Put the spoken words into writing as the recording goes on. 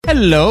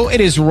Hello, it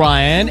is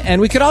Ryan,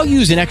 and we could all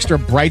use an extra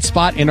bright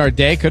spot in our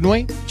day, couldn't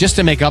we? Just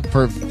to make up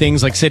for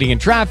things like sitting in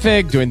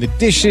traffic, doing the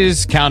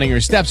dishes, counting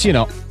your steps, you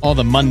know, all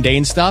the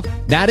mundane stuff.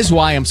 That is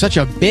why I'm such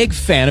a big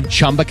fan of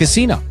Chumba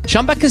Casino.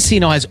 Chumba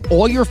Casino has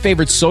all your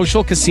favorite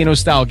social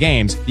casino-style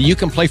games that you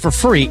can play for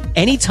free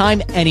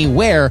anytime,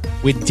 anywhere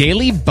with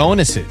daily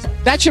bonuses.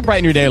 That should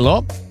brighten your day a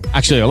little.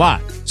 Actually, a lot.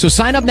 So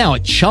sign up now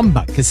at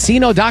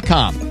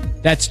ChumbaCasino.com.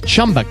 That's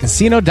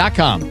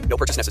ChumbaCasino.com. No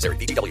purchase necessary.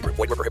 VGW Group.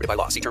 Void where prohibited by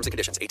law. See terms and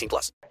conditions.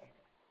 18+.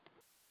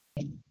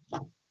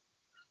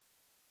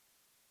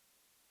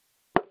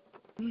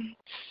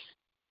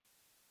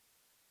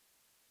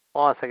 Hold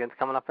on a second. It's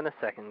coming up in a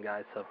second,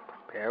 guys, so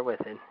bear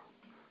with it.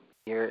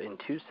 Here in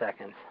 2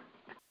 seconds.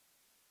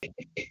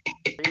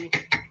 3,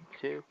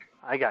 2,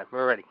 I got it.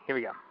 We're ready. Here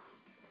we go.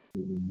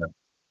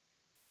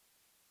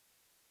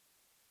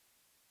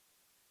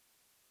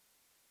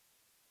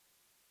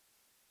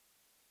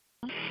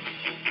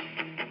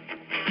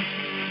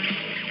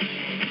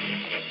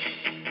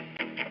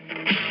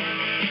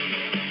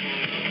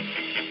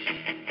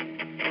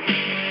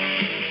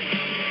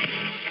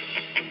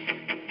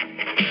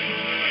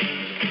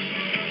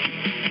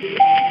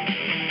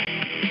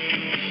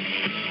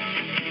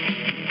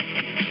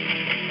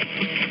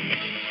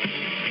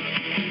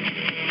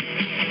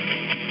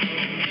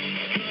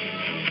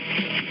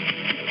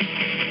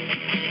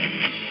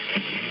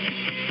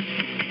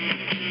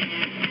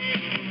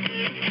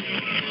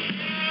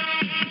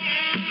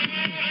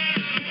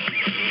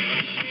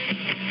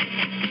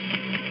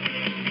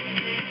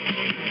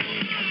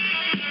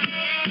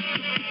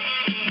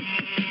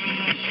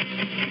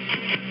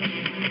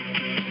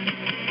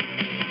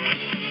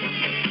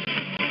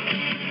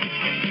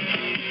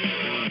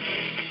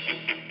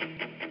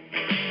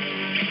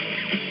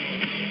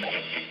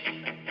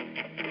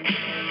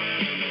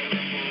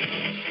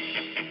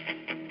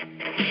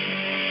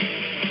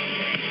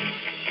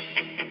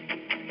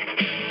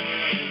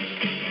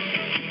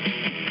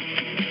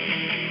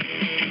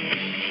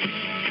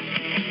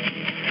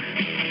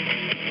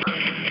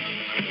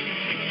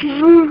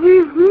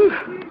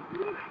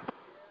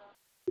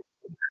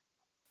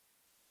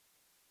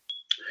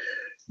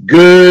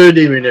 Good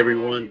evening,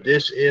 everyone.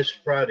 This is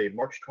Friday,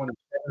 March 27th,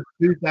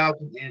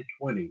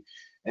 2020,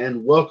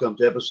 and welcome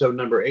to episode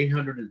number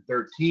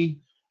 813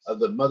 of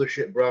the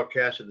Mothership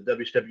broadcast of the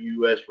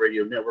WCWUS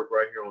Radio Network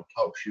right here on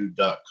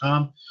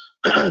TalkShoe.com.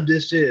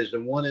 This is the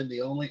one and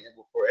the only and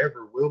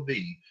forever will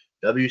be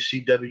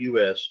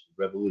WCWUS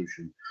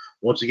Revolution.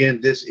 Once again,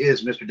 this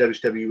is Mr.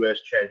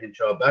 WCWUS Chad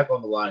Henshaw back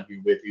on the line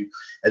here with you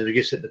as we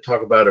get set to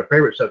talk about our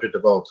favorite subject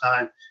of all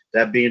time,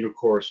 that being, of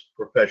course,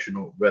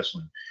 professional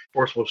wrestling. Of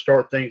course, we'll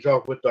start things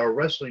off with our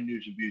wrestling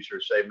news and views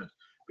here segment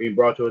being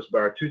brought to us by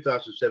our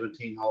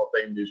 2017 Hall of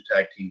Fame News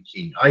Tag Team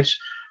King Ice,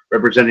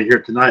 represented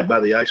here tonight by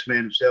the Iceman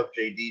himself,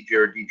 JD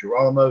Jared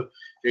DiGirolamo.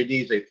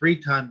 JD is a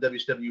three-time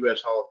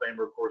WCWUS Hall of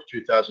Famer, of course,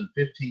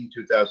 2015,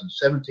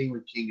 2017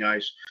 with King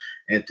Ice,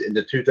 and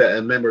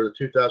a member of the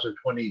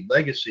 2020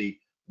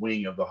 Legacy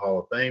wing of the Hall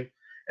of Fame,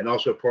 and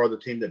also part of the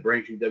team that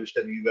brings you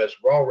WCWUS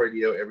Raw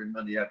Radio every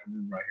Monday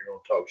afternoon right here on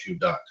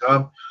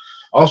TalkShoe.com.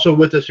 Also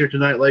with us here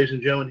tonight, ladies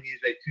and gentlemen, he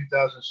is a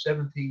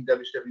 2017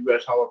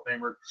 WCWUS Hall of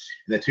Famer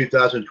and a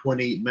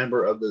 2020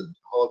 member of the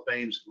Hall of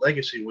Fame's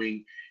Legacy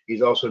wing.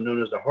 He's also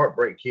known as the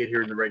Heartbreak Kid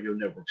here in the Radio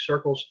Network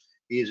circles.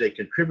 He is a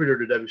contributor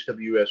to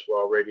WCWUS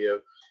Raw Radio.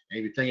 And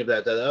if you think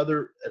about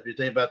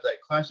that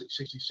classic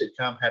 60s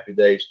sitcom Happy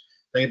Days,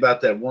 think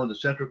about that one of the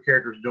central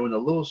characters doing a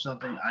little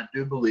something, I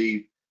do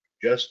believe,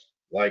 just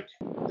like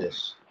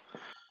this.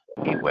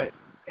 He went,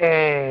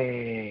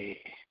 hey.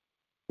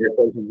 Here,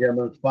 ladies and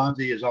gentlemen,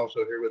 Fonzie is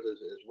also here with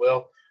us as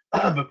well.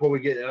 Before we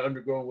get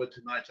undergoing with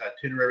tonight's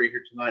itinerary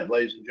here tonight,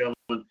 ladies and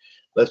gentlemen,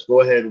 let's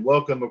go ahead and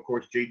welcome, of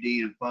course,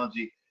 JD and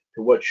Fonzie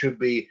to what should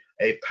be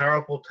a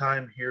powerful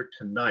time here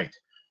tonight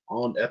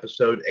on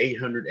episode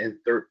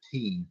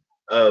 813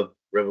 of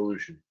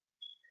Revolution.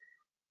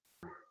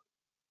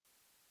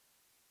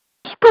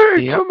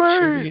 Speak to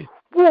me,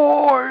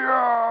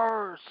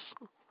 warriors!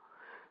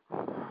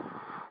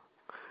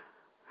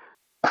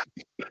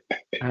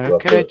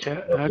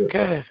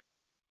 Okay.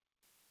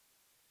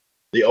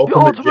 The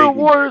ultimate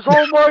warrior is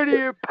almighty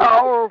and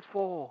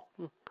powerful.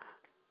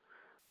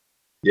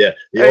 Yeah.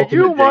 And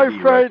you, my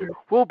friend,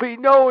 will be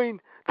knowing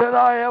that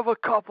I have a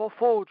cup of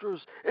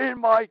Folgers in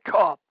my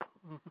cup.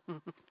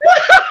 You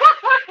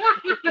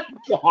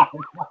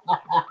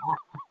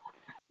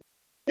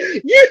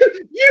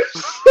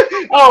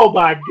oh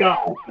my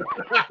God.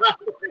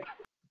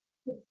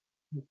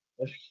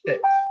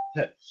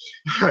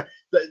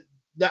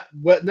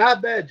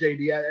 Not bad,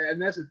 JD.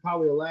 And that's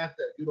probably a laugh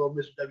that good old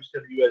Mr.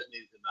 WCWUS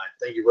needs tonight.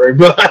 Thank you very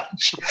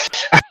much.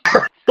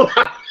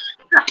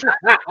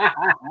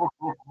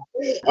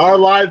 Our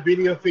live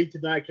video feed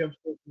tonight comes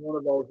from one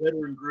of our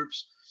veteran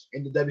groups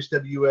in the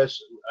WCWUS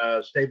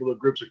stable of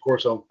groups, of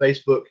course, on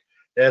Facebook.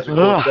 That's, of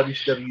course,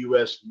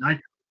 WCWUS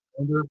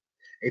Nitro.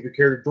 If you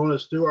care to join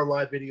us through our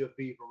live video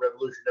feed for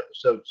Revolution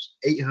episodes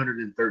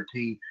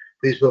 813,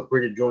 please feel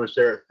free to join us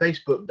there at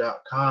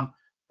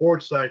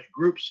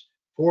facebook.com/groups/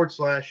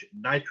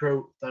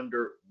 /Nitro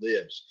Thunder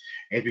Lives.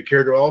 And if you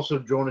care to also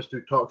join us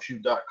through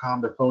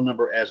TalkShoe.com, the phone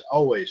number, as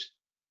always,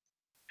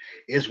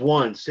 is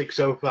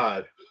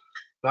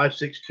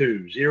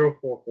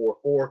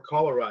 1-605-562-0444.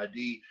 Caller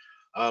ID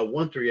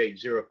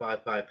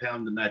 138055,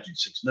 pound the magic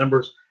 6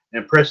 numbers,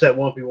 and press that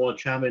one if you want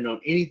to chime in on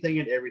anything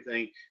and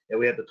everything that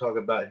we have to talk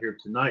about here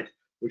tonight,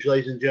 which,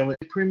 ladies and gentlemen,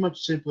 is pretty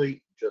much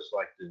simply just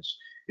like this.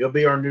 It'll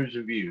be our news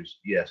and views.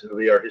 Yes, it'll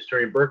be our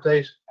history and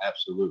birthdays.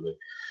 Absolutely.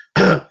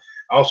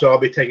 Also, I'll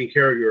be taking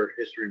care of your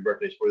history and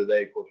birthdays for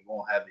today. Of course, we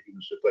won't have the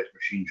Human Suplex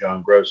Machine,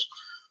 John Gross,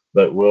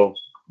 but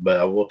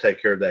I will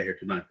take care of that here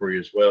tonight for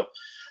you as well.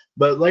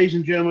 But, ladies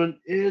and gentlemen,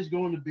 it is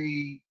going to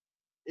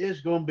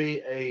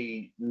be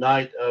a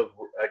night of,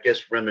 I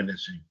guess,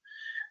 reminiscing.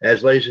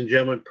 As, ladies and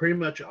gentlemen, pretty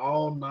much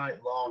all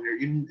night long here,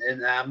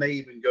 and I may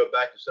even go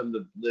back to some of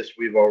the lists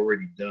we've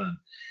already done.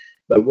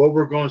 But what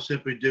we're going to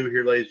simply do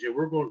here, ladies and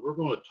gentlemen, we're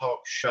going to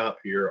talk shop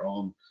here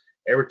on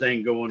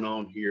everything going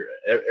on here,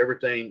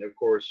 everything, of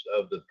course,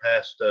 of the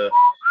past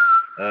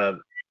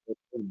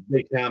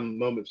big time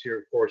moments here,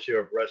 of course,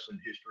 here of wrestling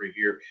history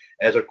here.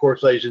 As, of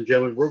course, ladies and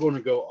gentlemen, we're going to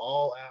go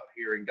all out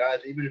here. And,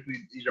 guys, even if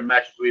these are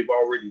matches we've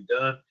already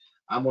done,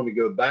 I'm going to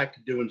go back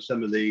to doing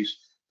some of these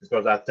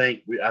because I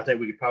think we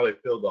could probably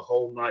fill the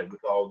whole night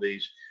with all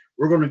these.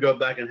 We're going to go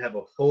back and have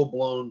a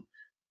full-blown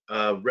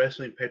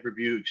wrestling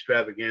pay-per-view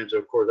extravaganza,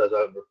 of course, as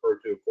I've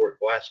referred to, of course,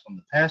 blast from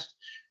the past.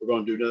 We're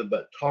going to do nothing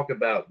but talk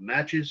about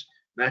matches,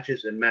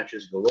 and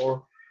matches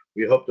galore.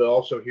 We hope to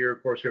also hear,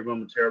 of course, here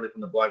momentarily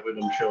from the Black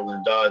Widow, Michelle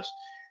Lynn Dodds,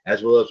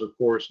 as well as, of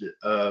course,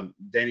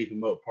 Danny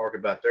from Oak Park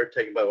about their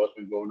take about what's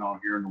been going on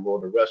here in the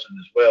world of wrestling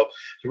as well.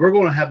 So we're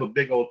going to have a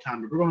big old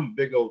time. We're going to have a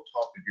big old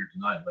talking here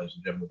tonight, ladies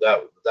and gentlemen,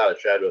 without a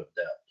shadow of a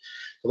doubt.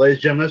 So, ladies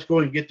and gentlemen, let's go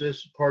ahead and get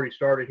this party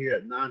started here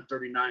at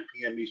 9:39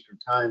 p.m. Eastern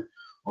Time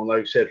on,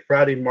 like I said,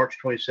 Friday, March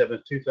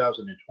 27th,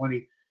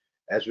 2020.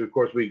 As we, of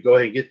course, we go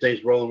ahead and get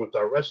things rolling with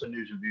our wrestling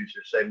news and views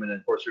here segment.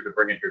 And, of course, here to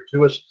bring it here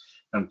to us,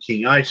 I'm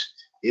King Ice.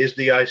 Is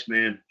the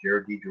Iceman,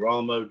 Jared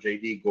DiGirolamo.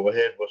 JD, go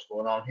ahead. What's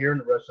going on here in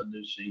the wrestling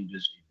news scene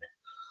this evening?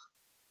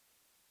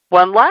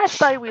 When last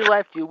night we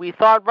left you, we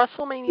thought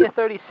WrestleMania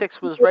 36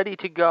 was ready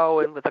to go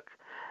and with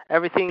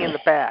everything in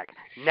the bag.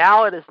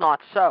 Now it is not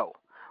so.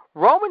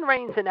 Roman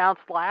Reigns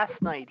announced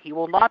last night he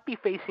will not be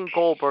facing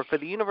Goldberg for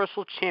the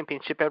Universal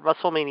Championship at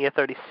WrestleMania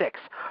 36.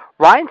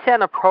 Ryan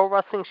Satin of Pro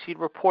Wrestling Sheet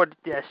reported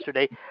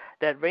yesterday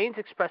that Reigns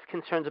expressed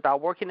concerns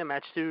about working the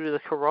match due to the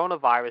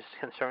coronavirus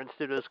concerns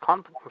due to his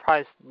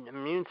compromised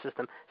immune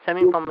system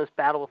stemming from his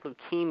battle with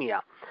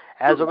leukemia.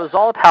 As a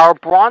result, however,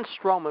 Braun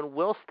Strowman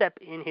will step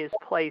in his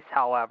place,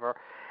 however,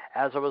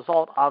 as a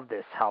result of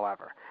this,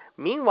 however.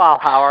 Meanwhile,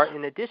 however,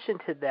 in addition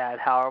to that,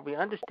 however, we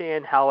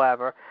understand,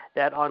 however,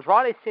 that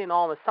Andrade Cien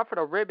Almas suffered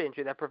a rib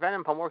injury that prevented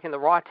him from working the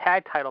Raw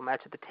Tag Title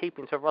match at the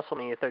tapings of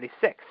WrestleMania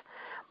 36.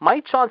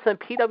 Mike Johnson,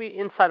 PW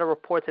Insider,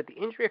 reports that the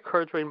injury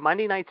occurred during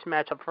Monday night's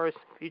matchup first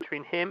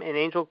featuring him and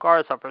Angel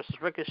Garza versus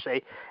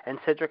Ricochet and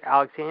Cedric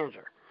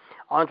Alexander.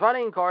 Andrade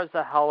and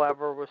Garza,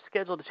 however, were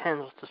scheduled to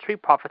challenge the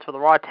Street Profits for the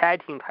Raw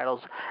Tag Team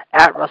titles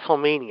at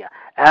WrestleMania.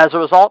 As a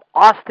result,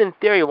 Austin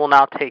Theory will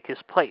now take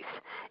his place.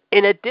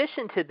 In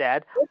addition to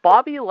that,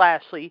 Bobby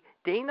Lashley,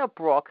 Dana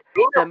Brooke,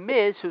 The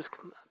Miz, who's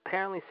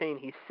apparently saying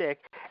he's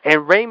sick,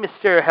 and Rey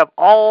Mysterio have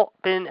all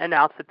been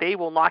announced that they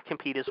will not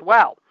compete as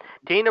well.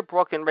 Dana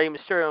Brooke and Rey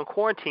Mysterio in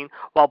quarantine,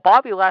 while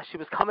Bobby Lashley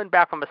was coming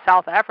back from a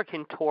South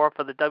African tour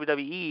for the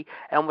WWE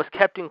and was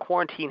kept in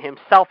quarantine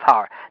himself,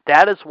 however.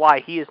 That is why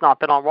he has not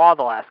been on Raw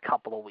the last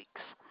couple of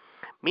weeks.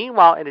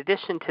 Meanwhile, in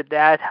addition to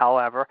that,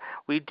 however,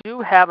 we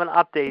do have an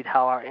update,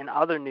 however, in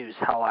other news,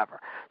 however.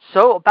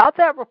 So about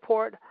that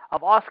report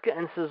of Asuka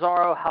and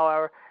Cesaro,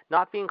 however,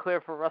 not being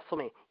cleared for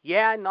WrestleMania.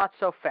 Yeah, not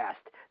so fast.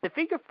 The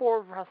Figure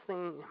 4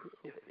 Wrestling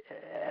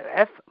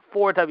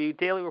F4W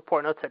Daily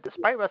Report notes that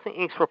despite Wrestling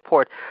Inc.'s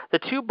report, the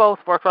two both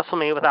worked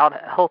WrestleMania without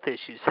health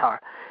issues,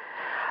 however.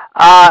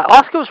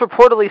 Asuka was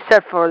reportedly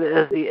set for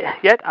the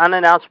yet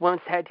unannounced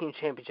Women's Tag Team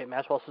Championship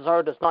match, while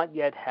Cesaro does not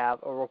yet have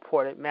a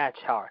reported match,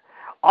 however.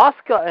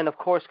 Asuka and, of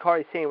course,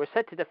 Kairi Sane were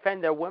set to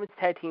defend their women's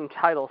tag team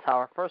titles,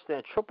 however, first in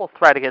a triple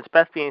threat against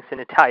Beth Phoenix and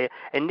Natalya,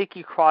 and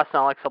Nikki Cross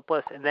and Alexa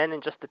Bliss, and then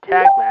in just a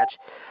tag match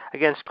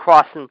against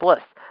Cross and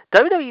Bliss.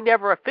 WWE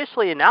never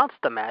officially announced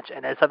the match,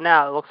 and as of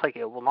now, it looks like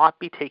it will not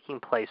be taking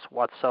place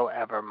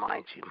whatsoever,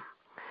 mind you.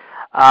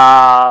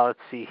 Let's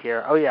see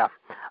here. Oh, yeah.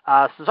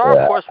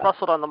 Cesaro, of course,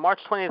 wrestled on the March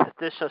 20th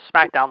edition of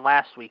Smackdown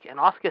last week, and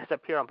Asuka has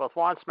appeared on both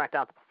Raw and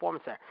SmackDown at the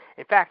Performance Center.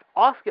 In fact,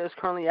 Asuka is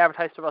currently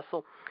advertised to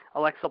wrestle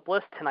Alexa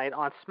Bliss tonight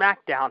on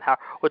SmackDown,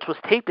 which was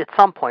taped at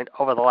some point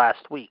over the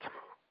last week.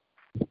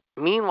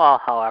 Meanwhile,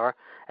 however,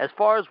 as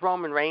far as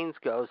Roman Reigns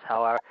goes,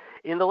 however,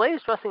 in the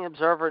latest Wrestling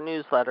Observer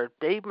newsletter,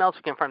 Dave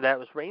Meltzer confirmed that it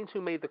was Reigns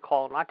who made the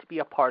call not to be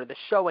a part of the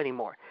show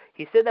anymore.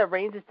 He said that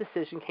Reigns'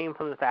 decision came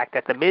from the fact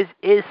that The Miz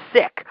is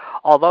sick,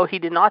 although he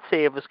did not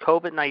say it was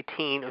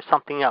COVID-19 or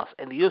something else,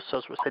 and the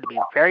Usos were said to be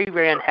very,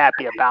 very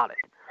unhappy about it.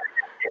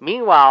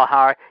 Meanwhile,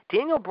 however,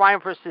 Daniel Bryan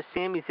versus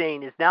Sami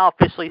Zayn is now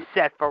officially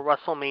set for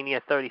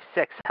WrestleMania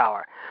 36,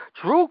 however.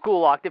 Drew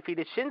Gulak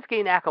defeated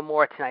Shinsuke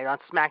Nakamura tonight on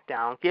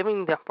Smackdown,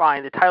 giving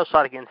Bryan the title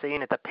shot against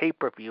Zayn at the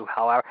pay-per-view,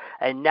 however,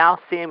 and now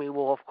Sami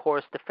will, of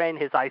course, defend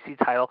his IC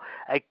title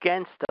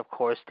against, of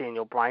course,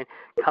 Daniel Bryan,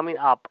 coming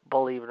up,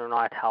 believe it or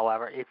not,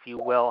 however, if you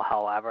will,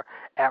 however,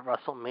 at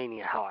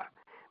WrestleMania, however.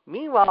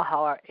 Meanwhile,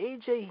 however,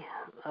 AJ,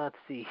 let's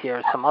see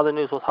here, some other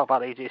news. We'll talk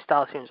about AJ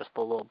Styles here in just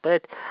a little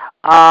bit.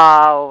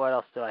 What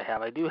else do I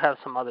have? I do have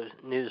some other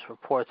news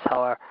reports,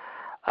 however.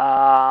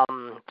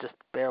 Just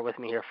bear with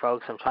me here,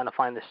 folks. I'm trying to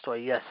find this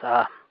story. Yes,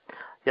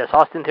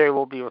 Austin Theory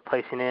will be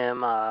replacing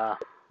him. Hold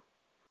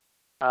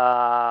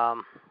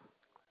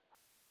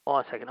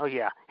on a second. Oh,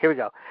 yeah. Here we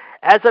go.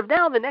 As of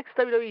now, the next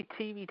WWE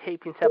TV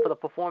taping set for the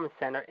Performance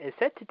Center is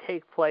set to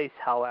take place,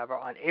 however,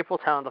 on April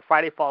 10th, the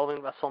Friday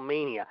following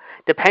WrestleMania,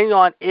 depending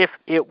on if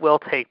it will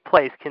take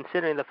place,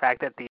 considering the fact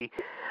that the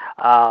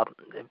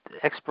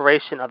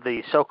expiration of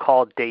the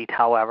so-called date,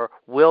 however,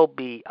 will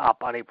be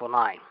up on April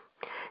 9th.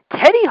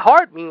 Teddy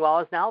Hart, meanwhile,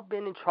 has now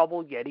been in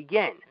trouble yet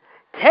again.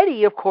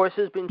 Teddy, of course,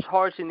 has been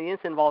charged in the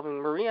incident involving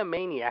Maria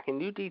Maniac, and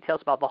new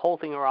details about the whole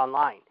thing are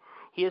online.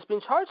 He has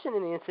been charged in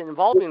an incident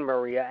involving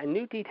Maria, and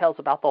new details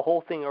about the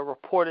whole thing are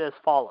reported as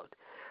followed.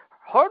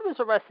 Hart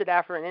was arrested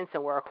after an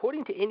incident where,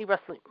 according to indie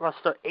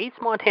wrestler Ace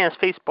Montana's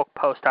Facebook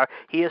post,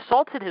 he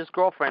assaulted his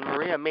girlfriend,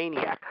 Maria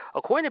Maniac.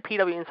 According to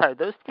PW Insider,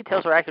 those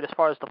details are accurate as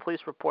far as the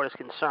police report is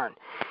concerned.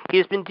 He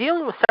has been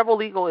dealing with several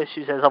legal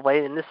issues as of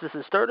late, and this is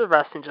his third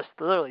arrest in just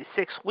literally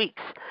 6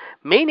 weeks.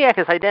 Maniac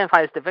is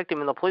identified as the victim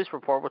in the police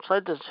report, which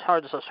led to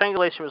charges of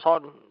strangulation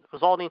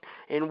resulting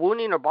in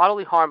wounding or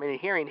bodily harm in a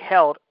hearing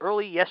held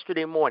early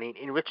yesterday morning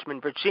in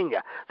Richmond,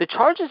 Virginia. The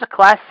charge is a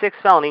Class 6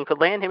 felony and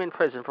could land him in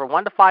prison for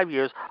 1 to 5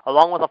 years,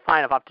 along with a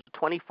fine of up to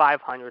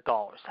 $2,500,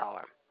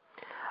 however.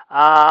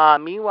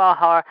 Meanwhile,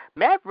 however,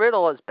 Matt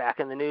Riddle is back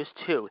in the news,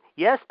 too.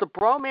 Yes, the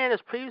Bro-Man, as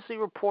previously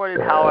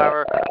reported,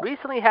 however,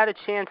 recently had a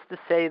chance to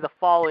say the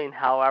following,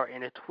 however,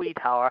 in a tweet,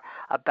 however,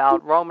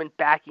 about Roman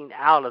backing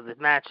out of the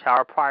match,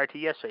 however, prior to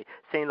yesterday,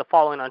 saying the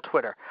following on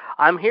Twitter.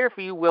 I'm here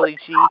for you, Willie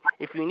G.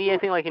 If you need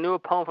anything like a new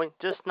opponent,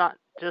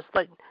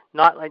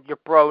 not let your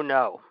bro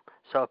know.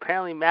 So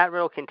apparently Matt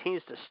Riddle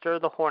continues to stir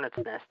the hornet's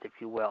nest, if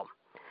you will.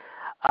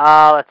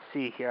 Let's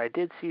see here. I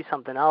did see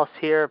something else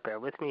here. Bear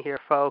with me here,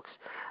 folks.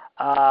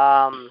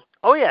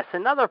 Oh, yes,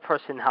 another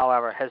person,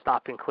 however, has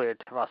not been cleared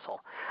to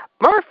wrestle.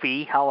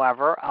 Murphy,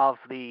 however, of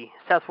the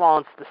Seth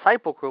Rollins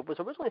Disciple Group, was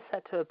originally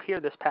set to appear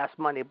this past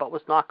Monday, but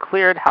was not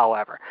cleared,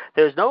 however.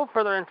 There's no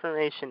further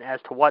information as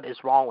to what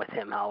is wrong with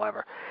him,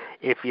 however,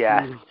 if you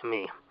ask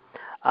me.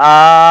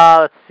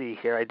 Let's see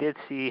here. I did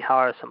see,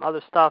 however, some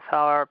other stuff,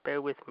 however.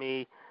 Bear with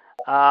me.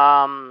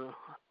 Back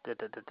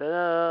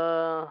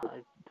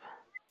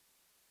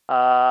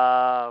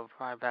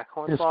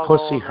His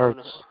pussy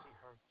hurts.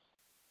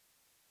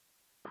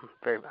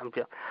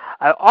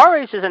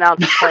 RH has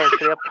announced plans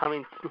for the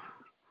upcoming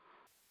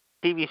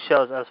TV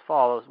shows as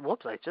follows.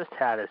 Whoops, I just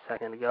had it a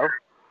second ago.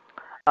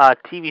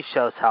 TV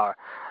shows, however.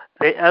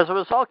 As a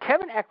result,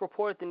 Kevin Eck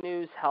reported the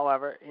news,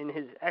 however, in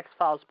his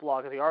X-Files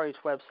blog at the RH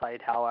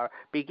website, however.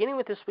 Beginning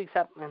with this week's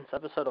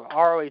episode of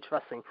ROH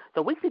Wrestling,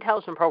 the weekly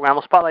television program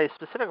will spotlight a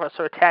specific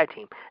wrestler tag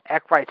team.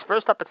 Eck writes,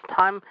 first up, it's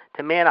time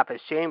to man up,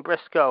 as Jane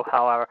Briscoe,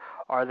 however,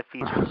 are the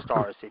featured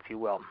stars, if you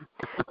will.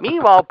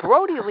 Meanwhile,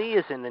 Brody Lee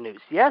is in the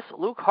news. Yes,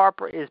 Luke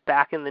Harper is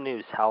back in the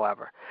news,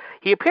 however.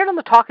 He appeared on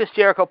the Talk is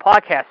Jericho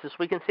podcast this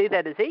week and said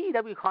that his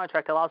AEW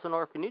contract allows him to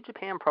work for New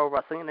Japan Pro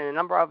Wrestling and a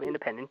number of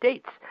independent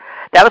dates.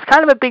 That was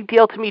kind of a big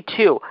deal to me,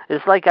 too.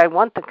 It's like I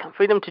want the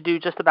freedom to do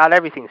just about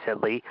everything,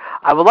 said Lee.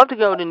 I would love to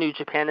go to New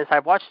Japan, as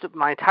I've watched it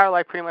my entire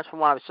life pretty much from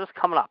when I was just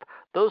coming up.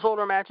 Those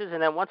older matches,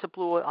 and then once it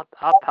blew up,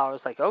 I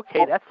was like,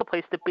 okay, that's the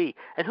place to be.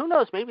 And who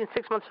knows, maybe in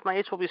 6 months if my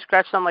itch will be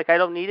scratched on like I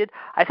don't need it.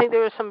 I think there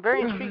were some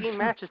very intriguing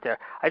matches there.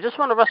 I just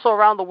want to wrestle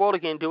around the world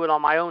again and do it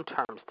on my own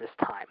terms this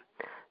time.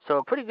 So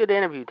a pretty good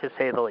interview, to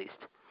say the least.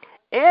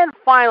 And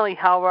finally,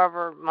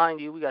 however, mind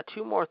you, we got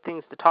 2 more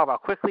things to talk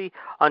about quickly.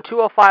 On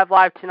 205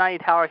 Live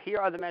tonight, however, here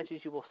are the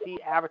matches you will see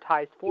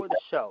advertised for the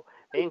show.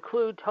 They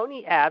include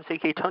Tony Abs,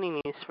 a.k.a. Tony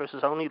Nese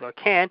versus Only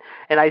Lorcan,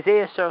 and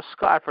Isaiah Sir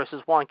Scott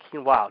versus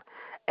Joaquin Wilde.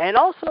 And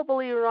also,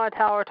 believe it or not,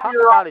 however, talking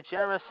about a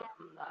generous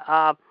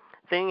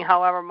thing,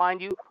 however,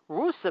 mind you,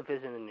 Rusev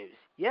is in the news.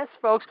 Yes,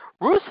 folks,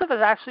 Rusev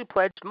has actually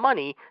pledged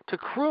money to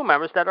crew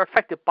members that are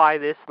affected by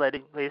this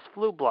latest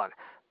flu bug.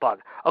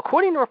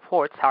 According to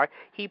reports, however,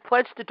 he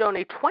pledged to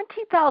donate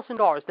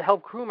 $20,000 to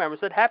help crew members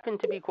that happen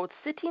to be, quote,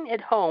 sitting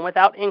at home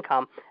without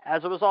income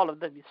as a result of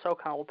the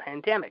so-called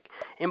pandemic.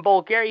 In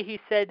Bulgaria, he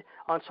said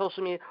on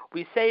social media,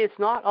 we say it's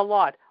not a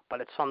lot,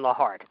 but it's from the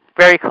heart.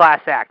 Very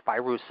class act by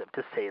Rusev,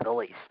 to say the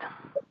least.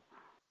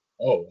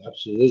 Oh,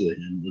 absolutely.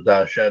 And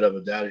without a shadow of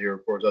a doubt here,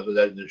 of course, after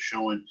that, just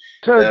showing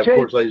So, that, of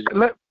course, ladies,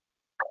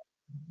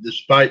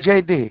 despite...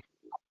 JD.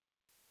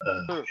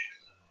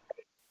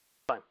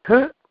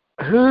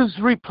 Who's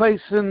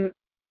replacing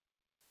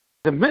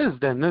The Miz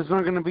then? There's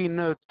not going to be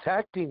no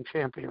tag team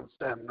champions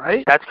then,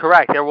 right? That's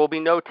correct. There will be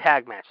no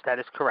tag match. That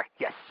is correct.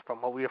 Yes,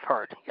 from what we have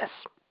heard. Yes.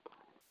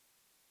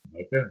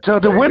 Okay. So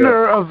the There you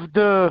winner of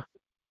the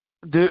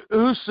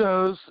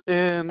Usos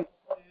and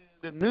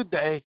the New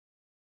Day,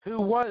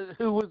 who was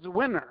the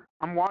winner?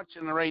 I'm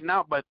watching it right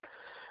now, but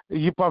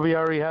you probably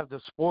already have the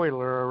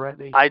spoiler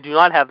already. I do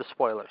not have the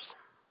spoilers.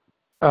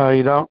 Oh,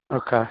 you don't?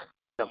 Okay.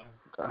 No.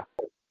 Okay.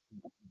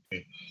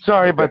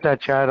 Sorry about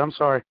that, Chad. I'm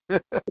sorry.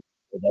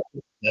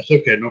 That's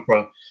okay, no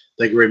problem.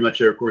 Thank you very much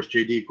there. Of course,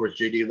 JD. Of course,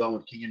 JD along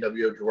with King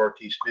NWO, Gerard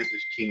T. Smith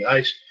is King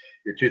Ice,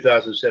 your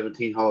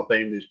 2017 Hall of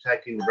Fame News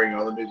Tag Team to bring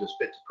all the news that's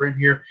fit to print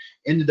here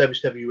in the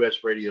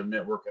WCWUS Radio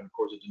Network. And of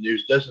course, if the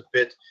news doesn't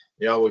fit,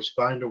 they always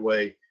find a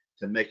way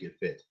to make it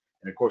fit.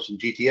 And of course, in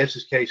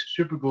GTS's case,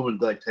 super glue and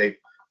duct tape,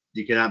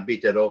 you cannot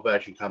beat that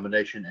old-fashioned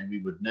combination, and we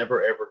would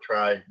never, ever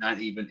try, not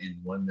even in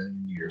 1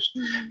 million years.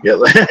 Yeah,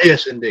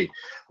 yes, indeed.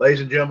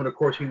 Ladies and gentlemen, of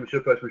course, Human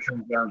Suplex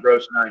Machine John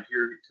Gross and I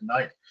here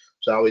tonight.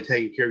 So I'll be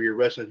taking care of your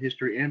wrestling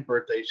history and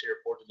birthdays here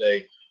for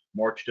today,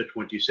 March the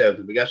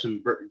 27th. We got a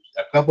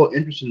couple of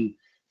interesting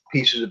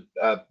pieces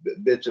of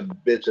bits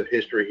of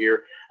history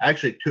here.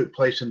 Actually took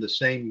place in the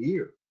same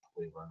year,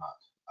 believe it or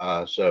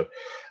not. So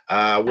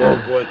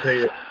we'll go and tell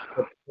you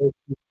the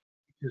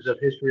pieces of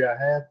history I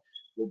have.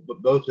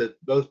 But both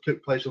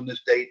took place on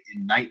this date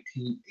in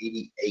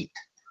 1988.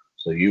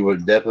 So you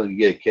would definitely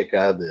get a kick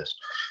out of this.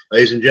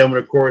 Ladies and gentlemen,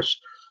 of course,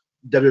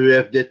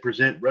 WWF did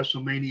present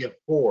WrestleMania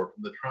 4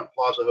 from the Trump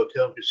Plaza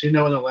Hotel and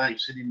Casino in Atlantic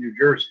City, New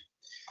Jersey.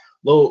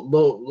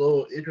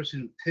 Little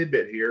interesting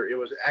tidbit here. It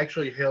was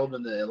actually held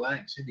in the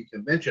Atlantic City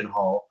Convention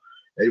Hall,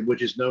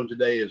 which is known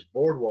today as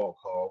Boardwalk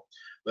Hall.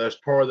 But as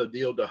part of the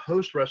deal to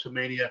host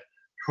WrestleMania,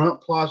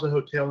 Trump Plaza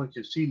Hotel and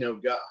Casino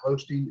got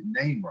hosting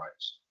name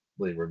rights,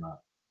 believe it or not.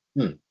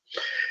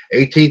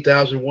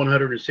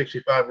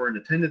 18,165 were in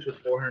attendance with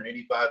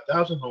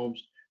 485,000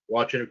 homes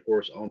watching, of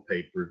course, on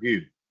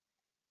pay-per-view.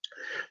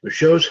 The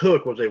show's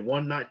hook was a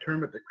one-night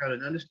tournament to crown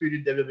an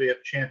undisputed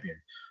WWF champion.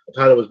 The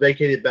title was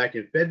vacated back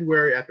in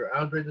February after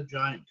Andre the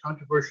Giant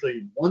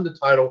controversially won the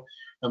title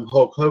from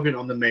Hulk Hogan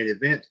on the main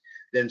event,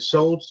 then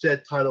sold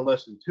said title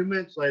less than 2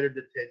 minutes later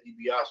to Ted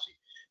DiBiase.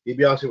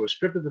 DiBiase was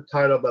stripped of the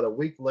title about a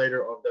week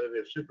later on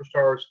WWF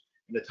Superstars,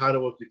 and the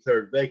title was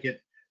declared vacant,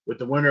 with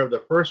the winner of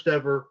the first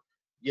ever,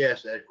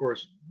 yes, of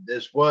course,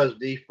 this was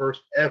the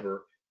first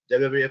ever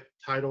WWF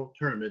title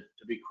tournament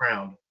to be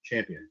crowned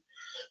champion.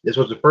 This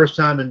was the first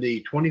time in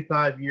the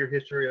 25-year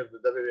history of the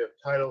WWF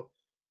title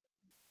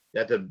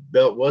that the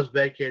belt was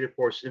vacated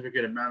for a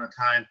significant amount of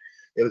time.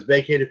 It was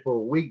vacated for a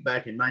week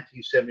back in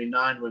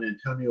 1979 when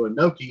Antonio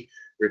Inoki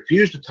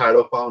refused the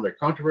title following a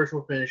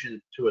controversial finish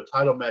to a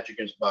title match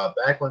against Bob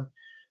Backlund.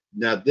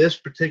 Now, this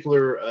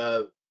particular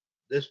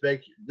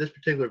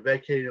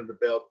vacating of the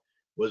belt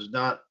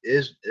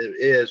is,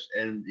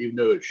 and even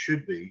though it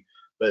should be,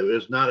 but it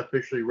was not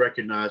officially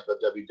recognized by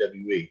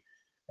WWE.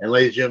 And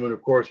ladies and gentlemen,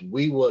 of course,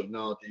 we will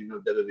acknowledge, even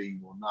though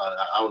WWE will not.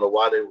 I don't know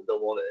why they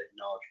don't want to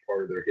acknowledge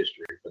part of their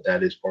history, but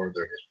that is part of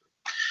their history.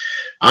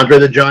 Andre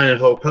the Giant and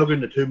Hulk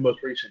Hogan, the two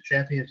most recent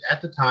champions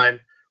at the time,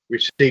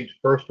 received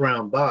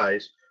first-round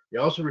buys. They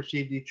also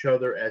received each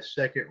other as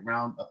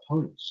second-round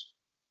opponents.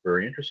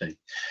 Very interesting.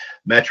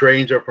 Match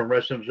ratings are from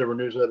Wrestling Observer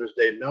Newsletter's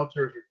Dave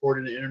Meltzer, is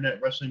recorded in the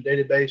Internet Wrestling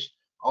Database.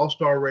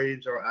 All-star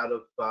ratings are out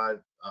of 5,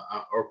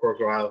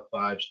 are out of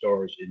 5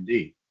 stars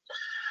indeed.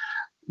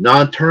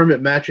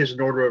 Non-tournament matches in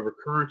order of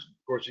occurrence. Of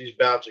course, these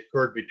bouts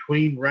occurred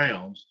between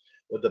rounds,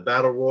 with the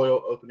Battle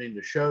Royal opening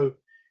the show.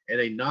 In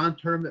a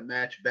non-tournament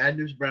match, Bad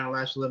News Brown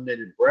last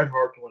eliminated Bret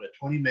Hart to win a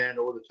 20-man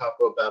over-the-top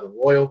rope Battle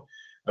Royal.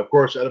 Of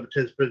course, other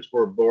participants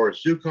were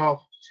Boris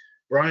Zukov,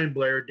 Brian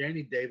Blair,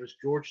 Danny Davis,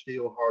 George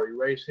Steele, Harley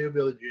Race,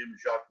 Hillbilly Jim,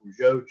 Jacques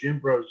Rougeau, Jim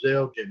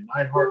Brozell, Jim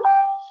Neidhart,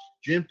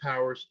 Jim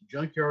Powers,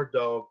 Junkyard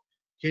Dog,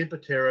 Ken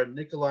Patera,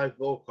 Nikolai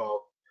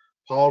Volkov,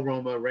 Paul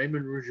Roma,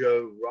 Raymond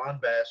Rougeau, Ron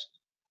Bass,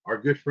 our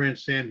good friend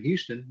Sam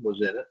Houston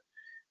was in it,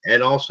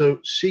 and also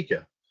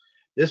Sika.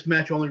 This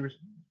match got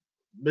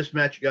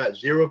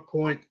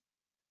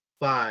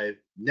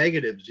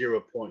negative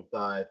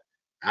 0.5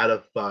 out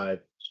of 5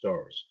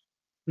 stars.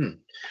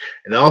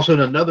 And also in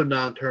another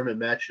non-tournament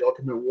match, the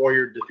Ultimate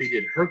Warrior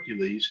defeated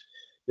Hercules.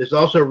 This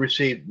also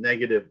received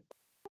negative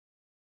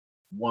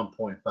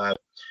 1.5.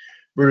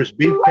 Brutus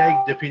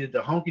Beefcake defeated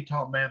the Honky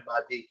Tonk Man by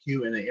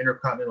DQ in an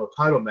Intercontinental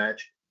title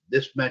match.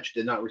 This match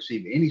did not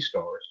receive any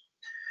stars.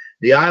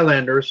 The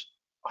Islanders,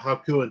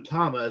 Haku and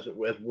Tama,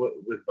 with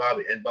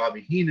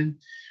Bobby Heenan,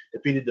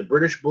 defeated the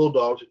British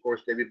Bulldogs, of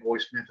course, Davey Boy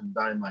Smith and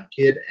Dynamite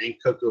Kid, and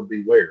Coco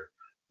Beware.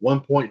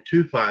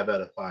 1.25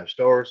 out of 5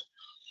 stars.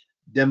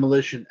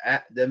 Demolition,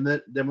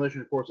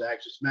 of course,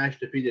 Axis Smash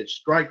defeated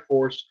Strike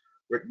Force,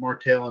 Rick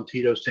Martel and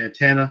Tito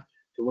Santana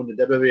to win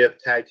the WWF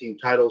Tag Team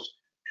titles,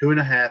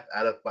 2.5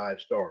 out of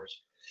 5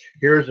 stars.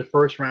 Here is the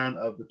first round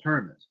of the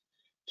tournament.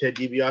 Ted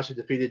DiBiase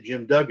defeated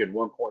Jim Duggan,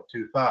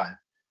 1.25.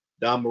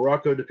 Don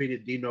Morocco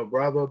defeated Dino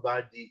Bravo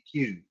by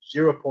DQ,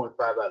 0.5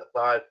 out of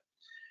 5.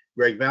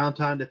 Greg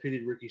Valentine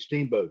defeated Ricky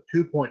Steamboat,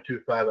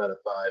 2.25 out of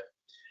 5.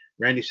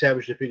 Randy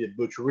Savage defeated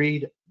Butch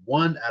Reed,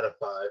 1 out of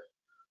 5.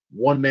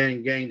 One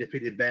Man Gang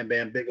defeated Bam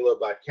Bam Bigelow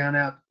by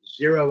countout,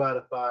 0 out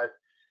of 5.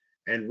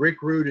 And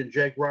Rick Rude and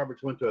Jake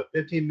Roberts went to a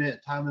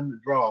 15-minute time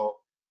limit draw,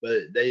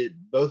 but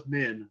both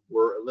men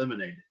were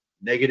eliminated.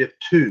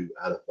 -2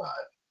 out of 5.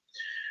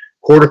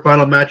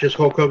 Quarterfinal matches,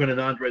 Hulk Hogan and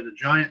Andre the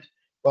Giant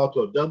fought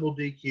to a double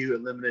DQ,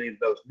 eliminating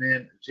both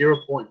men,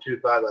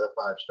 0.25 out of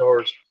 5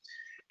 stars.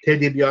 Ted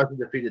DiBiase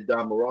defeated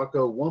Don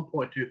Morocco,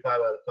 1.25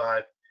 out of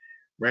 5.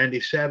 Randy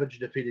Savage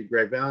defeated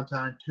Greg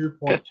Valentine,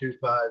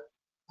 2.25 out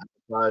of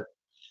 5.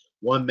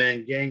 One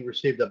Man Gang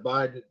received a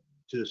bye to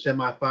the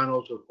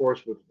semifinals, of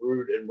course, with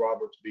Rude and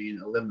Roberts being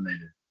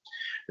eliminated.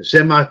 The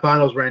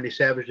semifinals, Randy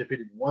Savage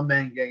defeated One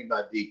Man Gang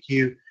by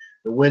DQ.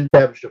 The win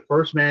established the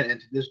first man, and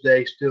to this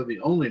day, still the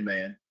only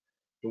man,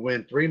 to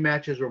win 3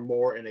 matches or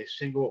more in a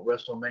single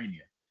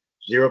WrestleMania,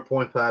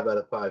 0.5 out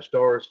of 5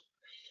 stars.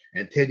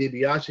 And Ted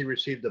DiBiase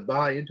received a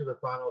bye into the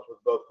finals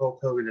with both Hulk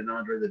Hogan and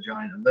Andre the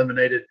Giant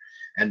eliminated.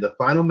 And the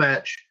final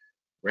match,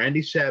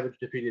 Randy Savage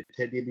defeated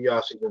Ted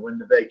DiBiase to win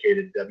the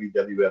vacated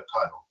WWF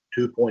title,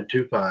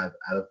 2.25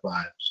 out of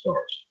 5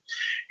 stars.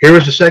 Here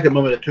is the second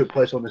moment that took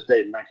place on this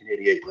date in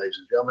 1988, ladies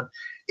and gentlemen.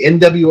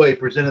 NWA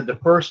presented the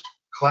first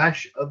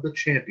Clash of the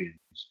Champions,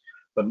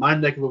 but my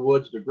neck of the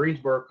woods, the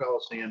Greensboro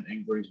Coliseum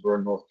in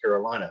Greensboro, North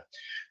Carolina.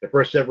 The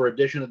first ever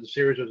edition of the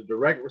series was a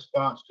direct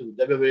response to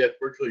the WWF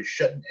virtually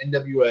shutting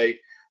NWA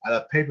out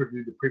of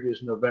pay-per-view the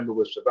previous November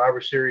with Survivor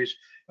Series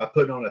by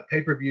putting on a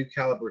pay-per-view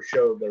caliber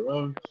show of their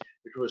own,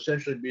 which would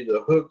essentially be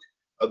the hook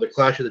of the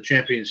Clash of the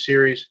Champions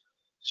series,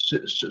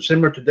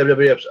 similar to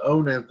WWF's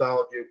own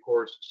anthology, of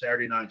course,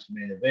 Saturday Night's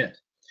Main Event.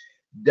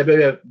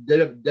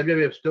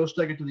 WWF still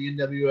sticking to the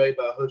NWA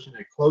by hosting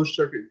a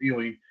closed-circuit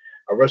viewing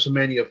of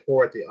WrestleMania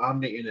 4 at the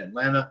Omni in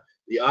Atlanta.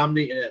 The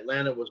Omni in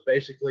Atlanta was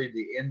basically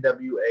the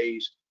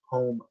NWA's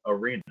home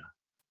arena.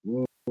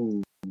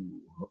 Ooh,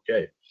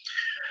 okay.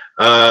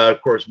 Of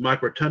course,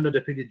 Mike Rotunda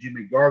defeated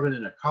Jimmy Garvin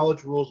in a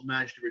college rules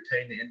match to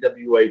retain the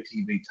NWA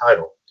TV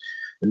title.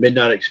 The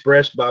Midnight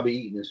Express, Bobby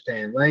Eaton and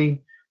Stan Lane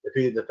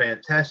defeated the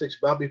Fantastics,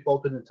 Bobby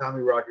Fulton and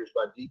Tommy Rogers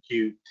by DQ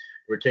to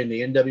retain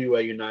the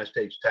NWA United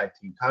States Tag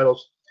Team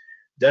titles.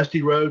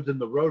 Dusty Rhodes and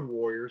the Road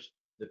Warriors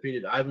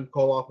defeated Ivan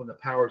Koloff and the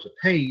Powers of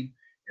Pain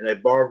in a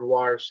barbed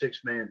wire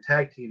 6-man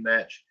tag team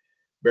match.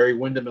 Barry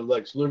Windham and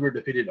Lex Luger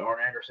defeated Arn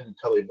Anderson and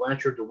Tully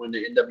Blanchard to win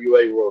the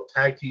NWA World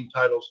Tag Team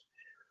titles.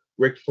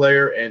 Ric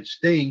Flair and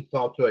Sting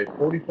fought to a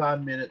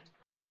 45-minute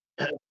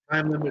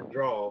time limit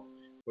draw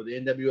for the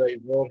NWA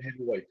World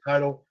Heavyweight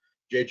title.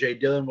 J.J.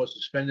 Dillon was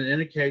suspended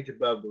in a cage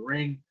above the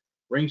ring.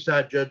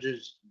 Ringside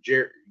judges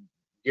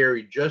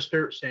Gary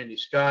Juster, Sandy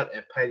Scott,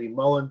 and Patty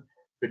Mullen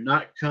could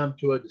not come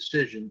to a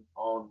decision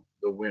on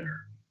the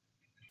winner.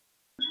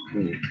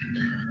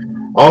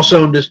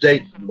 Also on this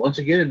date, once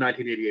again in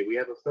 1988, we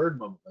have a third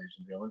moment, ladies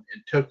and gentlemen.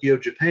 In Tokyo,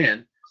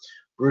 Japan,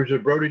 Bruiser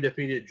Brody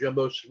defeated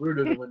Jumbo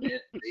Ceruto to win the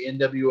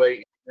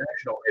NWA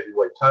National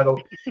Heavyweight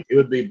title. It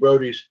would be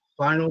Brody's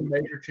final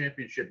major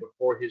championship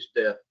before his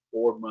death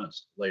 4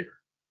 months later.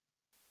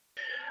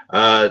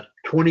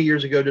 20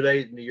 years ago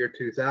today, in the year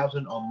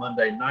 2000, on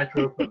Monday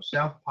Nitro from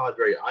South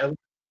Padre Island,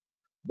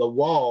 The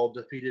Wall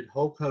defeated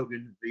Hulk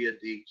Hogan via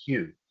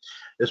DQ.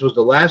 This was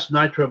the last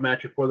Nitro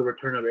match before the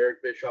return of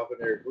Eric Bischoff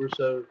and Eric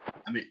Russo.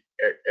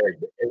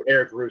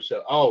 Eric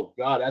Russo. Oh,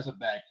 God, that's a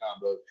bad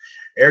combo.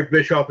 Eric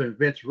Bischoff and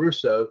Vince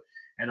Russo,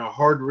 and a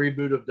hard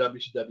reboot of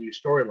WCW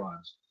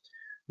storylines.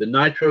 The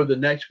Nitro the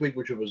next week,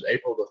 which was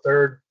April the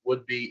 3rd,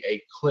 would be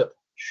a clip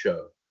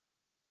show.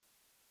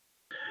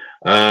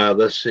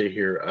 Let's see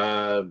here.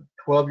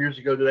 12 years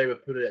ago today, we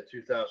put it at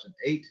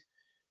 2008.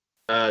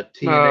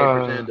 TNA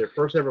presented their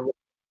first ever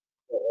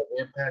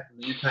Impact in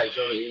the Impact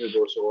Zone at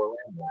Universal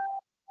Orlando.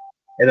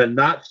 And a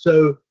not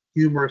so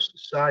humorous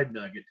side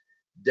nugget,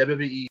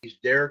 WWE's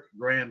Derek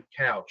Graham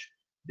Couch,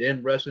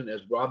 then wrestling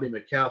as Robbie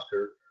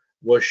McAllister,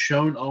 was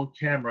shown on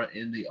camera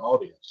in the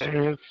audience.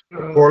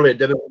 Reportedly, a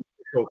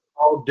WWE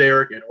called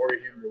Derek and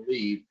ordered him to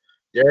leave.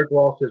 Derek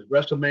lost his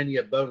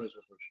WrestleMania bonus,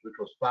 which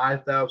was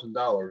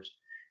 $5,000,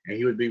 and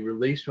he would be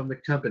released from the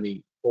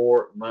company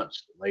 4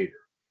 months later.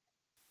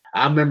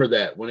 I remember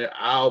that.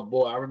 I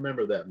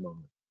remember that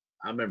moment.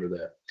 I remember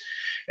that.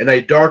 In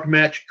a dark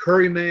match,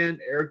 Curryman,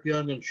 Eric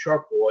Young, and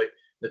Shark Boy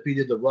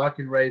defeated the Rock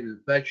and Rave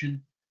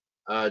Infection,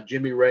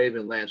 Jimmy Rave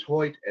and Lance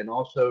Hoyt, and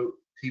also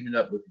teaming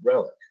up with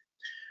Relic.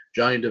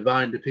 Johnny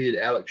Devine defeated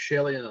Alex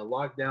Shelley in a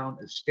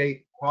Lockdown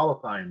Escape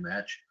qualifying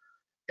match.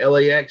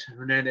 LAX,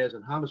 Hernandez,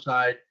 and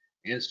Homicide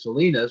and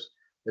Salinas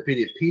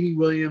defeated Petey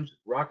Williams,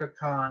 Raka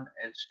Khan,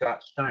 and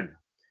Scott Steiner.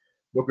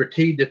 Booker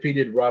T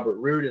defeated Robert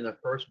Roode in a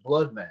First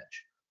Blood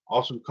match.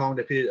 Awesome Kong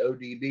defeated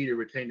ODB to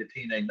retain the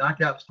TNA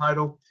Knockouts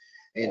title.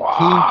 And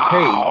Team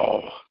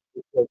Cage,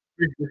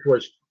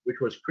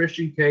 which was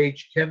Christian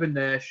Cage, Kevin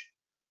Nash,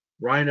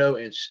 Rhino,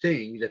 and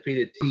Sting,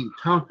 defeated Team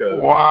Tonko.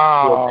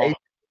 Wow.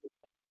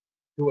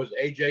 Who was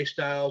AJ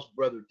Styles,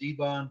 Brother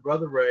Devon,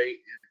 Brother Ray, and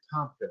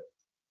Tonko.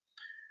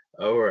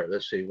 All right,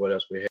 let's see what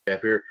else we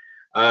have here.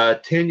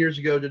 10 years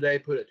ago today,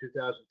 put it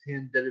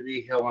 2010,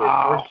 WWE held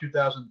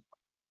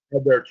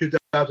their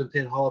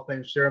 2010 Hall of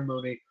Fame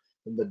ceremony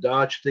in the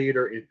Dodge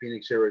Theater in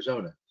Phoenix,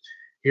 Arizona.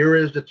 Here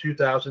is the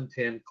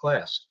 2010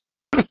 class.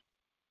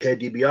 Ted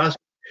DiBiase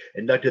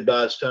inducted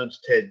by his sons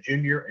Ted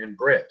Jr. and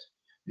Brett.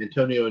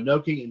 Antonio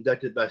Inoki,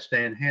 inducted by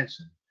Stan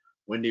Hansen.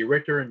 Wendy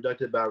Richter,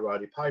 inducted by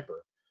Roddy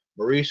Piper.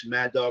 Maurice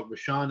Mad Dog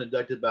Vachon,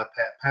 inducted by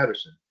Pat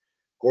Patterson.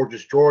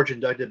 Gorgeous George,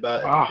 inducted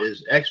by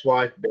his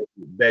ex-wife,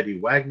 Betty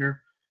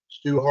Wagner.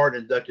 Stu Hart,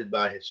 inducted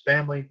by his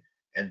family.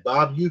 And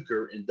Bob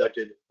Uecker,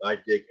 inducted by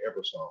Dick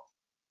Ebersol.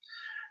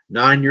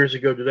 9 years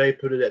ago today,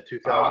 put it at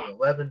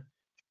 2011.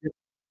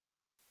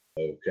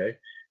 Okay.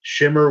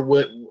 Shimmer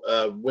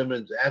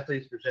Women's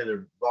Athletes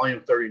presented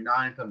Volume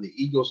 39 from the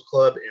Eagles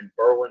Club in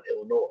Berwyn,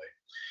 Illinois.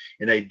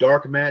 In a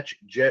dark match,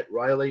 Jet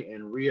Riley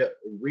and Rhea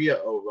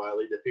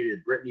O'Reilly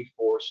defeated Brittany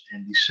Force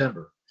in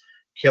December.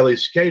 Kelly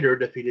Skater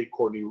defeated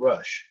Courtney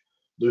Rush.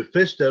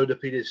 Lufisto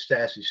defeated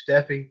Stassi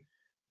Steffi.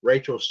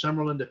 Rachel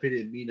Summerlin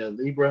defeated Mina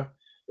Libra.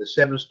 The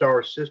Seven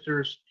Star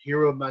Sisters,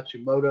 Hiro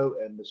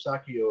Matsumoto and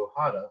Misaki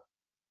Ohata,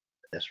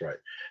 that's right,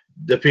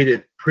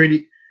 defeated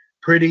Pretty,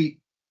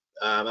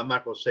 I'm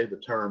not going to say the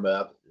term,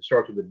 but it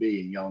starts with a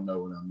B, and y'all know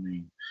what I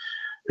mean,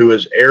 who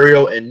is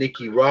Ariel and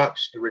Nikki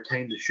Rocks to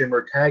retain the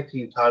Shimmer Tag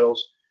Team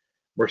titles.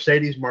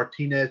 Mercedes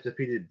Martinez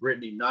defeated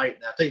Brittany Knight.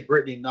 And I think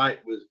Brittany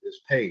Knight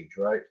is Paige,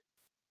 right?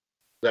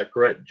 Is that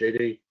correct,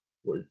 JD?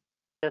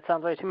 That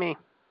sounds right to me.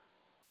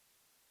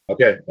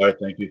 Okay, all right,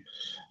 thank you.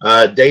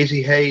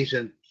 Daisy Hayes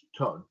and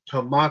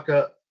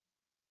Tomoka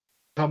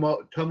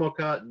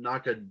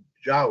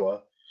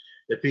Nakajawa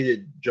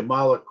defeated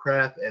Jamala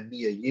Kraft and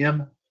Mia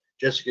Yim.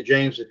 Jessica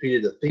James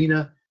defeated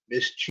Athena.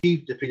 Miss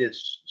Chief defeated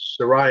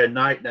Soraya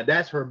Knight. Now,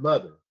 that's her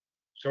mother.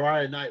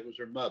 Soraya Knight was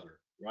her mother,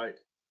 right?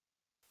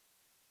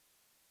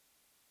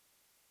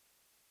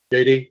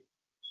 JD?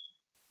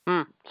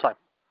 Sorry.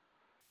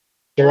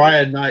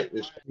 Soraya Knight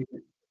is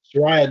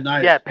Soraya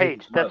Knight. Yeah,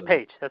 Paige. That's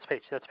Paige. That's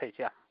Paige,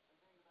 yeah.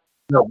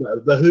 No,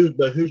 but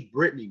who's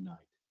Brittany Knight?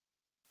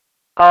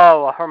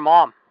 Oh, her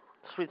mom.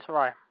 Sweet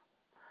Soraya.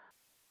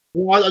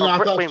 Well, I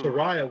thought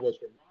Soraya was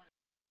her mom.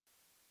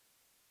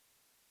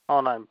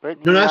 Hold on,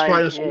 Brittany. No, that's Knight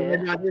right.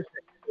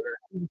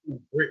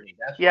 Brittany.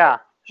 That's yeah. Right.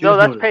 No,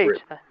 that's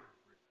Paige.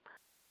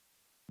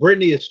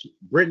 Brittany is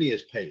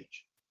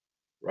Paige,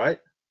 right?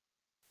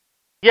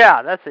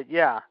 Yeah, that's it.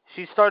 Yeah,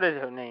 she started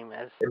her name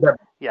as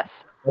yes.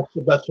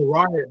 But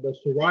Soraya is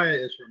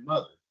her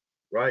mother,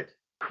 right?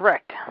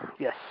 Correct.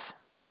 Yes.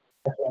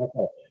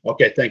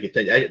 Okay, thank you.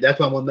 That's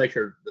why I want to make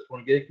sure.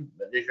 I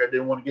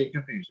didn't want to get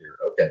confused here.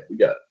 Okay, we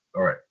got it.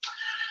 All right.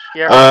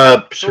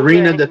 Yeah.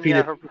 Serena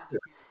defeated.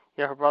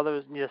 Her brother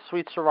is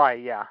Sweet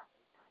Soraya. Yeah.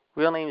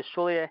 Real name is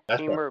Julia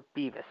Hamer right.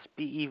 Beavis.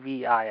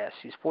 Bevis.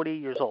 She's 40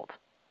 years old.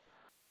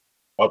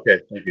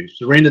 Okay, thank you.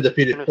 Serena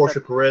defeated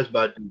Portia Perez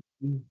by.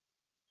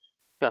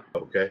 Yeah.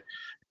 Okay.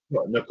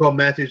 Nicole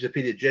Matthews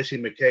defeated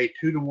Jessie McKay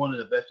 2-1 in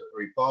the best of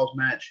 3 falls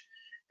match,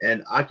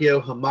 and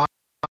Akio Hamada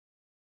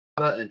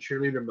and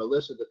cheerleader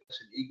Melissa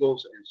defeated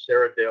Eagles and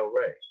Sarah Del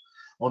Rey.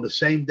 On the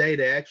same day,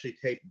 they actually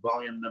taped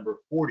volume number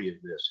 40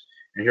 of this,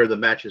 and here are the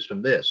matches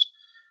from this.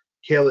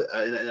 Kelly,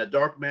 in a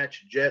dark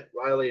match, Jet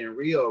Riley and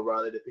Rhea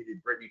O'Reilly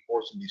defeated Brittany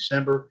Force in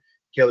December.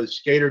 Kelly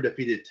Skater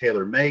defeated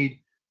Taylor Maid.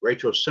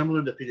 Rachel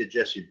Summerlin defeated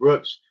Jesse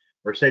Brooks.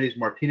 Mercedes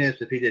Martinez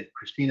defeated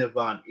Christina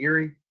Von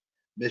Erie.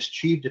 Miss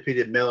Chief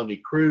defeated Melanie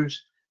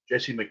Cruz.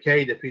 Jessie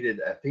McKay defeated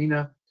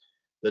Athena.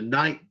 The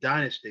Knight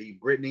Dynasty,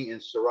 Brittany and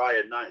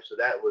Soraya Knight, so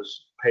that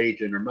was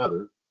Paige and her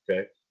mother,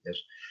 okay, yes,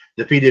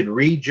 defeated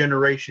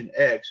Regeneration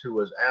X, who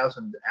was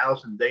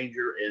Allison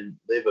Danger and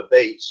Leva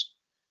Bates.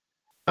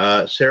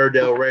 Sarah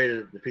Del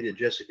Rey defeated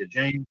Jessica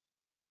James.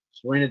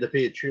 Serena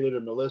defeated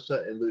cheerleader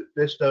Melissa and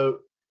Lufisto.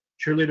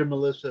 Cheerleader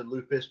Melissa,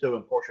 Lufisto,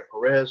 and Portia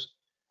Perez.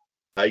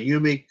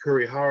 Yumi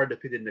Kurihara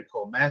defeated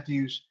Nicole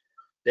Matthews.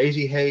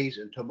 Daisy Hayes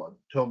and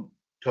Tomoka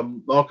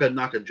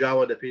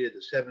Nakajawa defeated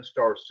the Seven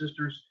Star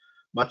Sisters,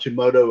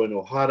 Matsumoto and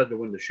Ohata, to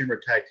win the Shimmer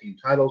Tag Team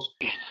titles.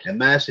 And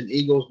Madison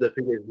Eagles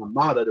defeated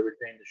Hamada to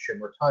retain the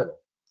Shimmer title.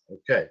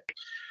 Okay.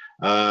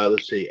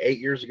 Let's see. 8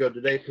 years ago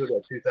today, put it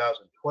at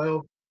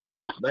 2012.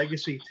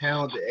 Legacy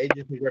Talent, the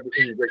agency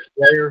representing Ric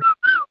Flair,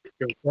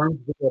 confirms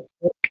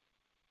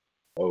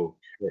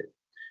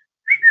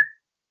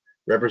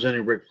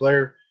representing Ric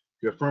Flair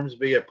confirms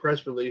via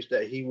press release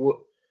that he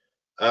will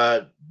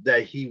attend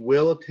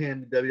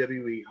the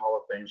WWE Hall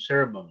of Fame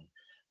ceremony.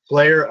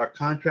 Flair, a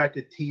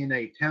contracted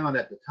TNA talent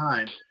at the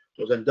time,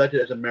 was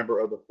inducted as a member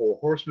of the Four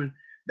Horsemen,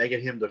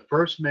 making him the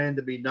first man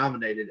to be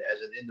nominated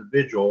as an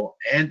individual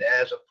and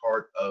as a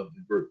part of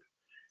the group.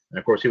 And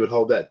of course, he would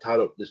hold that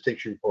title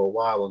distinction for a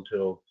while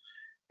until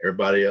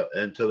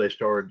they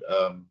started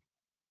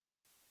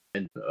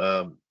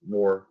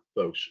more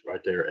folks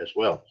right there as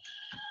well.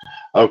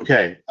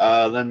 Okay,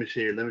 let me see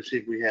here. Let me see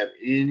if we have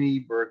any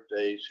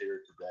birthdays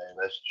here today.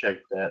 Let's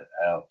check that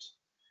out.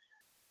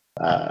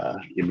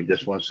 Give me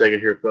just 1 second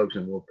here, folks,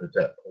 and we'll put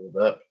that pulled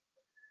up.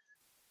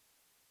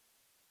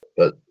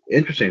 But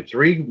interesting,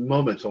 3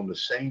 moments on the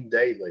same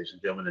day, ladies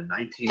and gentlemen, in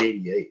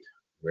 1988.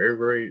 Very,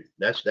 very.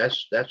 That's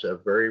a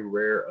very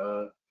rare.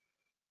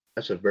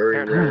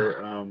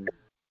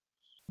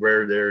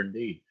 Rare there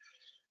indeed.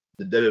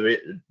 The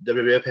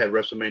WWF had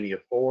WrestleMania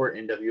 4.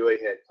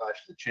 NWA had Clash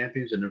of the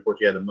Champions, and of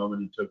course, you had a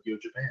moment in Tokyo,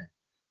 Japan,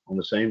 on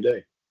the same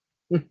day.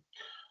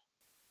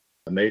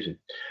 Amazing.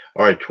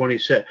 All right,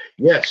 27.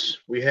 Yes,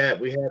 we have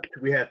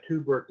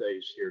two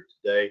birthdays here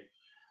today.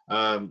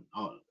 In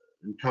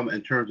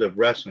terms of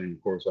wrestling,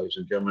 of course, ladies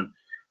and gentlemen.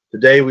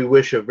 Today we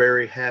wish a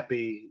very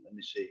happy. Let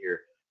me see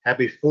here.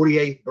 Happy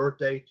 48th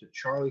birthday to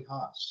Charlie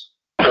Haas.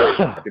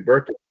 Happy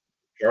birthday,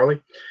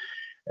 Charlie.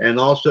 And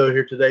also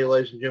here today,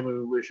 ladies and gentlemen,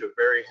 we wish a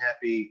very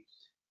happy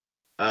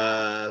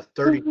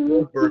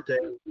 34th birthday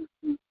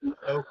to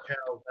SoCal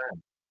Val.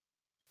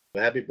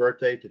 Happy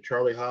birthday to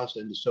Charlie Haas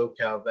and to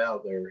SoCal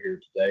Val. They're here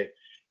today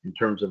in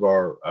terms of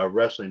our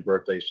wrestling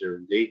birthdays here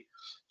indeed.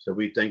 So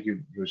we thank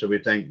you. So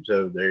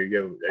there you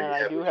go. There and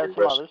you I do have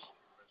some others.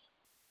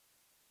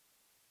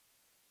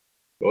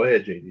 Go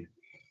ahead, JD.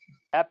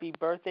 Happy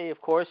birthday,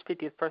 of course,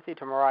 50th birthday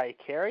to Mariah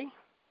Carey.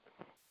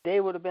 Today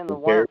would have been the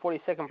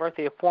 142nd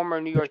birthday of former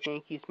New York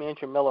Yankees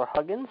manager Miller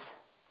Huggins.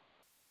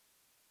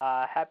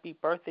 Happy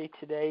birthday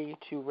today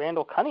to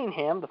Randall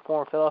Cunningham, the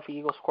former Philadelphia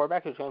Eagles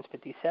quarterback who turns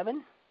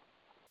 57.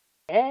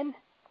 And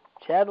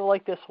Chad will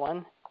like this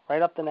one,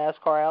 right up the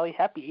NASCAR alley.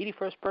 Happy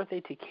 81st birthday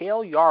to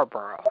Cale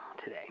Yarborough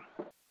today.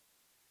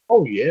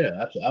 Oh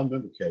yeah, I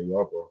remember Cale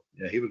Yarborough.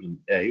 Yeah, he was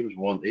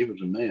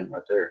a man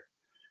right there.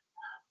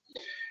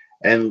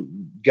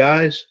 And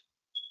guys,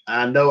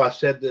 I know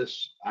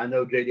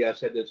JD, I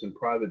said this in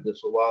private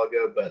just a while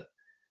ago, but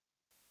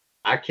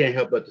I can't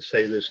help but to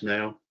say this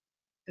now,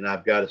 and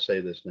I've got to say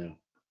this now.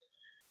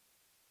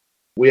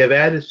 We have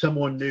added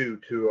someone new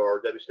to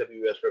our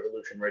WCWUS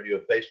Revolution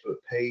Radio Facebook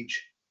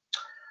page,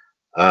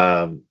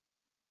 and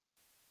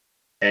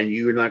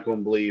you're not going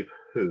to believe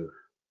who.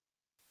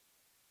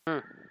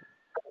 I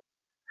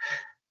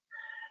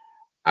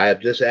have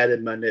just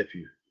added my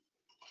nephew.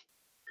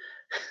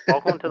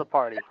 Welcome to the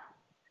party.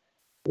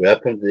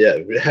 Welcome to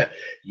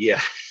yeah.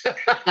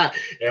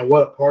 And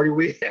what a party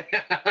we yeah.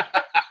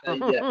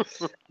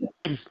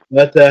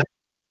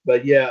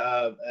 But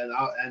yeah,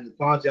 and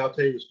Fonzie, I'll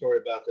tell you the story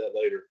about that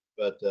later.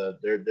 But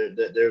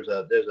there's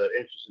an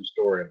interesting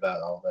story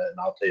about all that, and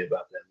I'll tell you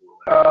about that in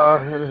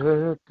a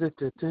little bit.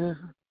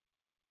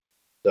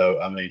 So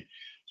I mean,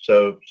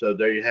 so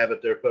there you have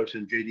it, there, folks.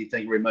 And JD,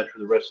 thank you very much for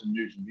the rest of the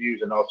news and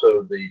views, and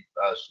also the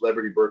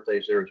celebrity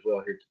birthdays there as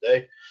well here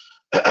today.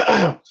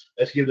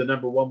 Let's give the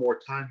number one more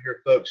time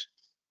here, folks.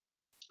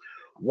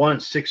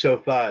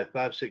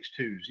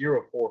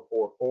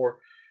 1-605-562-0444.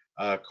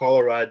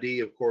 Caller ID,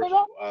 of course,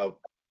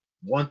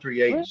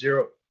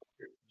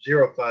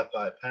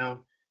 138-055#.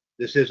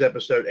 This is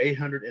episode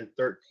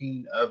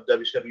 813 of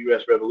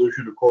WCWUS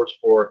Revolution, of course,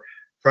 for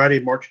Friday,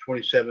 March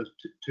 27th,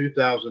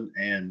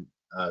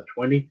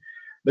 2020.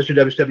 Mr.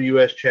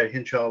 WCWUS, Chad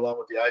Henshaw, along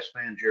with the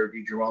Iceman, Jared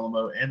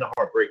DiGirolamo, and the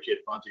Heartbreak Kid,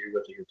 Fonzie, here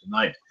with you here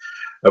tonight.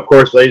 Of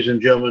course, ladies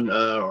and gentlemen,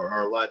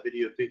 our live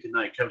video feed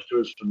tonight comes to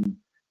us from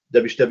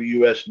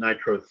WCWUS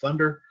Nitro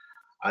Thunder.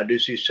 I do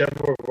see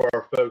several of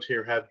our folks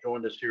here have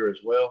joined us here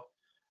as well,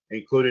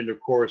 including, of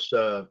course,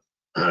 our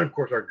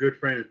good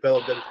friend and fellow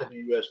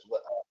WCWUS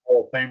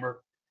Hall of Famer,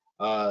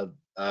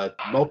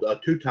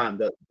 two-time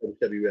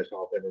WCWUS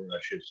Hall of Famer, I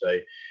should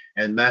say,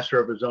 and master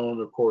of his own,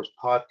 of course,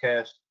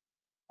 podcast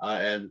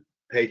and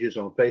pages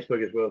on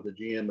Facebook, as well as the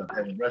GM of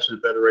Heaven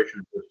Wrestling Federation,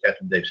 of course,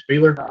 Captain Dave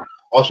Spieler.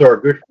 Also, our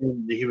good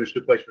friend, the Human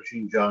Suplex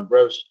Machine, John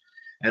Gross.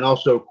 And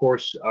also, of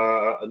course,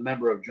 a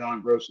member of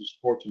John Gross's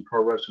Sports and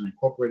Pro Wrestling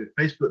Incorporated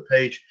Facebook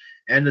page,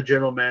 and the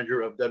general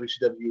manager of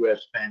WCWUS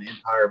Fan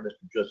Empire,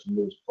 Mr. Justin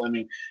Lewis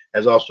Fleming,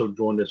 has also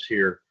joined us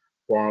here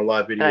for our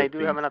live video. And I do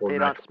have an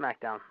update on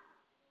Smackdown.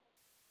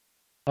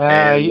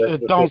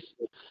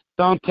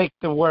 Don't take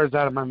the words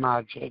out of my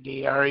mouth,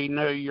 JD. I already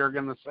know you're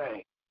going to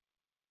say.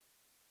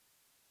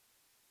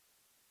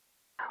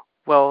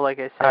 Well, like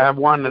I said, I have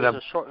one of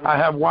them. I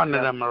have one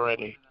of them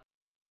already.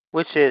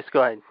 Which is,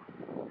 go ahead.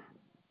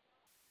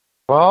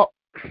 Well,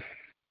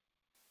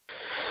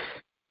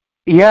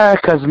 yeah,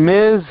 because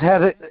Miz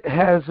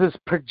has his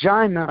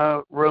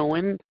progina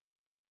ruined.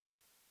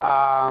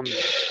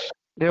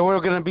 There were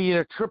going to be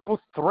a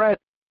triple threat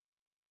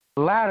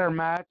ladder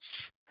match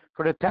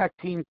for the tag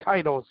team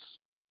titles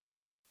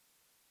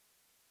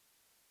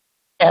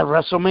at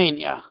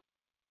WrestleMania.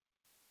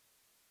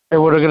 It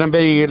was going to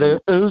be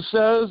the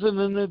Usos and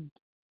then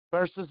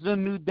versus the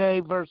New Day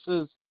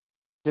versus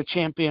the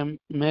champion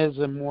Miz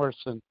and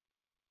Morrison.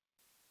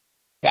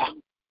 Yeah,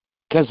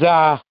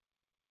 because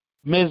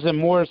Miz and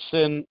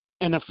Morrison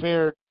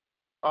interfered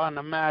on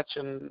the match,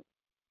 and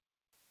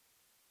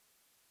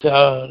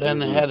so then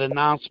they had an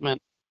announcement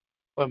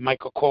with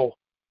Michael Cole.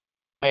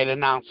 Made an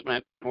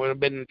announcement. It would have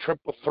been a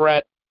triple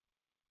threat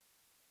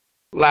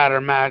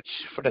ladder match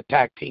for the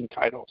tag team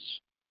titles.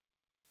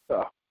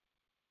 So,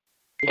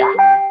 yeah.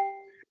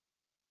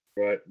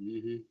 Right.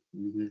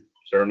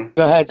 Certainly.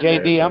 Go ahead,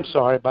 JD. I'm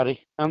sorry,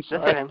 buddy. I'm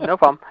sorry. Okay, no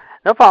problem.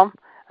 No problem.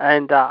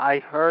 And I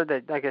heard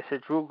that, like I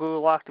said, Drew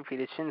Gulak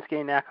defeated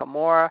Shinsuke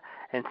Nakamura,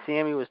 and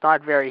Sammy was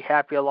not very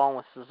happy along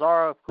with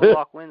Cesaro. If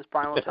Gulak wins,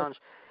 Brian will challenge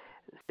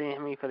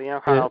Sammy for the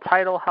Intercontinental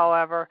title,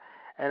 however.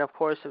 And, of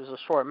course, it was a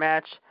short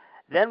match.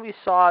 Then we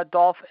saw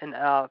Dolph and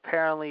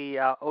apparently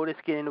Otis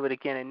get into it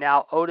again, and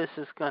now Otis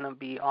is going to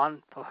be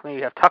on.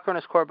 Maybe have Tucker in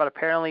his corner, but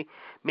apparently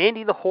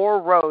Mandy the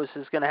Horror Rose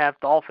is going to have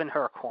Dolph in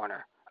her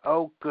corner.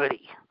 Oh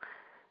goody!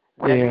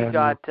 Then we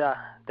got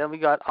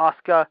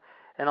Asuka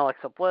and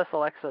Alexa Bliss.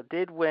 Alexa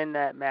did win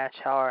that match,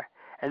 however,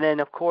 and then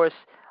of course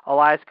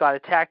Elias got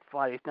attacked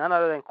by none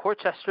other than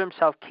Corchester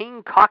himself,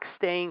 King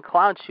Cockstain,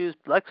 Clown Shoes,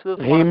 Lex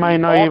Luthor. He might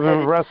not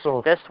even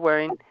wrestle. Vest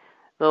wearing.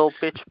 Little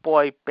bitch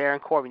boy Baron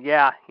Corbin.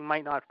 Yeah, he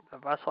might not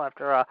wrestle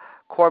after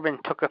Corbin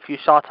took a few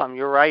shots on him.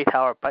 You're right,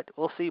 Howard, but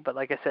we'll see. But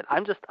like I said, I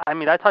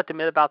talked to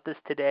Mitt about this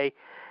today,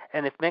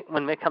 and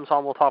when Mitt comes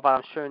on, we'll talk about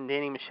it. I'm sure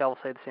Danny and Michelle will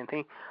say the same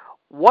thing.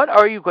 What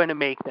are you going to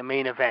make the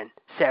main event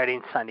Saturday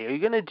and Sunday? Are you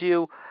going to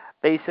do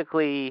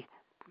basically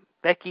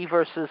Becky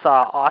versus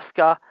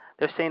Asuka?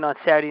 They're saying on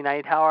Saturday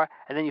night, Howard,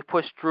 and then you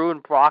push Drew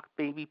and Brock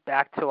maybe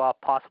back to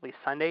possibly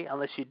Sunday,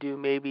 unless you do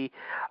maybe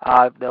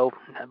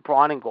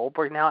Braun and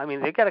Goldberg now. I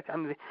mean, they got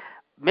to.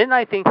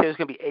 Midnight think there's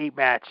going to be 8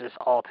 matches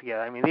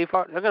altogether. I mean, they're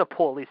going to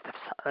pull at least.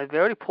 They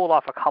already pulled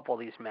off a couple of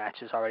these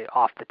matches already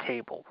off the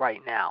table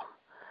right now.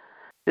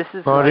 This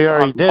is. Well, they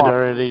already did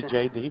already,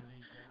 JD.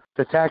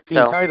 The tag team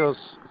titles,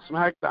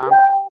 SmackDown.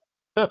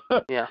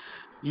 Yeah.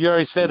 You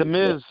already said The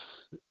Miz.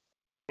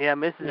 Yeah,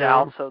 Miz is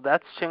out, so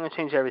that's going to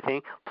change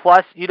everything.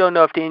 Plus, you don't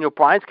know if Daniel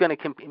Bryan's going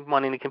to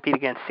wanting to compete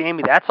against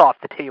Sammy. That's off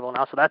the table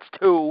now, so that's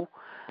 2.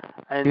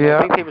 And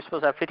I think they were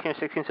supposed to have 15 or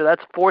 16, so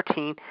that's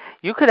 14.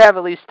 You could have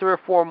at least 3 or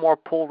 4 more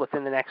pulled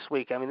within the next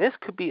week. I mean, this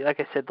could be,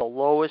 like I said, the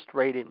lowest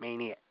rated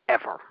Mania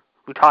ever.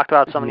 We talked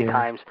about it so many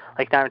times,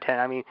 like 9 or 10.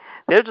 I mean,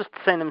 they're just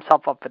setting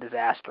themselves up for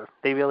disaster.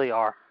 They really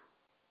are.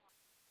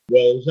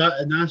 Well,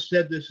 and I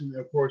said this, and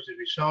of course, if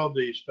you saw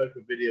the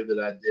special video that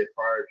I did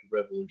prior to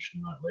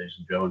Revolution night, ladies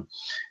and gentlemen,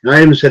 and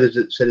I even said it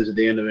at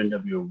the end of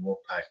NWO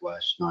Wolfpack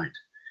last night,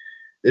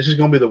 this is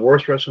going to be the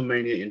worst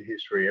WrestleMania in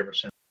history ever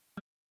since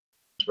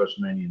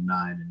WrestleMania 9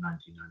 in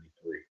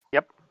 1993.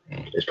 Yep.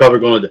 It's probably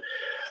going to.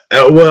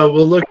 Well,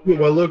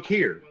 look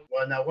here.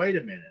 Well, now wait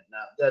a minute.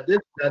 Now this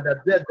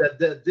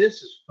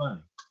is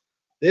funny.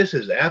 This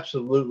is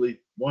absolutely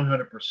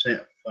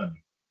 100%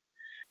 funny.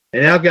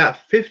 And now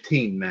got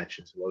 15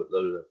 matches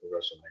loaded up for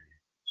WrestleMania.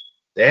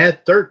 They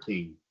had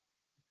 13.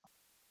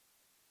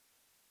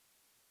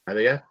 Now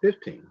they got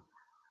 15.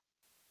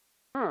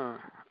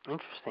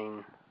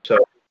 Interesting. So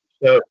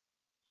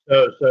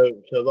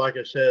like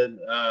I said,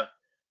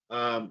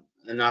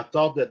 and I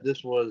thought that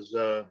this was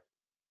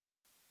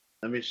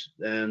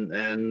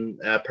and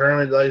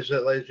apparently, ladies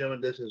and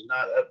gentlemen, this has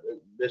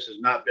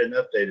not been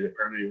updated.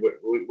 Apparently,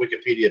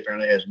 Wikipedia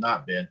apparently has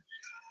not been.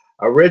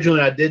 Originally,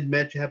 I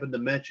happen to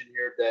mention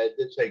here that it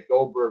did say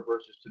Goldberg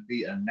versus to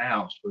be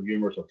announced for the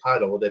Universal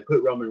title. Well, they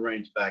put Roman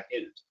Reigns back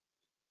in it.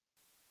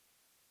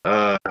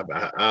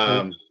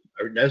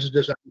 This is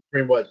just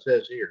what it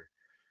says here.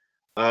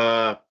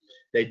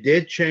 They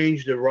did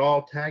change the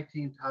Raw Tag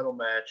Team title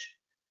match.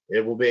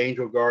 It will be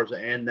Angel Garza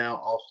and now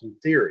Austin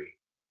Theory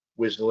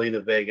with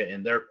Zelina Vega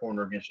in their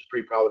corner against the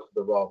Street Profits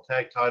for the Raw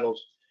Tag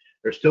titles.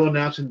 They're still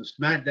announcing the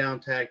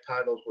SmackDown Tag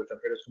titles, which I'm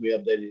sure is going to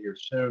be updated here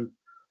soon.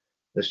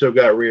 They still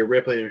got Rhea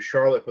Ripley and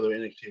Charlotte for the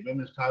NXT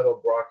Women's title,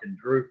 Brock and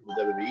Drew for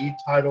the WWE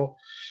title.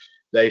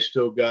 They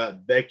still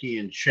got Becky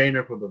and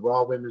Shayna for the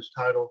Raw Women's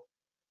title.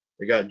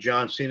 They got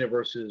John Cena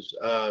versus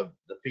the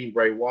Fiend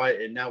Bray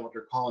Wyatt, and now what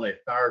they're calling a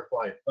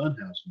Firefly Funhouse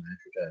match,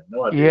 which I have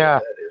no idea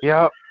what that is.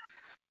 Yep.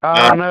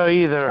 I don't know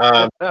either.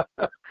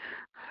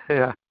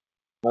 Yeah.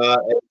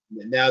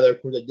 Now they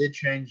did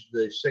change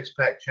the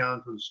 6-pack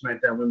challenge for the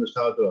SmackDown Women's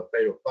title to a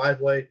Fatal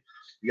 5-Way.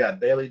 You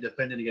got Bayley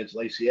defending against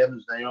Lacey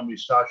Evans, Naomi,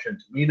 Sasha,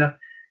 and Tamina.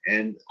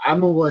 And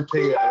I'm going to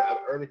tell you an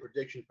early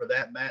prediction for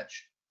that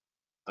match.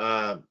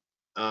 That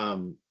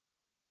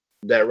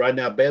right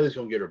now Bayley's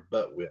going to get her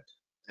butt whipped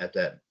at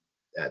that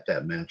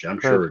match. I'm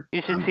sure.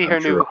 You should see her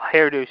new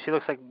hairdo. She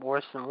looks like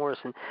worse and worse.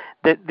 And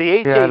the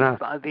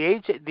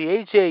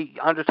AJ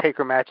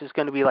Undertaker match is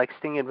going to be like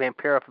Sting and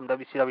Vampiro from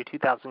WCW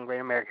 2000 Great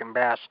American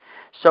Bash.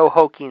 So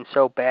hokey and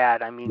so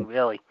bad. I mean,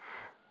 really.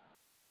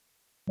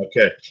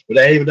 Okay, but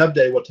they haven't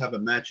updated what type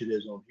of match it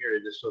is on here.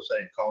 They're just still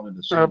saying calling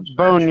it the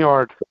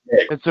Boneyard.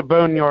 It's a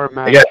Boneyard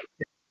match.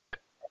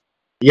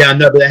 Yeah, I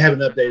know, but they haven't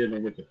updated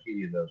on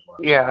Wikipedia those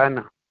ones. Yeah, I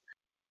know.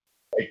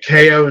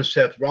 KO and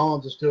Seth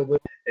Rollins are still with.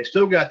 They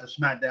still got the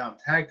SmackDown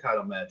Tag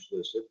Title match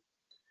listed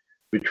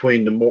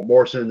between the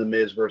Morrison and the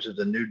Miz versus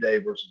the New Day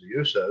versus the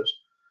Usos.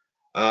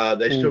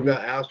 They still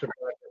got Aleister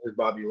Black versus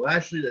Bobby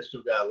Lashley. They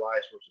still got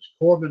Elias versus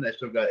Corbin. They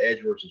still got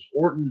Edge versus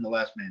Orton, the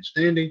Last Man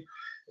Standing.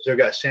 They still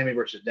got Sammy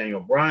versus Daniel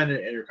Bryan in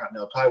the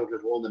Intercontinental title, which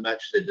was one of the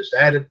matches they just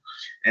added,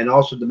 and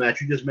also the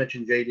match you just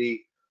mentioned,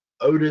 JD,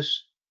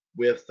 Otis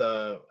with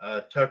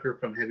Tucker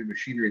from Heavy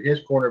Machinery in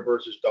his corner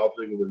versus Dolph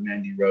Ziggler with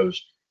Mandy Rose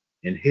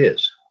in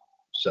his.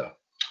 So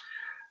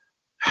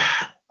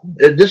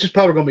this is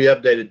probably going to be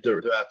updated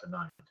throughout the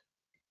night.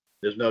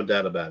 There's no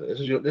doubt about it.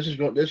 This is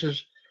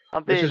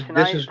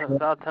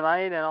about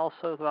tonight and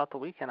also throughout the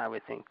weekend, I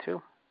would think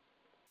too.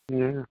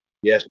 Yeah.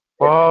 Yes.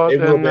 Well,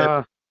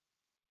 then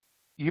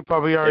you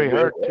probably already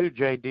heard too,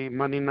 JD.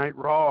 Monday Night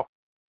Raw.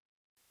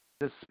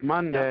 this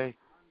Monday,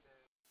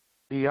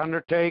 The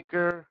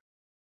Undertaker,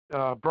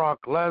 Brock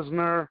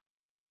Lesnar,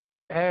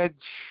 Edge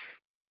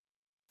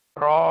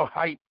are all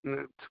hyped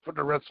for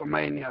the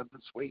WrestleMania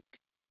this week.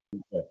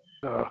 Okay.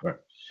 Right.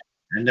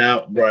 And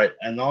now, right,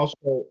 and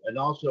also,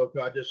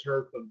 I just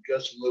heard from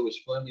Justin Lewis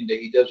Fleming that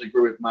he does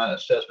agree with my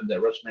assessment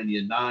that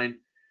WrestleMania 9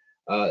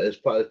 is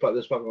probably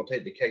going to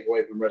take the cake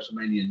away from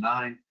WrestleMania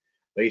 9.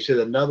 But he said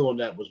another one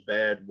that was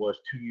bad was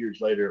 2 years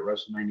later at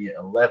WrestleMania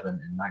 11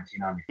 in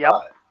 1995. Yep.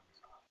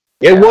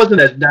 It wasn't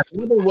as that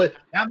one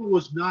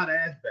was not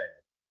as bad.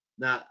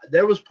 Now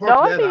there was parts of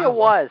that.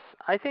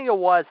 I think it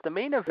was. The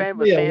main event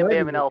with Bam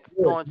Bam and El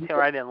Torrance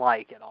here I didn't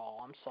like at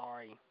all. I'm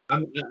sorry. I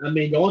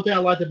mean, the only thing I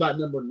liked about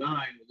number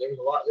 9, there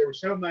were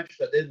several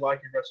matches I did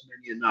like in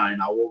WrestleMania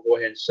 9. I will go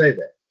ahead and say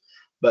that.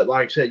 But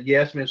like I said,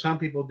 yes, I mean, some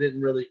people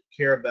didn't really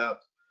care about,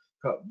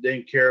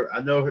 didn't care.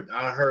 I've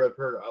heard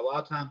a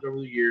lot of times over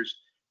the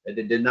years that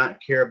they did not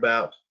care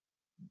about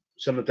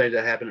some of the things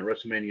that happened at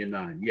WrestleMania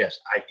 9. Yes,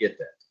 I get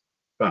that.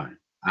 Fine.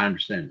 I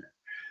understand that.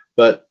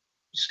 But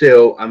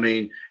still, I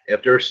mean,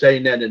 if they're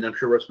saying that, then I'm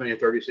sure WrestleMania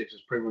 36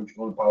 is pretty much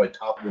going to probably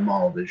top them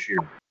all this year.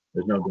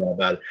 There's no doubt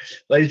about it.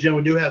 Ladies and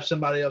gentlemen, we do have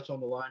somebody else on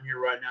the line here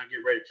right now.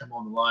 Get ready to come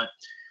on the line.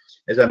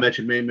 As I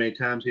mentioned many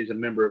times, he's a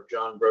member of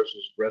John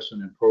Gross's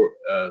Wrestling and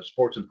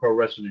Sports and Pro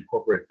Wrestling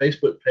Incorporated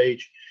Facebook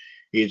page.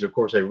 He's, of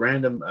course, a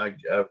panelist,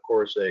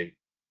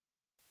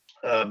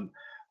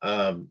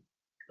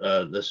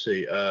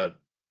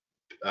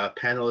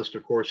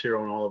 of course, here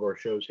on all of our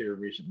shows here,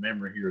 recent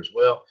memory here as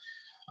well.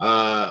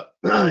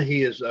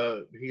 He is,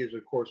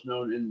 of course,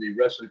 known in the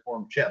wrestling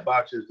forum chat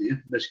box as the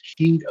infamous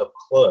King of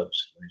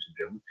Clubs, ladies and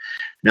gentlemen.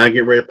 Now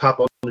get ready to pop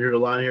on here the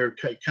line here,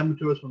 coming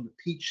to us from the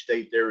Peach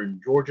State there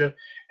in Georgia,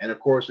 and of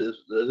course,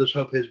 let's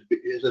hope his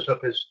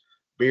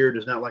beard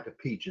is not like a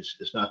peach.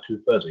 It's not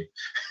too fuzzy.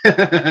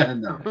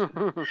 No.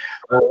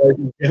 Ladies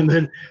and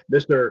gentlemen,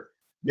 Mr.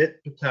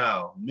 Mit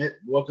Patel. Mit,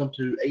 welcome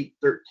to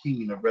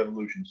 813 of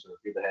Revolution, sir.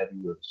 Good to have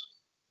you with us.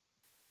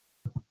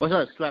 What's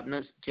up,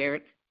 Slapnuts,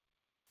 Jared?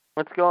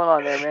 What's going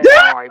on there, man?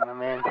 All right, my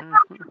man.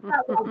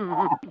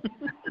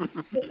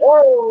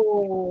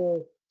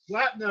 Oh,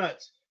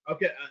 Slapnuts.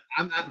 Okay,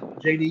 I'm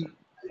JD.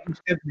 You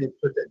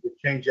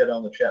change that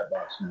on the chat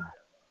box now.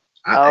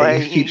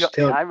 I'm used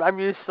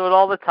to it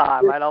all the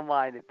time. I don't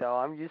mind it though.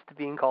 I'm used to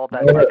being called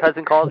that. My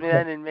cousin calls me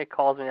that, and Mick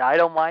calls me that. I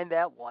don't mind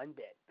that one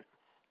bit.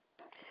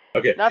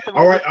 Okay.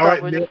 All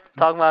right. We're just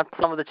talking about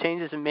some of the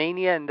changes in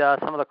Mania and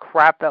some of the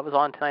crap that was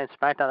on tonight in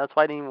SmackDown. That's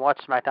why I didn't even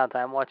watch SmackDown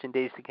tonight. I'm watching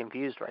Dazed and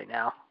Confused right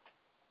now.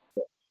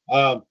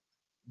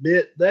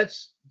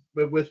 That's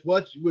with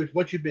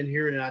what you've been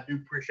hearing, and I do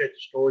appreciate the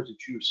stories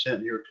that you've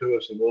sent here to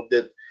us. And we'll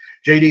get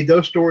JD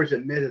those stories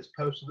that Mitt has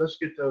posted. Let's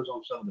get those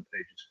on some of the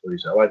pages,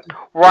 please. I like to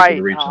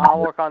read some. I'll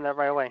work on that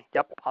right away.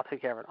 Yep, I'll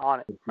take care of it. On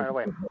it right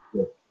away. Thank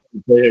you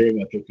very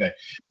much. Okay,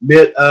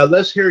 Mitt,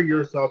 let's hear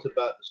your thoughts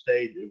about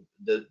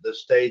the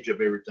stage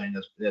of everything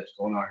that's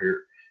going on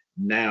here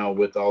now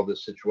with all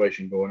this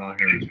situation going on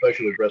here,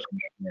 especially with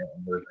WrestleMania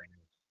and everything.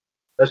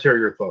 Let's hear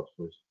your thoughts,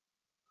 please.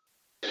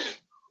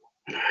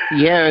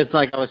 Yeah, it's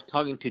like I was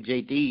talking to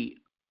JD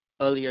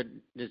earlier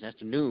this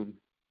afternoon.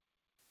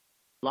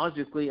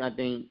 Logically, I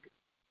think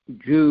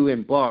Drew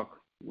and Brock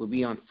will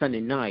be on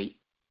Sunday night,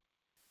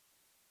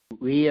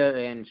 Rhea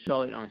and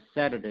Charlotte on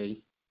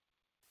Saturday,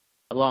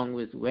 along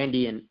with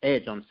Randy and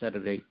Edge on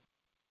Saturday.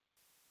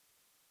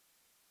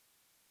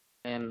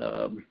 And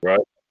right.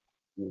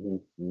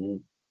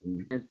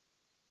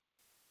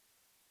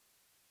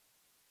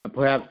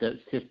 Perhaps the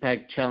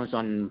six-pack challenge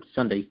on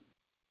Sunday.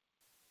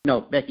 No,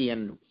 Becky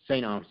and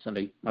Shayna on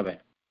Sunday. My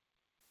bad.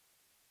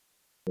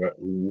 Right.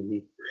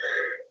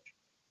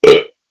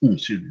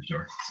 Excuse me,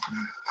 sorry.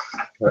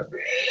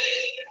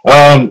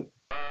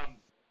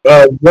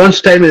 One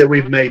statement that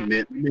we've made,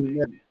 Mitt.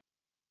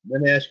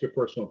 Let me ask your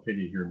personal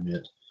opinion here,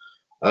 Mitt.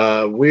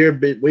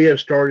 We have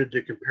started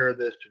to compare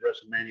this to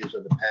WrestleManias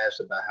of the past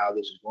about how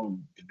this is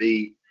going to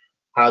be,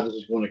 how this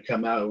is going to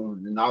come out,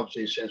 and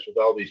obviously, since with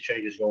all these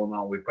changes going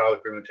on, we probably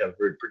pretty much have a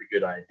pretty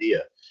good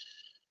idea.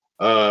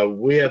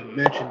 We have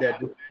mentioned that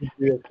this could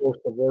be, of course,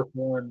 the worst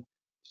one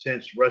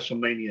since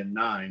WrestleMania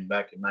 9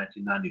 back in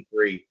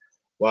 1993.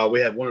 While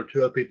we have one or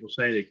two other people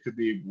saying it could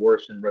be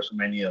worse than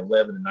WrestleMania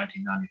 11 in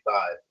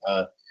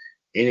 1995.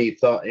 Any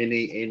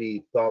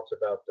thoughts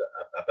about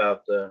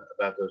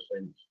those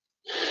things?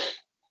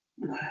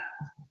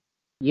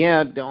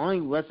 Yeah, the only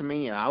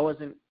WrestleMania I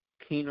wasn't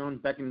keen on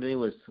back in the day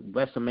was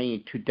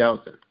WrestleMania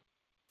 2000.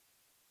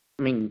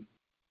 I mean,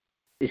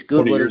 it's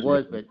good what it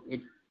was, but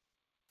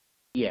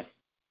yeah.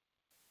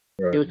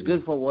 Right. It was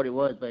good for what it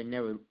was, but it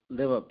never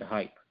lived up to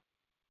hype.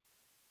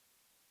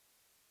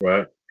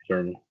 Right,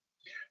 certainly.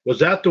 Was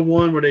that the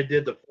one where they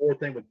did the 4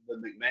 thing with the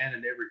McMahon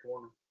in every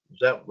corner?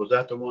 Was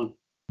that the one?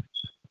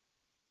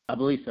 I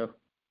believe so.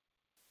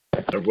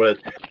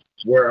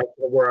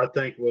 Where I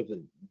think was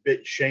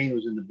Shane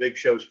was in the Big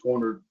Show's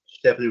corner,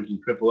 Stephanie was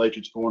in Triple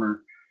H's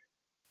corner,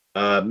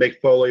 Mick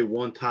Foley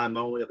one time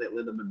only. I think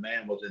Linda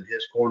McMahon was in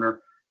his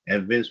corner,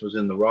 and Vince was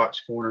in The Rock's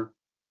corner.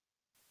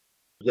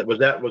 Was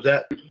that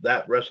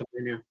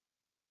WrestleMania?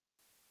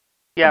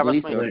 Yeah,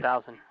 believe WrestleMania so.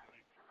 2000.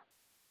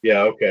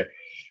 Yeah, okay.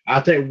 I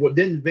think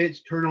didn't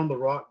Vince turn on The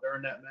Rock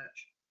during that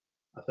match?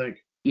 I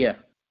think Yeah.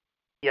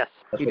 Yes.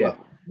 that's He what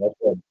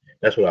did.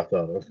 that's what I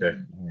thought. Okay,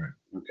 all right,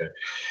 okay.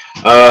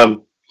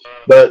 Um,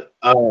 but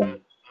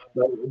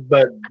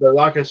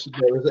like I said,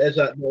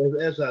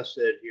 as I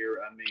said here,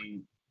 I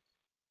mean,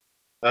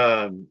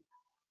 um,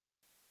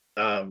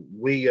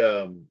 we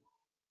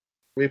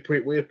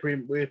pretty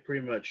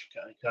much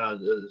kind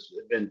of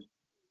been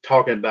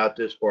talking about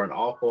this for an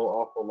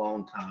awful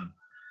long time,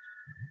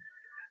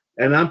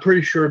 and I'm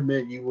pretty sure,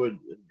 Mint, you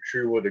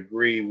would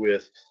agree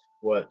with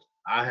what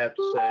I have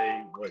to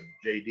say, what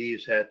JD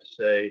has had to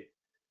say.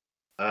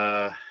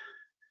 Uh,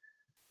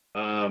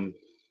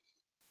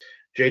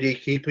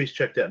 JD, can you please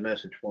check that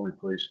message for me,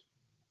 please?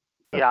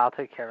 Yeah, I'll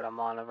take care of it. I'm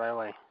on it right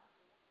away.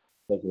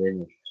 Thank you very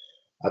much.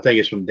 I think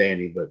it's from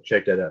Danny, but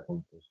check that out for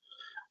me, please.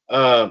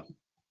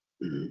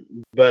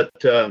 But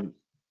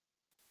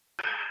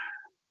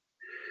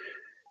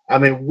I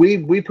mean,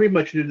 we pretty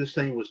much knew this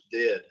thing was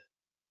dead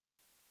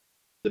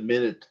the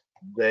minute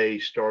they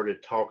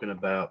started talking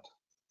about.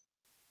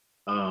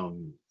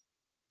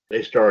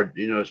 They started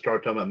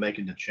talking about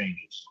making the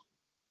changes.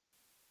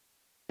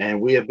 And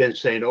we have been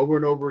saying over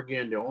and over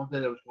again, the only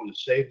thing that was going to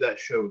save that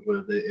show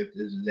was if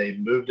they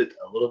moved it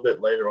a little bit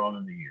later on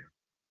in the year.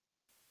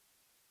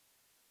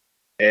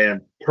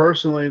 And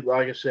personally,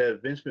 like I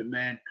said, Vince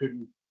McMahon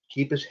couldn't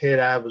keep his head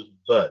out of his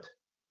butt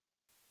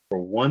for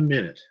 1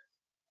 minute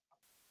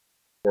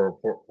for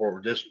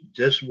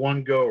this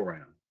one go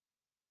around.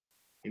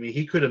 I mean,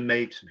 he could have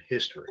made some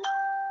history.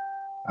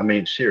 I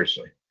mean,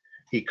 seriously,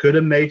 he could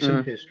have made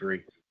some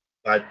history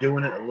by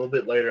doing it a little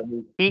bit later. I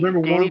mean,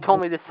 Danny told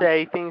me to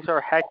say things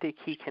are hectic.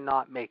 He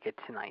cannot make it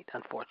tonight,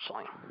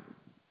 unfortunately.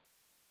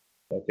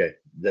 Okay,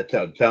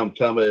 tell him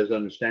it's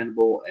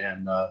understandable,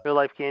 and Real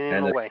life getting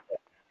in the way.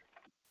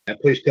 And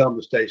please tell him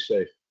to stay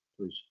safe.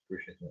 Please,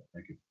 appreciate that.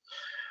 Thank you.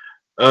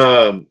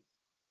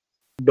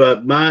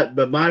 But my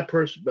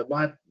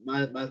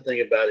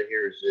thing about it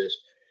here is this: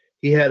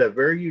 he had a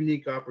very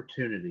unique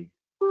opportunity,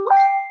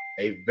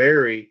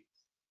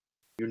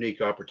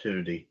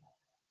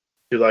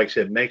 to, like I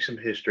said, make some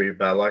history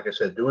by, like I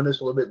said, doing this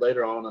a little bit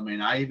later on. I mean,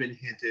 I even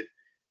hinted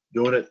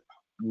doing it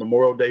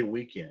Memorial Day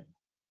weekend,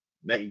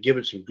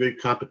 giving some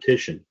good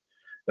competition.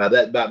 By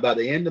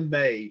the end of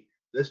May,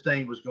 this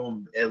thing was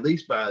going, at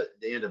least by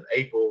the end of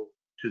April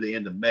to the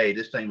end of May,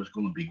 this thing was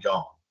going to be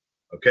gone.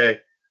 Okay,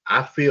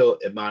 I feel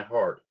in my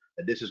heart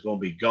that this is going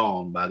to be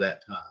gone by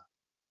that time.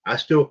 I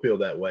still feel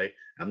that way.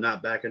 I'm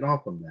not backing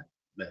off on that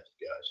method,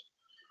 guys,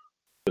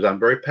 because I'm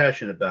very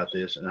passionate about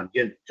this, and I'm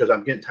getting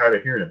tired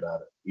of hearing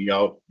about it.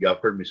 Y'all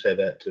heard me say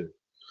that too.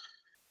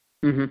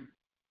 Mm-hmm.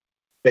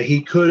 But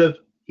he could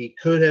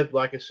have,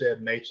 like I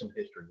said, made some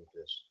history with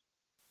this.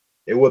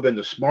 It would have been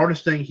the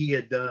smartest thing he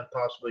had done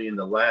possibly in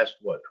the last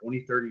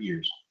 20, 30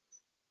 years.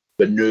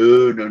 But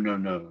no. That's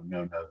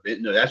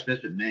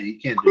Vince McMahon. He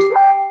can't do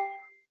that.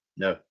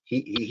 No,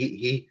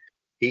 he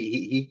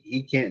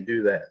can't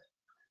do that,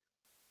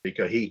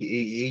 because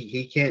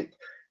he can't.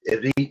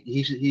 If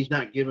he's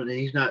not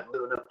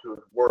living up to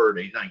his word.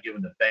 He's not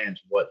giving the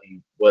fans what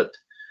they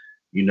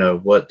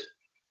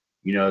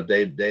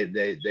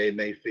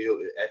may feel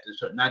at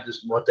this, not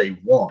just what they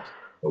want,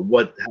 but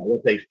what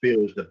they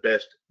feel is the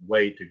best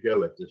way to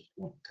go at this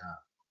point in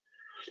time.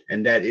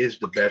 And that is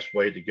the best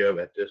way to go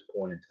at this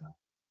point in time.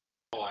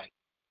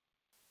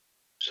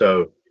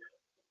 So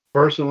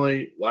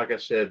personally, like I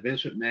said,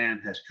 Vince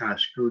McMahon has kind of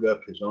screwed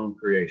up his own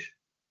creation.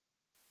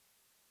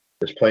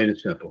 It's plain and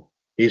simple.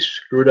 He's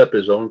screwed up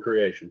his own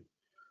creation.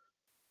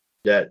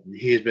 That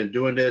he's been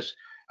doing this.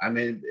 I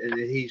mean,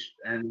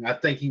 and I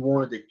think he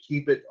wanted to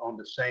keep it on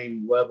the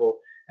same level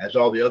as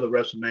all the other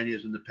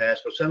WrestleManias in the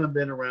past. But some have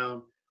been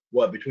around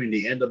between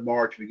the end of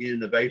March,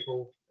 beginning of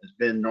April. Has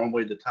been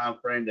normally the time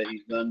frame that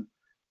he's done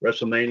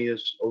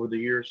WrestleManias over the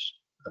years.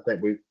 I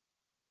think we've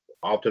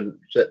often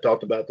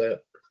talked about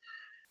that.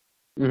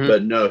 Mm-hmm.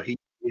 But no, he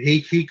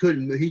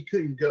couldn't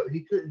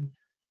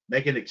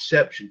make an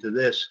exception to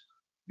this,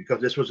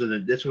 because this was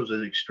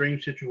an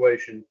extreme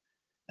situation.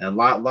 And a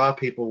lot of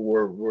people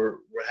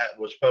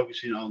was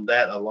focusing on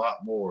that a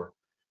lot more.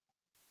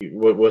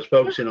 Was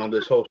focusing on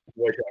this whole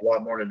situation a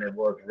lot more than they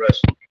was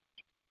wrestling.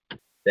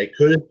 They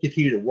could have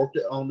continued to work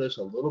on this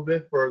a little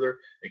bit further.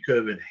 They could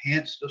have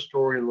enhanced the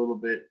story a little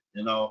bit,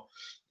 I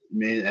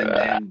mean,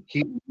 and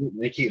keep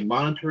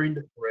monitoring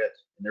the threat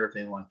and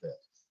everything like that.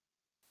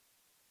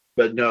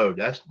 But no,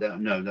 that's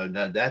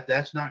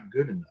not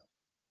good enough.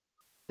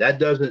 That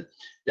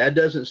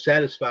doesn't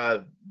satisfy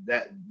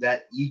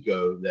that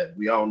ego that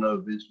we all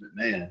know Vince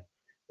McMahon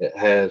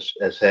has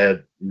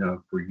had,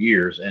 for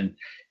years, and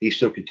he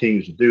still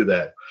continues to do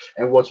that.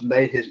 And what's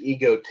made his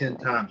ego 10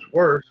 times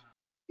worse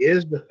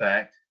is the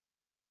fact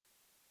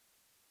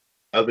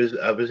of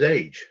his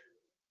age.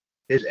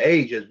 His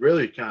age has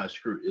really kind of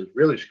screwed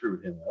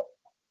him up.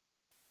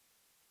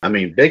 I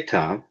mean, big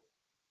time.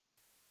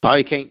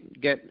 Probably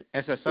can't get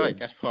SSI. Yeah.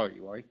 That's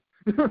probably why.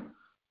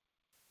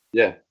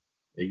 Yeah.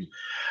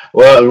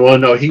 Well,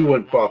 no, he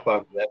wouldn't qualify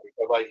for that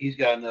because like he's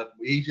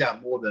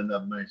got more than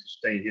enough money to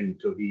sustain him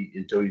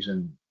until he's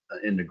in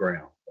the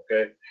ground.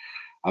 Okay,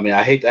 I mean,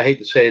 I hate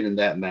to say it in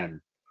that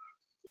manner,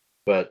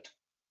 but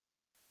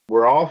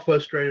we're all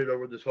frustrated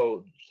over this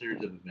whole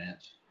series of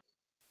events,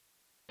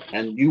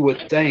 and you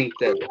would think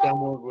that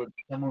someone would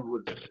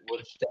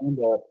stand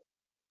up,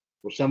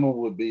 or someone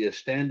would be a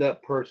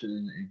stand-up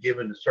person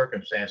given the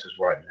circumstances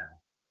right now.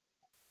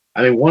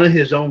 I mean, one of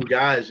his own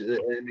guys. I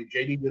mean,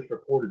 JD just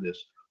reported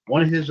this.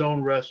 One of his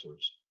own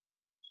wrestlers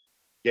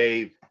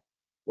gave,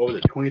 what was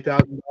it,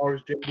 $20,000,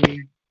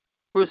 JD?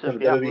 Rusev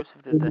did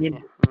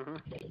that.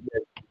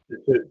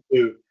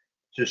 Yeah.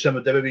 To some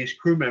of WWE's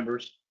crew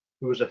members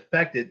who was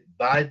affected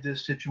by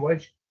this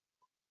situation.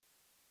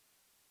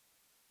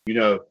 You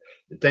know,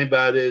 the thing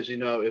about it is, you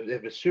know, if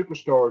a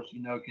superstar,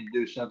 you know, can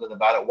do something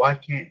about it, why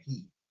can't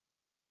he?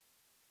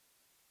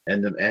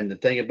 And the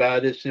thing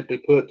about it is, simply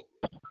put,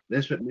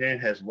 Vince McMahon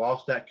has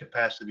lost that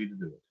capacity to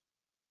do it.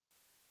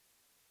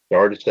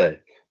 Sorry to say,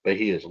 but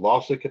he has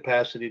lost the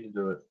capacity to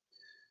do it.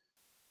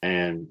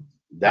 And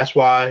that's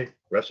why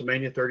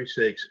WrestleMania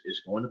 36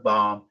 is going to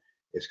bomb.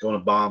 It's going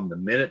to bomb the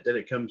minute that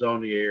it comes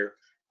on the air,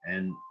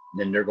 and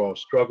then they're going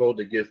to struggle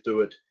to get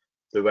through it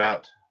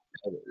throughout.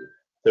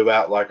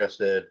 Like I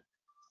said,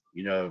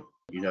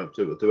 throughout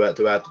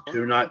the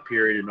 2-night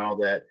period and all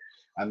that.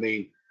 I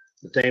mean,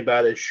 the thing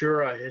about it is,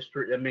 sure, I'm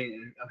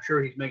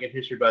sure he's making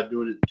history by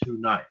doing it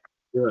doing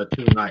a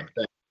 2-night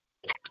thing.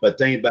 But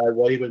the thing about it,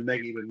 what he would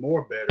make even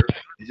more better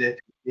is if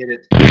he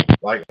did it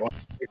like on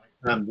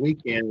a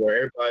weekend where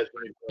everybody's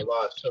going to do a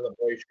lot of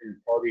celebration and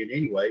partying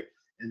anyway,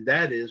 and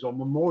that is on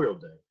Memorial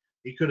Day.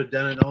 He could have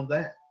done it on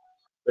that.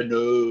 But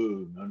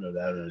no,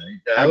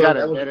 I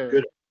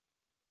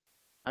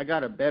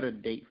got a better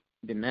date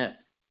than that.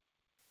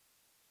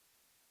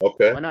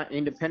 Okay. Why not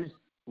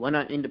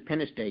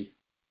Independence Day?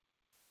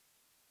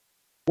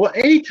 Well,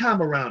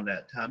 anytime around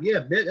that time.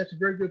 Yeah, that's a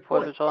very good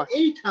point.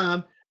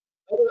 Anytime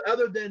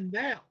other than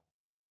now.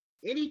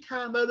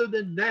 Anytime other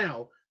than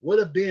now would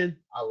have been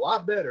a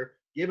lot better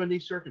given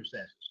these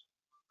circumstances.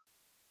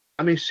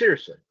 I mean,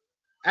 seriously.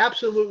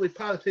 Absolutely,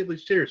 positively,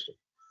 seriously.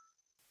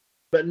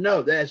 But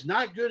no, that's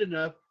not good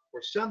enough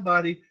for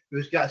somebody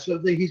who's got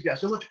something. He's got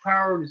so much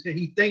power in his head.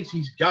 He thinks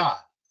he's God.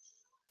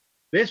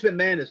 Vince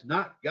McMahon is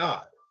not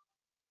God.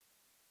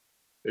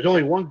 There's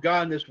only one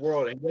God in this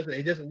world, and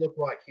he doesn't look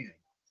like him.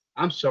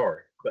 I'm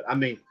sorry, but I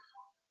mean,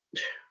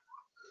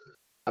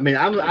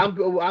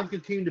 I'm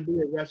continuing to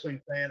be a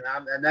wrestling fan,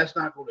 and that's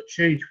not going to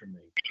change for me.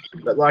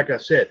 But like I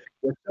said,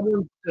 when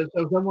someone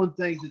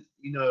thinks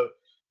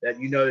that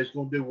is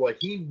going to do what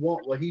he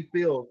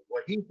feels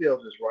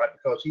is right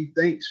because he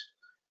thinks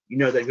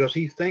that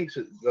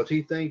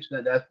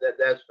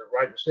that's the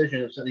right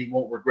decision and something he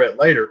won't regret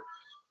later,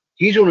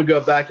 he's going to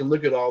go back and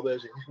look at all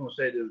this and he's going to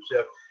say to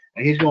himself,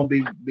 and he's going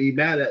to be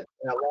mad at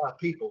a lot of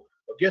people.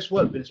 But guess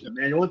what, Vince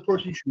McMahon? The only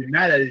person you should be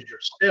mad at is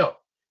yourself.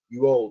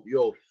 You old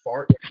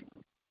fart.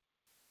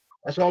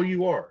 That's all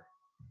you are.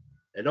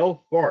 An old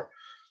fart.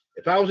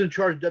 If I was in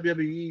charge of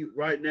WWE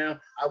right now,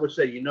 I would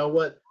say, you know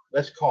what?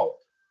 Let's call it.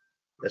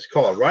 Let's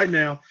call it right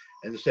now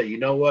and say, you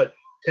know what?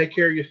 Take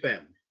care of your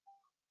family.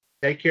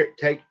 Take care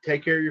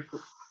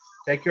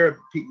of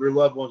your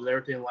loved ones and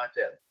everything like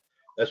that.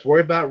 Let's worry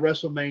about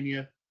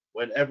WrestleMania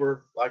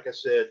whenever, like I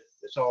said,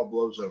 this all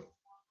blows over.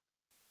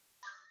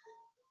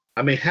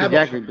 I mean, how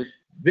about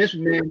Vince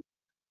McMahon?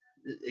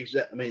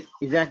 Exactly,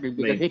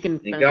 because he can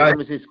spend time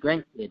with his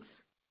grandkids.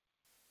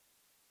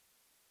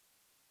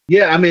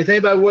 Yeah, I mean, think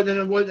about what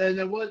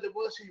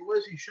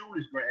was he showing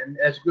his grand? And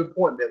that's a good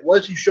point. But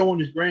was he showing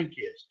his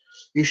grandkids?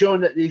 He's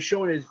showing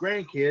his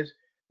grandkids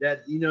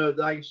that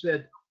like I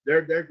said,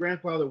 their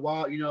grandfather,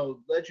 while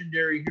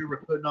legendary hero,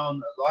 putting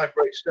on a lot of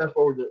great stuff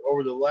over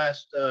the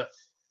last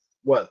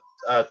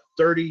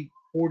 30,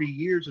 40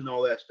 years and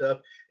all that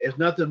stuff, is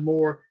nothing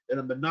more than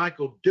a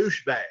maniacal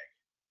douchebag.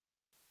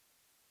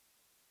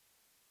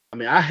 I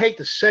mean, I hate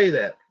to say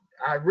that.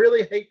 I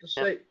really hate to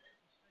say it.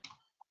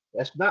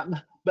 That's not,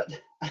 but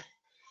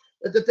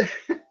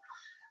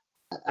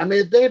I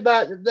mean, the thing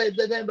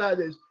about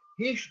it is,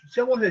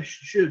 someone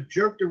should have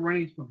jerked the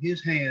reins from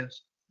his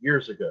hands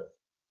years ago.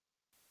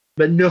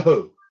 But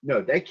no,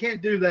 they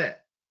can't do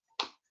that.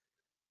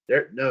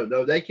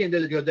 They can't do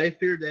it because they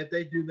fear that if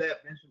they do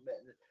that,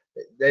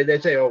 they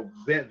say, "Oh,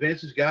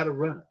 Vince has got to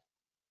run it.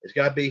 It's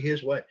got to be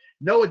his way."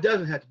 No, it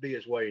doesn't have to be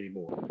his way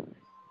anymore.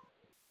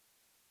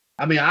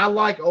 I mean, I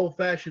like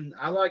old-fashioned.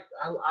 I like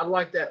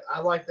that.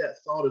 I like that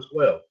thought as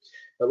well.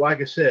 But like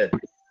I said,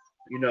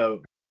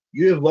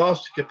 you have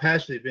lost the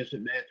capacity, Vince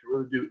McMahon, to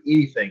really do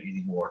anything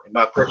anymore, in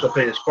my personal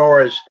opinion. As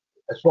far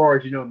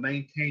as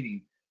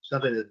maintaining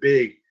something as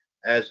big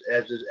as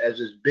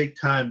this big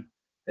time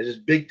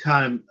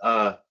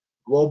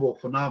global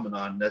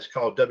phenomenon that's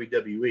called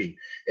WWE.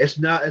 It's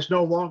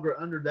no longer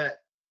under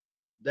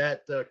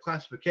that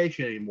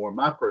classification anymore, in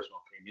my personal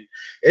opinion.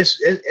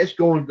 It's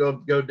going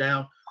to go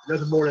down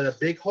nothing more than a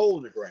big hole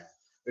in the ground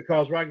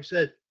because, like I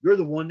said, you're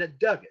the one that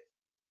dug it.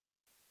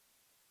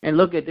 And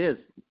look at this.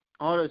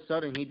 All of a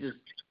sudden, he just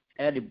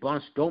added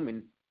Braun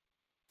Strowman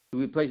to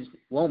replace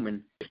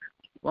Roman.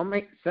 What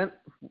makes sense?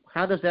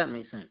 How does that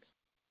make sense?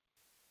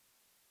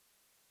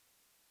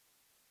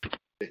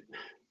 I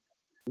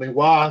mean,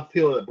 while I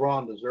feel that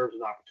Braun deserves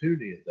an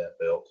opportunity at that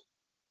belt,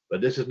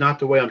 but this is not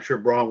the way I'm sure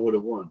Braun would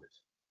have won it.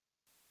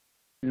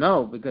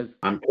 No, because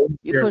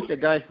you push the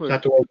guy for.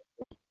 Not the way.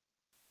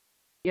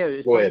 Yeah,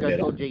 it's Go like ahead, I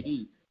told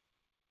JD.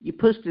 You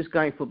push this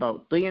guy for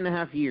about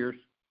 3.5 years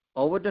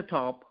over the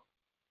top,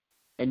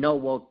 and no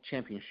world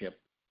championship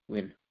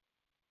win.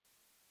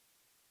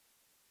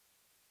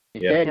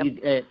 Instead,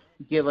 you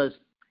give us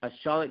a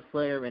Charlotte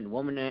Flair and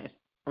Roman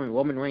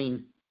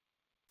Reigns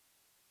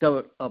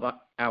cover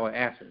up our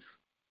asses.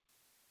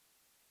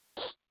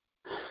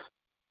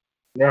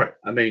 Right.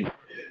 I mean,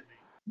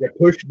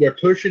 they're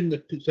pushing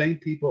the same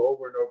people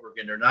over and over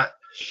again. They're not,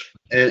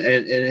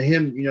 and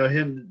him,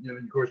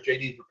 of course,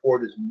 JD's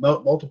report is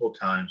multiple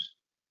times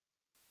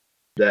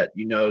that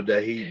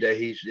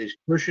he's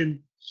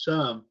pushing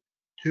some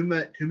too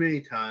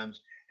many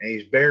times, and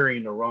he's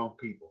burying the wrong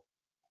people.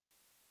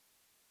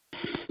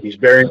 He's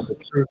burying the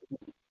truth,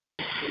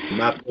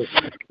 not the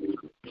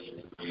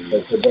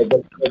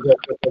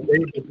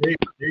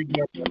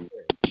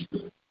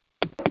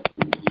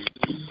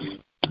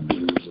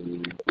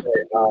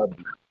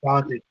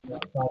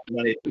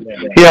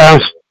Yeah.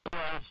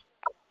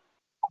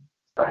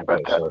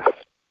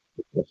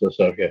 That's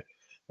okay.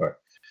 All right.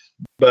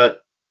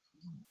 But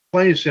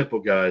plain and simple,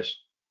 guys.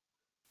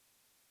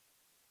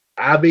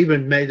 I've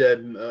even made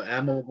I'm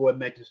going to go ahead and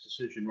make this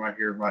decision right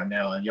here, right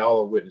now, and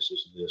y'all are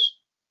witnesses to this.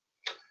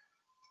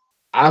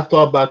 I've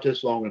thought about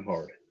this long and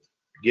hard.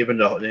 Given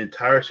the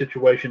entire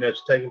situation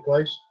that's taking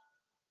place,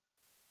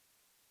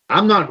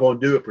 I'm not going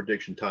to do a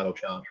prediction title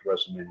challenge for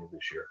WrestleMania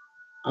this year.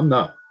 I'm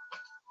not.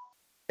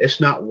 It's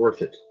not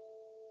worth it.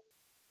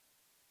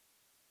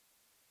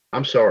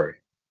 I'm sorry,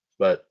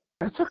 but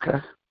that's okay.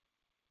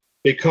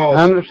 Because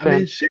I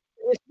understand. It's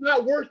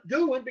not worth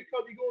doing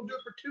because you're going to do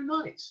it for 2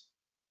 nights.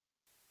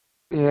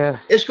 Yeah.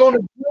 It's going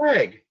to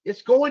drag.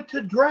 It's going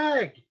to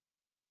drag.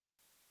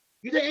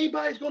 You think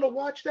anybody's going to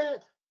watch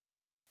that?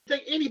 You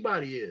think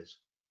anybody is?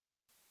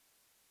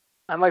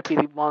 I might be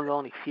one of the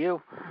only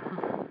few.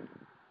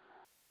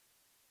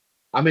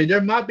 I mean,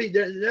 there might be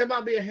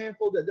a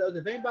handful that does.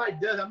 If anybody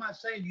does, I'm not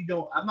saying you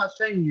don't. I'm not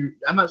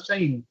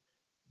saying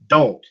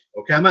don't.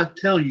 Okay, I'm not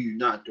telling you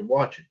not to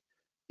watch it.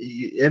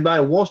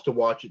 Anybody wants to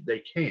watch it, they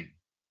can.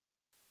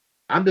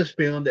 I'm just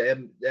feeling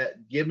that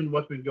given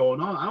what's been going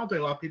on, I don't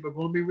think a lot of people are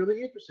going to be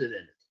really interested in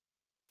it.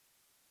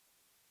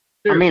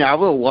 Seriously. I mean, I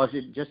will watch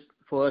it just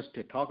for us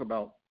to talk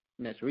about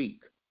next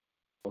week.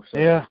 So.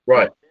 Yeah.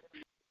 Right.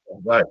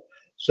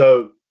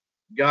 So,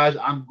 guys,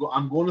 I'm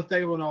going to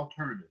think of an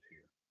alternative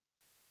here.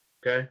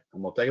 Okay,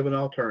 I'm going to think of an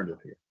alternative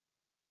here.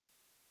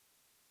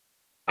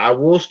 I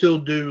will still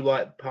do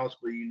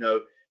possibly,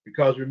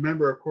 because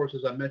remember, of course,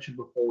 as I mentioned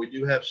before, we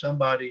do have,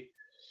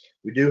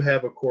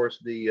 of course,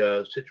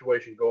 the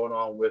situation going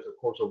on with, of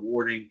course,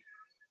 awarding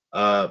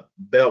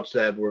belts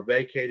that were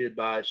vacated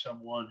by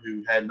someone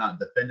who had not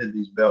defended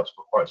these belts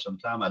for quite some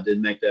time. I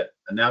did make that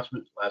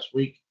announcement last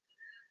week.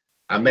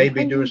 I may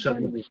be doing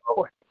something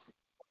involving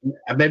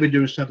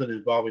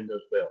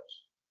those belts,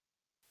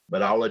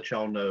 but I'll let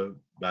y'all know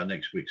by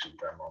next week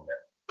sometime on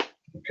that.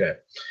 Okay.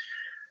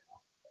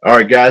 All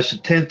right, guys.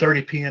 It's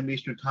 10:30 p.m.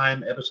 Eastern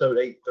Time, episode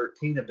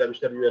 813 of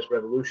WCWUS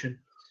Revolution.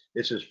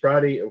 This is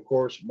Friday, of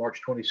course, March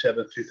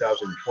 27th,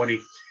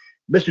 2020.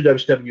 Mr.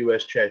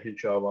 WCWUS Chad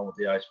Hinshaw, along with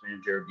the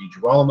Iceman, Jared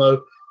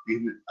DiGirolamo.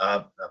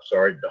 I'm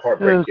sorry, the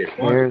Heartbreak Kid.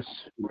 Here's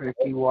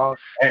Ricky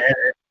Walsh.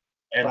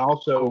 And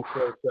also, of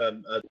course,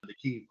 the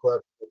Key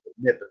Club,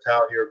 Nip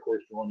Patel here, of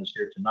course, joining us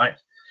here tonight.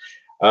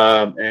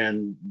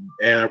 And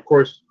of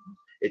course,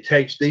 it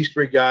takes these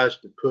 3 guys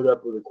to put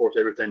up with, of course,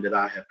 everything that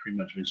I have pretty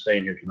much been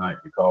saying here tonight,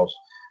 because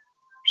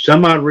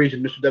some odd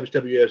reason Mr.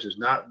 WCWUS is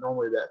not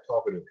normally that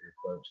talkative here,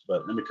 folks.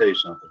 But let me tell you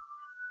something.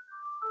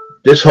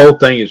 This whole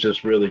thing has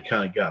just really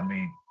kind of got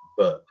me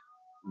bugged.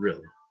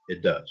 Really,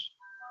 it does.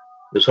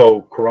 This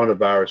whole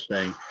coronavirus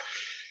thing.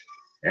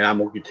 And I'm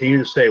going to continue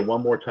to say it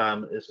one more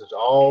time. This is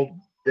all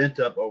bent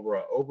up over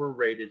an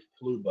overrated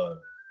flu bug.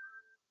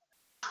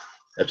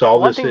 That's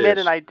all this is.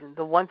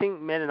 The one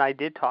thing Mitt and I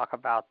did talk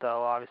about,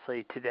 though,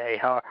 obviously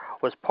today,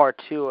 was part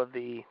 2 of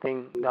the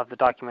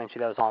documentary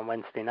that was on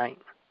Wednesday night.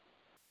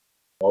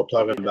 All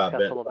talking about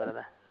Ben. A little bit of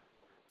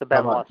the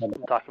Ben Watts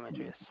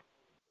documentary.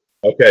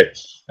 Okay,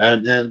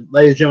 and then,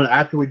 ladies and gentlemen,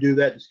 after we do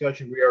that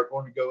discussion, we are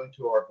going to go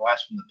into our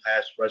Blast from the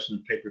Past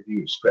Wrestling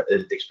Pay-Per-View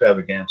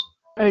extravaganza.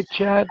 Hey,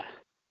 Chad.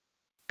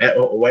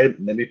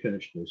 Wait, let me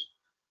finish, please.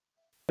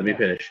 Let me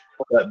finish.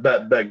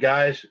 But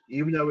guys,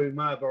 even though we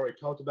might have already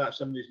talked about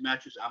some of these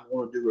matches, I'm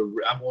going to do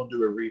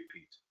a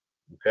repeat.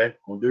 Okay, I'm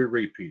going to do a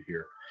repeat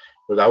here,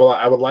 because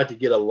I would like to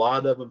get a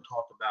lot of them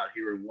talked about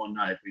here in one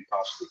night if we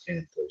possibly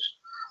can, please.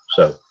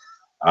 So,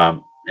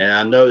 and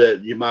I know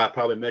that you might have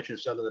probably mentioned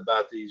something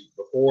about these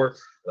before,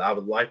 but I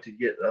would like to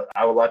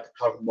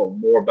talk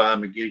more about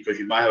them again, because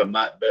you might have a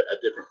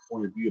different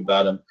point of view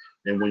about them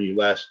than when you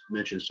last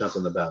mentioned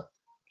something about them.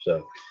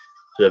 So,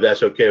 So if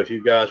that's okay with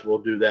you guys, we'll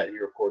do that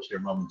here, of course, here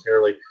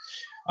momentarily.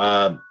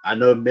 I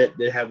know Mitt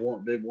did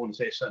want to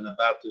say something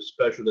about this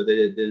special that they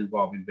did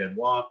involving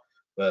Benoit,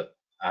 but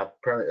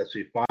let's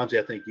see,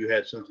 Fonzie, I think you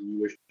had something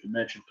you wish to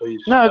mention, please.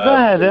 No, go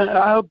ahead. Please.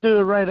 I'll do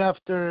it right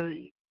after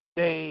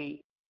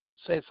they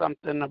say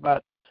something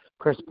about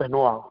Chris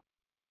Benoit.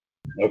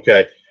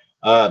 Okay.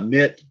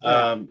 Mitt,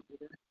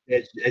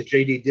 as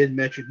JD did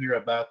mention here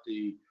about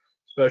the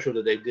special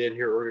that they did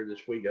here earlier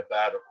this week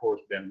about, of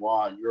course,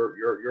 Benoit,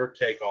 your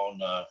take on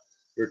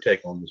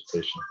this,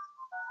 please.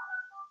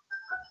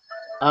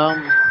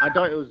 I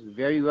thought it was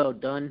very well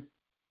done.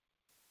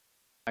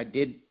 I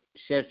did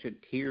shed some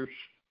tears.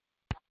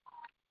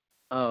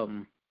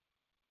 And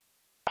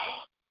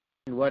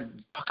what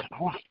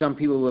some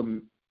people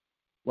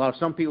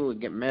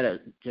would get mad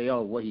at JR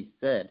what he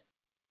said,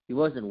 he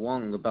wasn't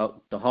wrong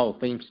about the Hall of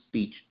Fame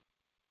speech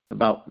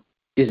about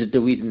is it the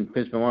reason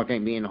Chris Benoit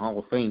can't be in the Hall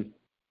of Fame,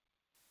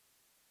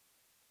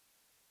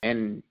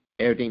 and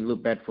everything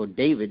looked bad for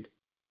David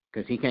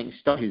because he can't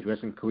start his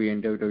wrestling career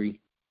in WWE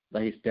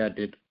like his dad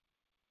did.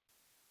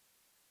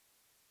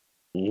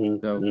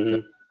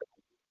 Mm-hmm.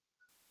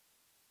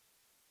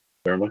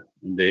 Certainly,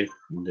 indeed.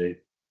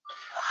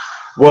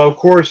 Well, of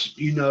course,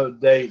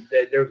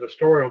 there's a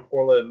story on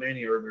 411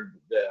 Mania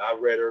that I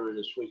read earlier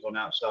this week on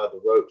Outside the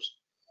Ropes,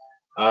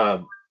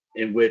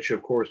 in which,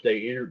 of course,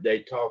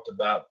 they talked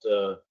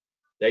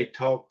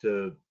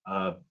to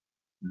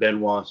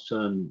Benoit's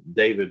son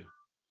David.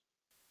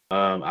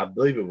 I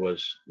believe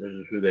this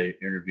is who they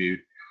interviewed,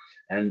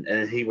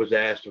 and he was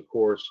asked, of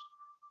course,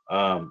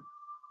 about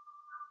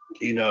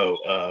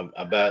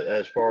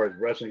as far as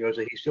wrestling goes,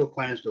 that he still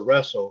plans to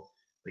wrestle,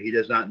 but he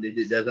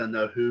doesn't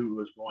know who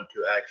was going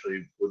to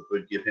actually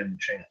would give him the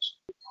chance.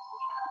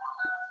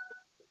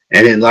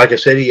 And then, like I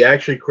said, he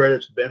actually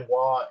credits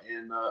Benoit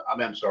and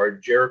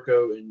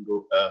Jericho and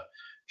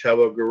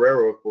Chavo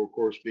Guerrero for, of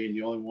course, being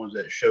the only ones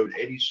that showed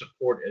any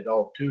support at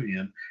all to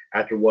him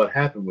after what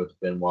happened with the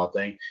Benoit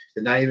thing.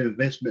 And not even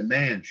Vince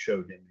McMahon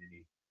showed him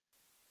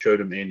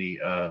any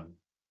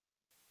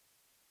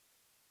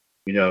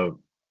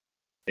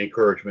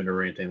encouragement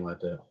or anything like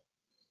that.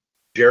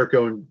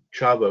 Jericho and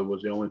Chavo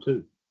was the only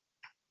two.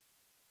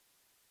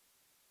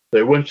 So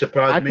it wouldn't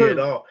surprise me at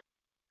all.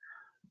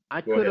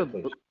 I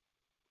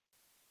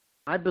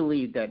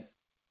believe that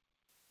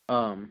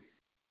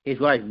his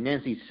wife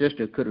Nancy's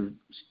sister could have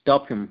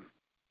stopped him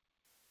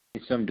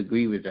to some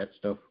degree with that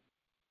stuff.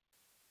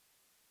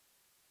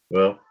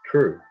 Well,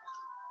 true,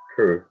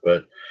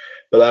 but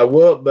I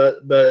will,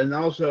 and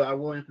also I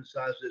will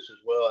emphasize this as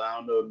well. I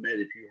don't know,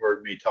 Mitt, if you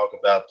heard me talk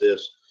about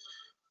this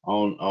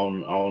on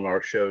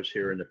our shows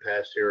here in the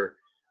past here.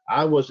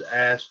 I was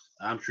asked,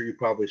 I'm sure you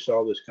probably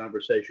saw this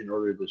conversation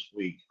earlier this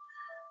week.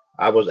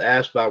 I was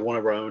asked by one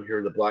of our own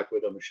here, the Black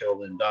Widow, Michelle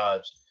Lynn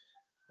Dodds,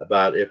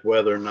 about if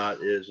whether or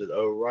not is it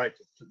right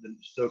to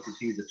still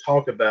continue to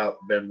talk about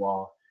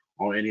Benoit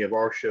on any of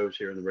our shows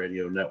here in the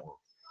radio network.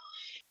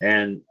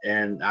 And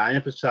I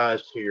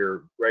emphasized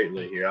here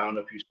greatly here. I don't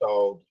know if you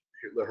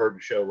heard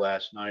the show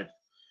last night,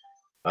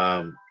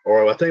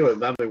 or I think it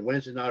might have been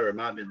Wednesday night, or it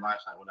might have been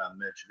last night when I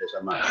mentioned this.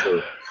 I'm not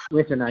sure.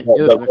 Wednesday night. It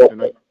was Wednesday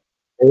night.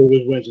 It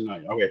was Wednesday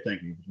night. Okay,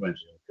 thank you. It was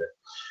Wednesday.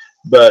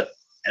 Okay,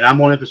 and I'm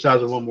going to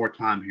emphasize it one more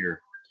time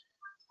here,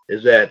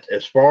 is that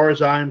as far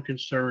as I am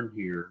concerned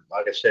here,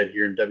 like I said,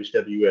 here in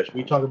WCWUS,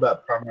 we talk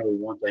about primarily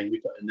one thing,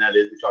 and that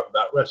is we talk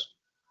about wrestling.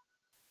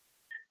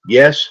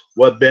 Yes,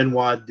 what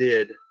Benoit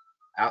did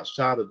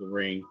outside of the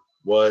ring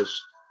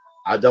was,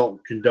 I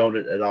don't condone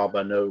it at all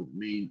by no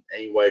means,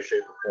 any way,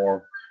 shape, or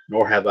form,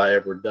 nor have I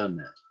ever done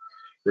that.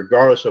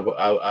 Regardless of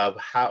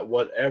how,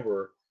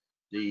 whatever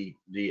the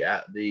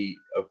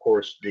of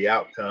course the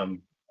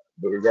outcome,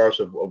 but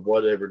regardless of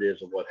whatever it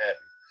is or what have you.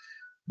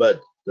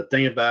 But the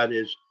thing about it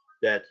is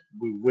that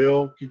we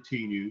will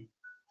continue,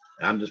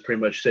 I'm just pretty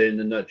much saying in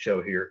a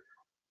nutshell here,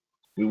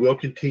 we will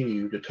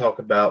continue to talk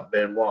about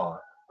Benoit,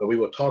 but we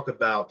will talk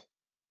about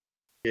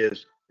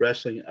his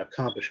wrestling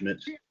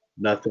accomplishments,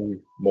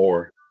 nothing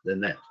more than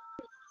that.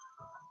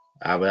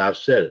 I've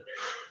said it.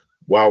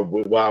 While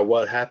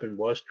what happened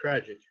was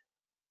tragic,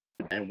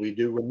 and we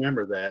do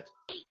remember that,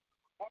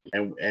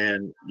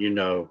 and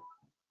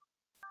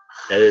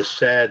it is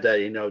sad that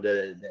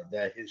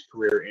that his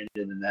career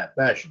ended in that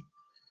fashion.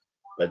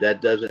 But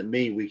that doesn't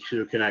mean we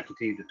still cannot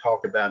continue to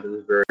talk about to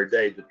this very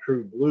day the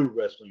true blue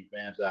wrestling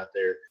fans out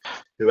there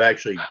who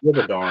actually give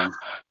a darn,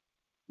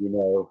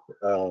 who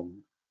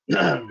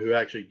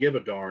actually give a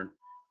darn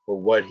for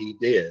what he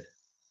did.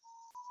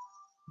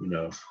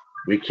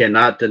 We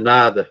cannot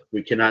deny the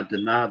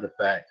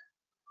fact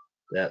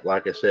that,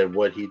 like I said,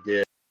 what he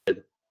did,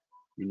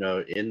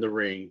 in the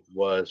ring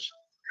was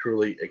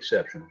truly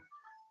exceptional.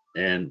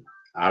 And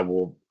I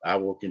will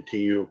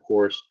continue, of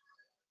course,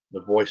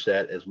 to voice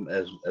that as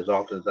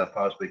often as I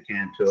possibly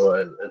can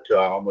until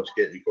I almost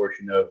get, of course,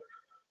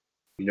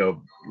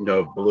 blue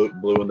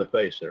in the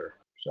face there.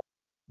 So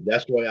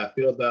that's the way I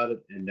feel about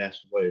it, and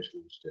that's the way it's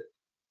going to stick.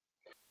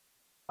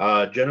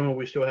 Gentlemen,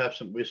 we still have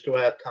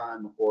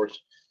time, of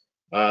course.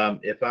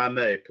 If I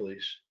may,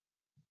 please,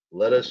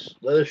 Let us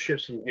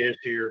shift some gears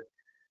here,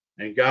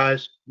 and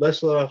guys,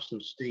 let's let off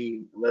some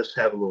steam. Let's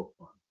have a little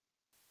fun.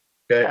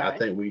 Okay, All I right.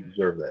 think we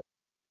deserve that.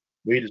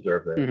 We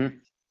deserve that. Mm-hmm.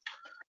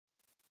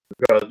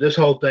 Because this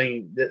whole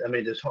thing, I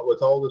mean,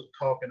 with all this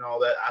talk and all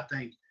that, I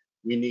think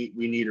we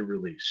need a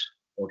release.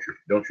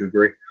 Don't you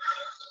agree?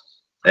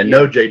 And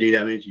no, JD,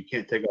 that means you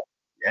can't take off.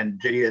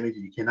 And JD, that means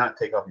you cannot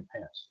take off your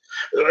pants.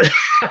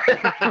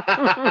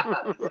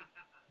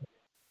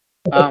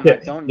 I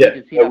don't need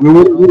to see Yeah,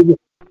 that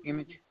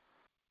image.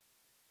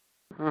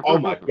 oh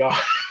my God.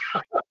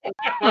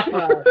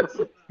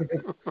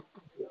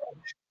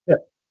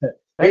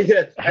 Hey,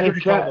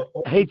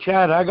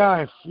 Chad, I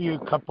got a few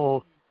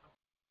couple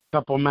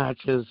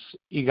matches.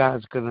 You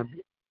guys gonna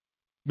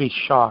be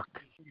shocked.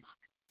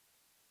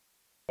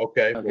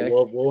 Okay.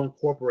 Well, we'll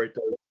incorporate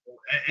those.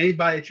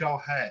 Anybody that y'all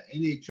had,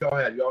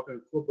 y'all can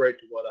incorporate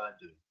to what I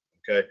do.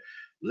 Okay.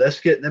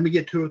 Let me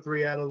get 2 or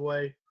 3 out of the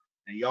way,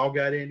 and y'all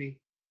got any?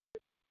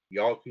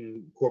 Y'all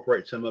can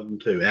incorporate some of them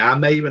too, and I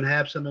may even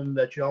have some of them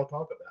that y'all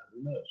talk about.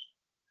 Who knows?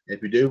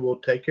 If you do, we'll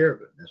take care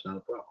of it. That's not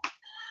a problem.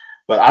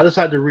 But I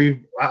decided to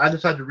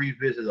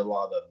revisit a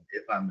lot of them,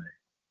 if I may.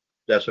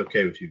 That's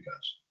okay with you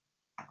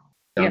guys.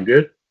 Sound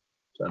good?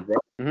 Sound right?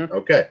 Mm-hmm.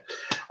 Okay.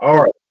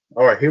 All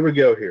right. Here we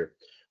go. Here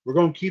we're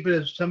going to keep it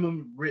as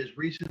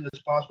recent as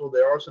possible.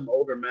 There are some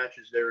older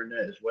matches there in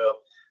that as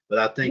well, but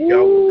I think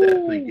y'all will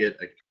definitely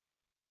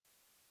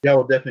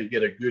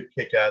get a good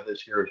kick out of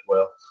this here as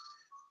well.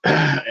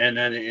 and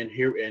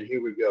here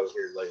we go.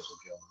 Here, ladies and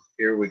gentlemen.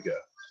 Here we go.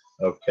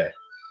 Okay.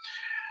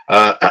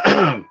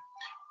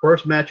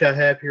 First match I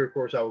have here, of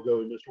course, I will go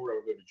in this order. I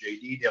will go to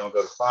JD, then I'll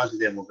go to Fonzie,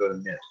 then we'll go to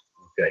Mitt.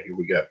 Okay, here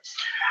we go.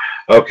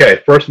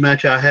 Okay, first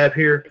match I have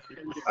here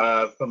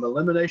from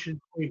Elimination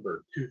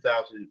Chamber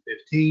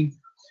 2015,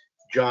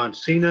 John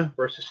Cena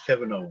versus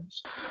Kevin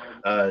Owens.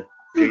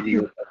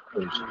 JD,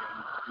 please.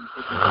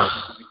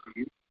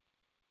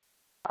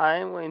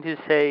 I'm going to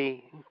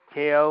say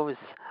KO was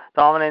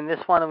dominant in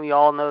this one, and we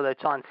all know that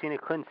John Cena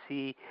couldn't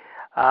see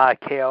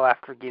KO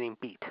after getting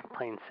beat,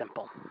 plain and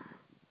simple.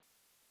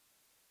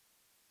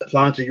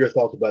 Fonzie, your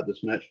thoughts about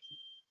this match?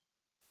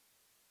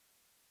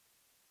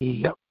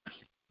 Yep,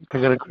 I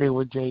gotta agree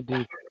with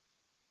JD.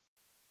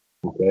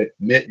 Okay,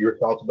 Mitt, your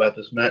thoughts about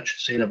this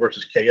match? Cena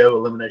versus KO,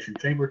 Elimination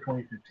Chamber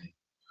 2015.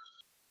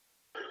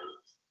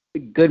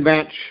 Good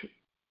match.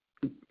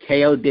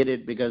 KO did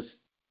it because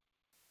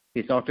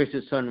his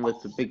autistic son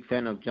was a big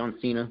fan of John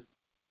Cena,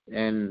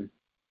 and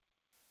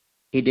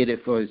he did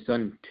it for his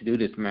son to do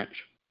this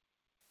match,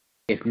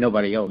 if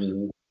nobody else.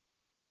 Mm-hmm.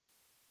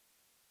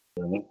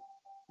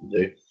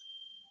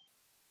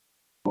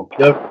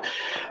 Okay.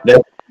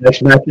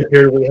 Next match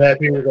here we have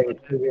here, we're going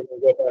to go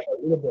back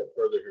a little bit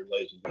further here,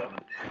 ladies and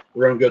gentlemen.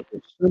 We're going to go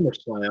to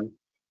SummerSlam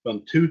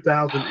from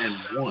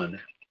 2001.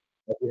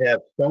 We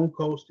have Stone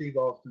Cold Steve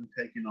Austin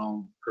taking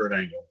on Kurt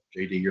Angle.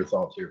 JD, your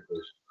thoughts here,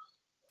 please.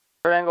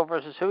 Kurt Angle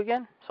versus who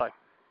again? Sorry.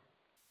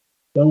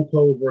 Stone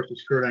Cold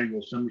versus Kurt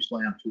Angle,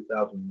 SummerSlam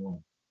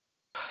 2001.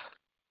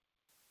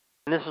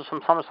 And this was from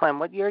SummerSlam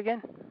what year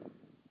again?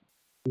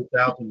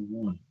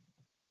 2001.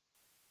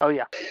 Oh,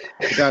 yeah.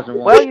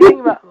 2001. Well, you think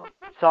about...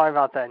 Sorry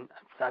about that. You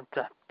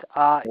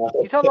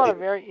talk about a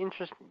very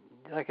interesting...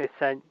 Like I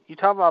said, you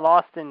talk about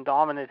Austin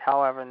dominant,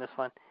 however, in this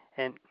one.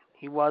 And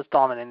he was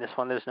dominant in this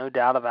one. There's no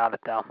doubt about it,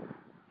 though.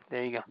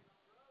 There you go.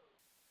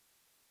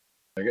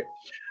 Okay.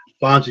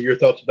 Fonzie, your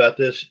thoughts about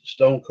this?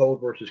 Stone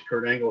Cold versus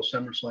Kurt Angle,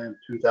 SummerSlam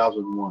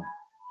 2001.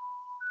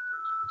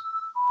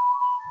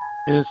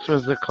 This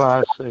was a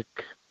classic.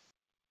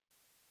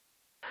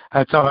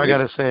 That's all I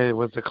gotta say. It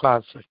was a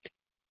classic.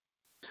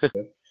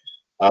 Okay.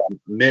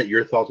 Mitt,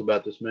 your thoughts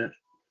about this match?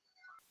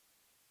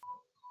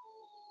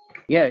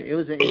 Yeah, it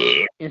was an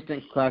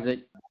instant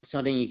classic,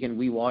 something you can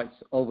rewatch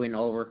over and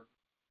over.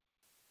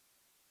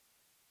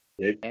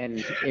 Yeah. And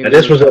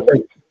this was a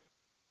thing.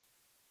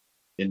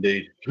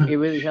 Indeed. It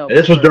really helped. And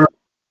this was during.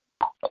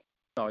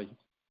 Sorry.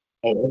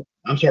 Oh,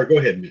 I'm sorry. Go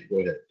ahead, Mitt. Go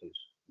ahead, please.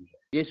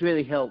 This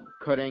really helped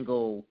Kurt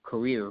Angle's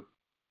career.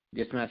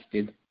 This match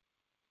did.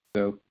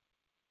 So.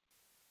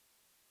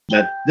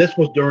 Now, this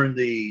was during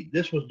the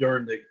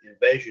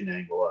invasion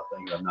angle, I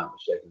think, if I'm not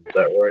mistaken. Is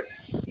that right?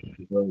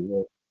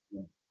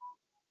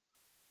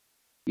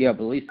 Yeah, I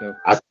believe so.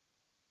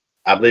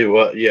 I believe it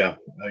was. Yeah.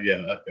 Yeah.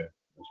 Okay.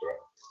 That's right.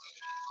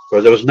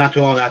 Because it was not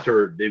too long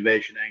after the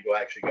invasion angle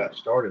actually got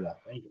started. I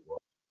think it was.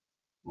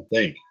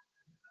 I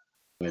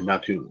mean,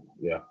 not too.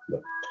 Yeah.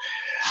 But.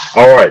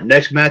 All right.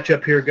 Next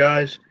matchup here,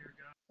 guys.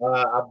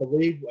 I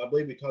believe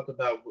we talked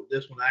about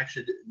this one.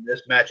 Actually,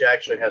 this match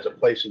actually has a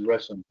place in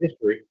wrestling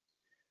history.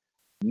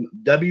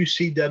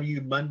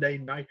 WCW Monday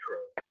Nitro,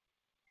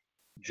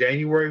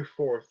 January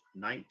 4th,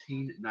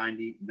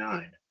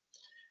 1999.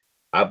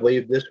 I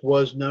believe this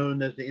was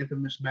known as the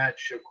infamous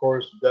match, of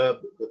course,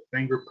 dubbed the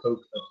Finger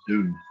Poke of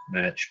Doom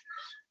match.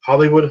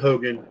 Hollywood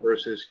Hogan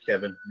versus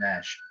Kevin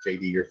Nash.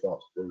 JD, your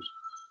thoughts, please.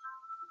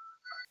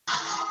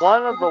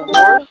 One of the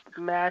worst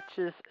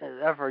matches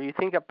ever. You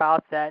think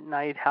about that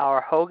night, how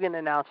Hogan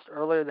announced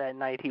earlier that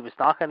night he was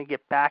not going to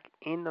get back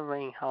in the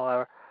ring,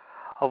 however.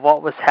 of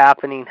what was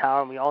happening.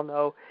 However, we all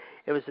know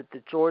it was at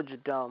the Georgia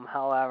Dome,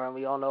 however, and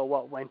we all know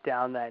what went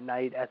down that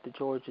night at the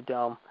Georgia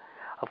Dome.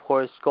 Of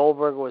course,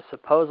 Goldberg was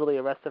supposedly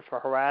arrested for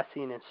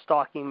harassing and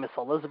stalking Miss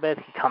Elizabeth.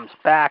 He comes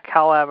back,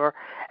 however,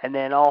 and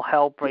then all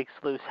hell breaks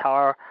loose,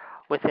 however,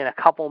 within a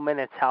couple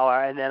minutes,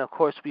 however. And then, of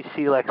course, we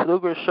see Lex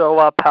Luger show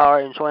up,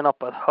 however, and join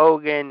up with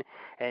Hogan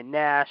and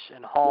Nash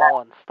and Hall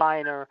and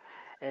Steiner.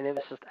 And it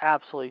was just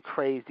absolutely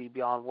crazy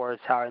beyond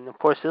words, however. And, of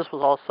course, this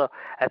was also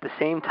at the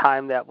same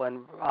time that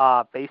when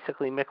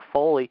basically Mick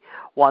Foley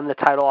won the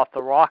title off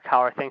The Rock,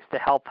 however, thanks to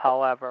help,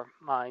 however,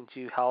 mind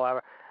you,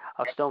 however,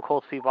 of Stone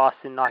Cold Steve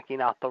Austin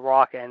knocking out The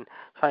Rock and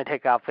trying to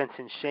take out Vince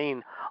and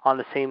Shane on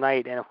the same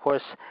night. And, of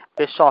course,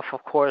 Bischoff,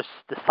 of course,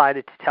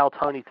 decided to tell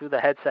Tony through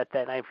the headset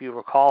that night, if you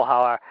recall,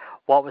 however,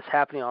 what was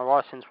happening on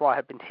Raw, since Raw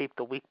had been taped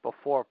the week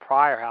before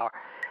prior, however.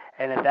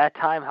 And at that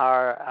time,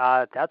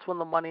 however, that's when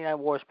the Monday Night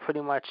Wars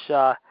pretty much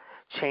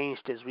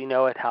changed as we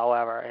know it,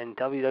 however. And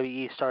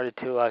WWE started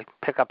to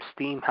pick up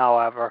steam,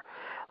 however,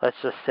 let's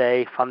just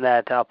say, from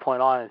that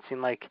point on. It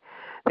seemed like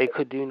they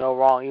could do no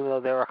wrong, even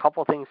though there were a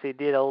couple of things they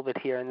did a little bit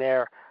here and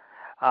there.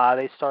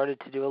 They started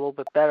to do a little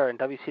bit better, and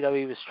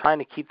WCW was trying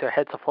to keep their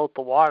heads afloat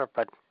the water,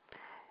 but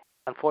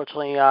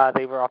unfortunately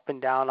they were up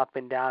and down,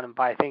 and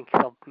by I think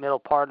the middle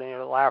part and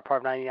the latter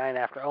part of '99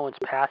 after Owens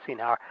passing,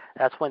 however,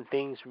 that's when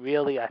things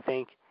really, I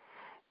think,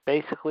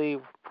 basically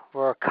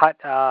were cut,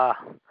 I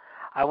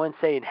wouldn't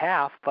say in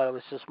half, but it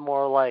was just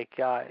more like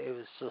it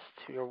was just,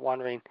 you're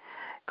wondering,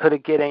 could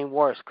it get any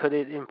worse? Could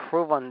it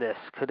improve on this?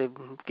 Could it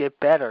get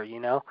better? You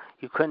know,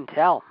 you couldn't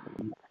tell.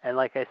 And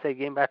like I said,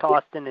 getting back to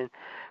Austin and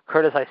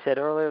Curtis, I said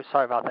earlier,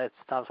 sorry about that,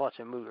 I was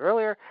watching a movie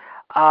earlier,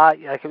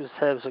 like it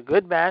was a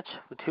good match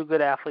with two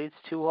good athletes,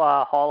 two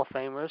Hall of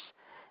Famers,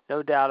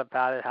 no doubt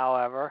about it,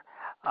 however.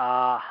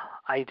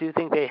 I do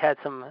think they had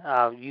some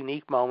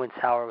unique moments,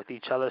 however, with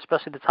each other,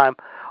 especially the time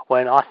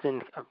when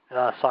Austin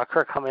saw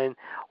Kurt come in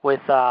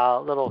with a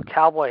little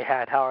cowboy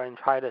hat, however, and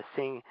try to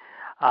sing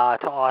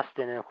to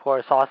Austin. And, of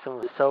course, Austin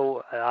was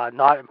so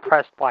not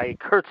impressed by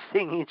Kurt's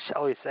singing,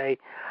 shall we say.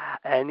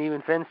 And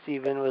even Vince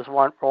was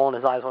rolling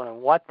his eyes,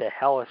 wondering, what the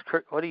hell is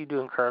Kurt? What are you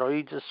doing, Kurt? Or are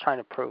you just trying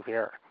to prove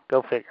here?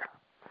 Go figure.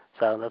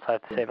 So that's what I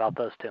have to say about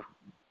those two.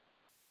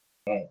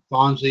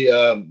 Fonzie,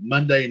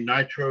 Monday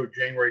Nitro,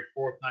 January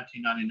 4th,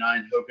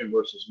 1999, Hogan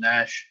versus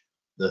Nash,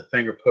 the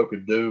finger poke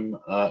of doom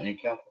in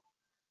California.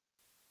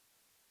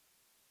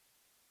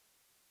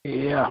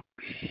 Yeah.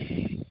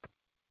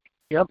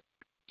 Yep.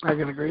 I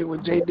can agree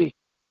with JD.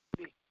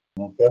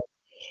 Okay.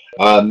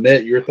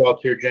 Mitt, your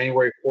thoughts here,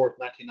 January 4th,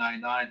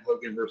 1999,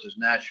 Hogan versus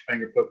Nash,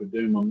 finger poke of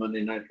doom on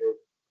Monday Nitro.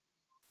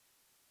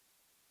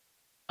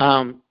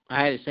 I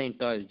had the same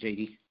thought as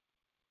JD.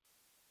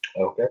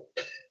 Okay.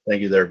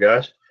 Thank you there,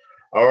 guys.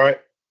 All right.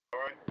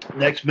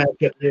 Next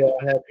matchup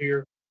I have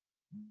here,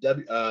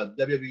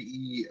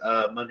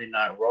 WWE Monday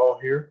Night Raw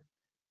here,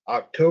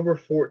 October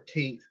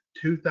 14th,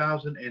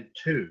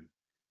 2002.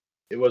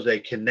 It was a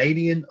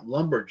Canadian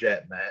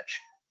lumberjack match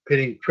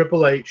pitting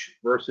Triple H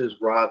versus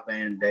Rob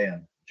Van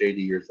Dam.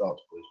 JD, your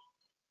thoughts, please.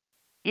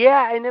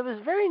 Yeah, and it was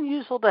very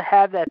unusual to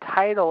have that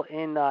title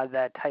in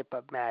that type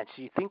of match.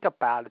 You think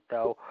about it,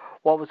 though,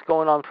 what was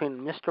going on between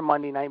Mr.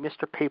 Monday Night,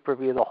 Mr.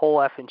 Pay-Per-View, the whole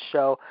effing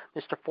show,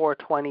 Mr.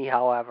 420,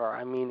 however,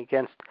 I mean,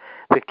 against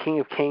the King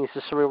of Kings,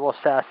 the Cerebral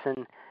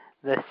Assassin,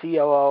 the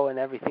COO, and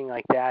everything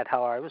like that,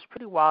 however. It was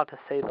pretty wild, to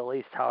say the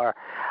least, however.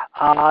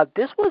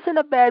 This wasn't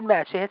a bad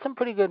match. They had some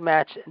pretty good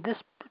match. This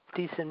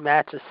decent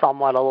match is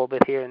somewhat a little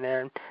bit here and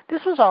there. And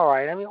this was all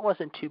right. I mean, it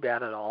wasn't too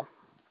bad at all.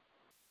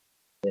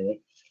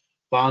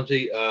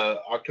 Fonzie,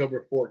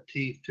 October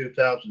 14th,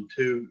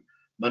 2002,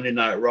 Monday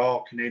Night Raw,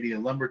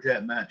 Canadian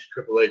Lumberjack match,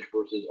 Triple H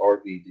versus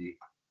RVD.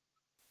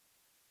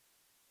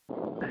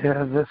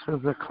 Yeah, this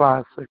was a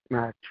classic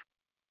match.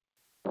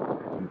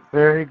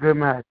 Very good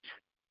match.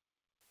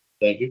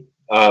 Thank you.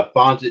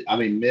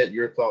 Mitt,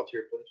 your thoughts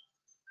here, please.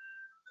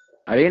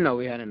 I didn't know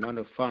we had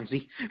another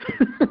Fonzie.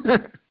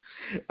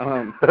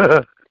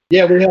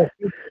 Yeah, we have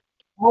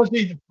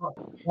Fonzie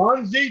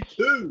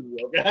 2.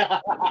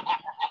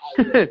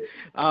 Okay.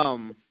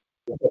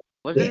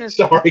 Wasn't this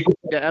Sorry.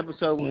 the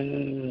episode?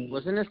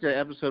 Wasn't this the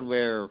episode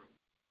where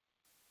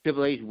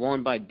Triple H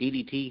won by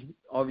DDT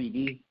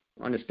RVD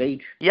on the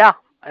stage? Yeah,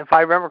 if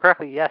I remember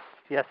correctly, yes,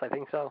 I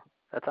think so.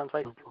 That sounds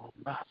right.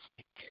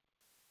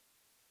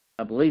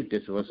 I believe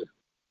this was.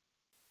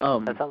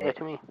 That sounds right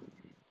to me.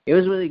 It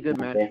was a really good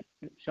match,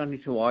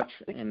 something to watch,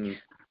 and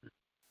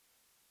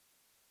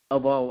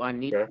overall, I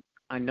knew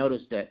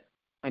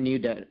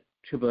that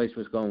Triple H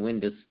was going to win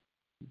this.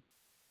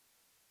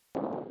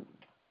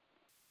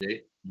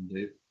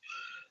 Indeed.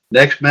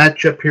 Next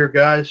matchup here,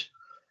 guys.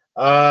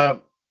 The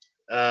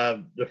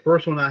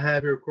first one I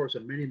have here, of course,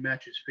 are mini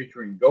matches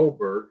featuring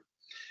Goldberg.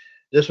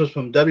 This was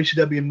from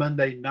WCW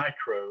Monday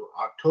Nitro,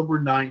 October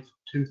 9th,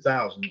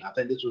 2000. I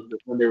think this was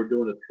when they were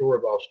doing a tour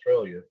of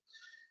Australia.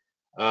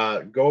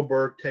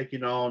 Goldberg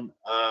taking on,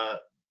 I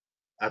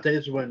think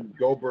this is when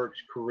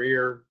Goldberg's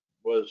career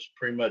was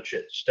pretty much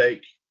at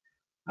stake.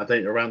 I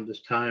think around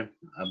this time,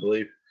 I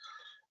believe.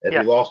 If he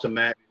lost a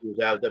match, he was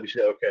out of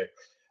WCW. Okay.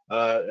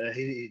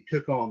 He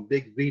took on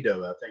Big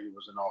Vito. I think it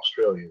was in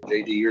Australia.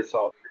 JD, your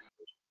thoughts?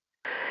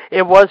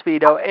 It was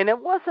Vito, and it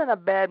wasn't a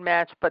bad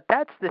match, but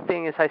that's the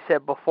thing, as I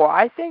said before.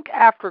 I think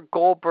after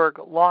Goldberg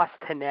lost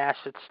to Nash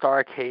at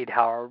Starrcade,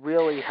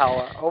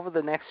 however, over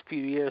the next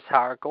few years,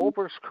 however,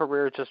 Goldberg's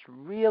career just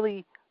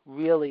really,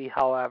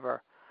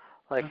 however,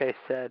 like I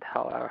said,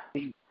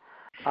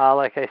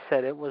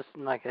 it was,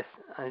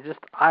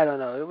 I don't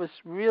know, it was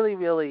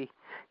really,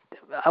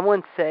 I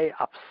wouldn't say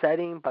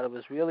upsetting, but it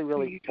was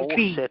really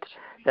bullshit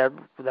that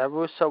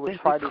Russo would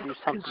try to do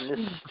something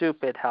this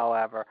stupid,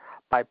 however,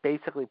 by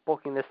basically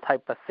booking this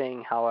type of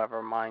thing,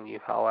 however, mind you,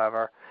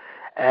 however,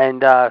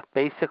 and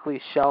basically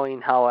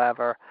showing,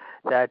 however,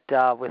 that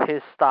with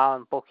his style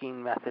and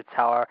booking methods,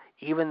 however,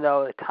 even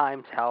though at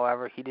times,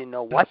 however, he didn't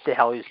know what the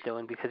hell he was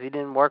doing because he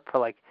didn't work for,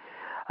 like,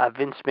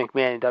 Vince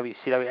McMahon in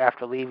WCW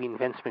after leaving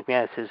Vince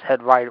McMahon as his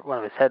head writer, one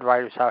of his head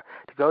writers, to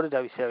go to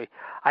WCW.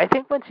 I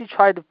think once he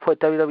tried to put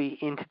WWE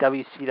into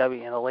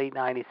WCW in the late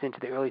 90s into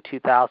the early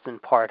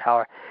 2000s part,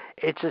 however,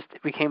 it just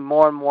became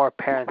more and more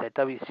apparent that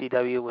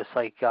WCW was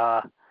like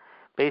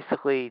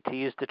basically, to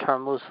use the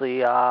term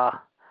loosely,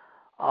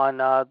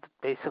 on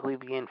basically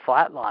being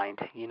flatlined.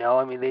 You know,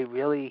 I mean, they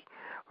really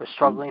were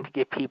struggling to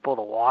get people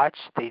to watch.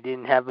 They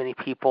didn't have many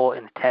people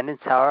in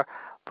attendance, however,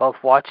 both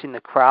watching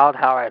the crowd,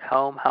 however, at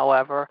home,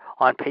 however,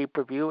 on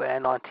pay-per-view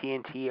and on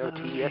TNT or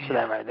TBS for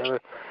that matter. They were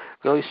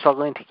really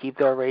struggling to keep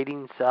their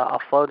ratings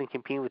afloat and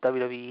competing with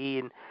WWE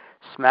and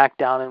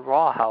Smackdown and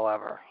Raw,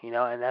 however, you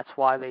know, and that's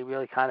why they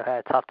really kind of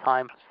had a tough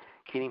time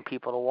getting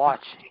people to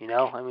watch, you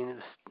know. I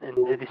mean, and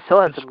they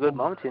still had some good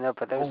moments, you know,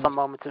 but there were some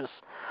moments it was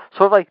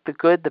sort of like the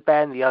good, the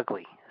bad, and the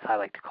ugly, as I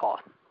like to call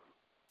it.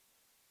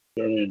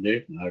 Certainly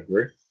indeed. I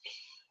agree.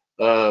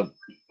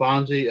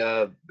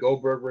 Fonzie,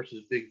 Goldberg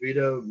versus Big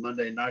Vito,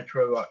 Monday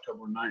Nitro,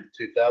 October 9th,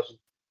 2000.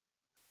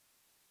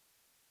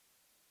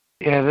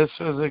 Yeah, this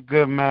was a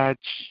good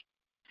match,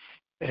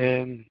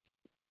 and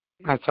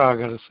that's all I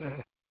got to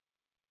say.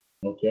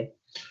 Okay.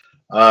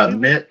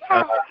 Mitt,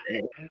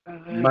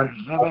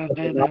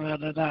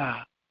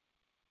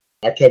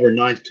 October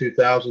 9th,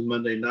 2000,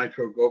 Monday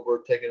Nitro,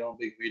 Goldberg taking on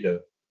Big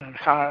Vito.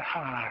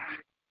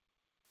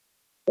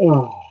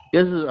 Oh.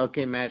 This is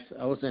okay match.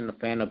 I wasn't a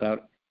fan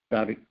about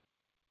it.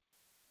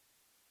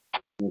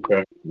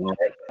 Okay.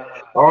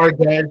 All right,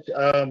 guys.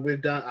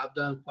 I've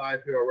done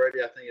 5 here already.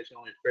 I think it's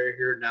only fair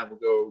here. Now we'll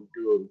go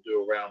do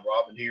a round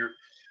robin here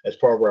as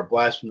part of our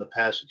Blast from the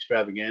Past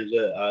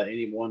extravaganza.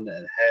 Anyone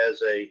that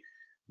has a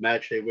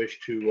match they wish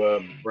to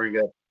bring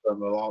up from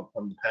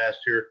the past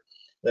here,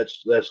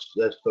 let's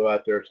throw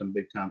out there some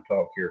big time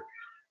talk here.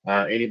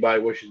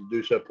 Anybody wishes to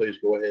do so, please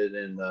go ahead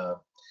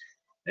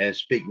and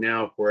speak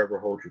now. Forever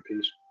hold your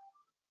peace.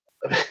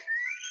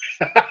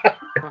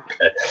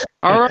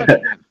 All right.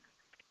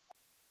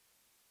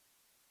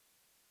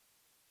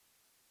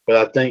 But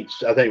I think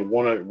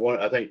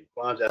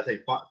Fonzie,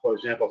 for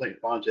example,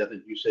 Fonzie, I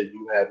think you said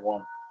you had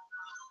one.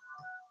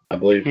 I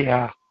believe.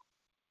 Yeah.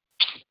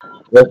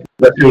 Let's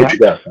see what you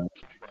got,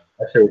 Fonzie.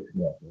 Let's see what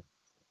you got.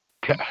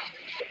 Okay.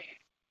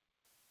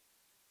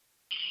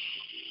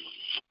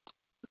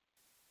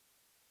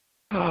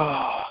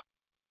 Oh,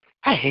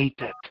 I hate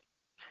it.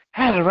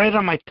 I had it right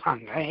on my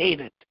tongue. I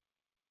hate it.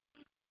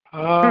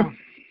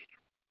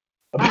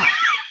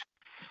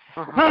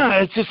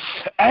 It just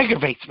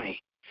aggravates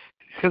me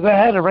because I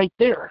had it right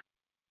there.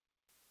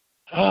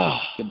 Oh,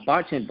 you're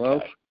botching,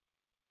 bro.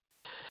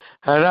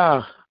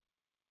 I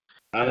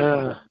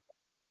know.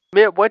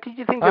 Mitt, what did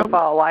you think of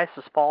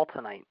Elias's fall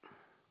tonight?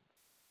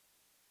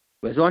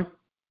 Which one?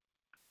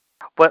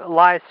 But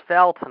Elias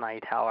fell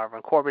tonight, however,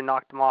 and Corbin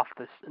knocked him off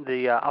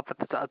the up at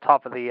the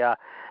top of the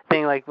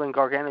thing, like when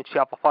Gargano and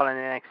Ciampa fought on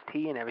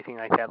NXT and everything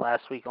like that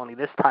last week. Only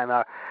this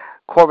time,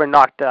 Corbin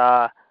knocked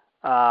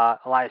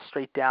Elias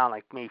straight down,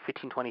 like maybe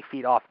 15, 20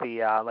 feet off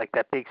the like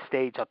that big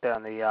stage up there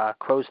on the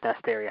crow's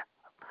nest area,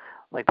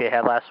 like they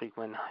had last week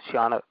when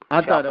Ciampa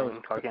and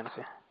Gargano.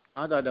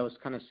 I thought that was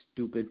kind of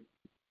stupid.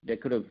 They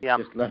could have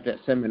just left that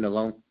segment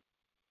alone.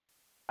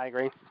 I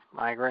agree.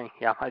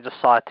 Yeah, I just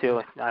saw it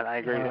too. I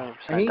agree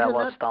 100%. That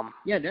was dumb.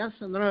 Yeah, that's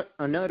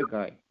another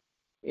guy.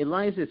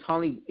 Elias is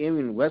hardly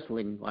even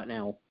wrestling right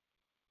now.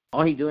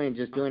 All he's doing is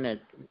just doing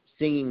that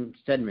singing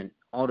segment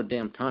all the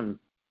damn time.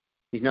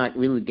 He's not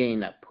really getting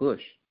that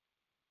push.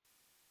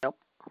 Nope.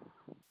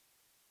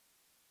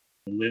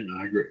 I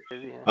agree.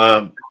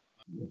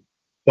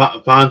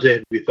 Fonzie,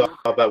 have you thought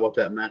about what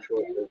that match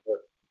was?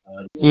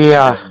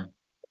 Yeah.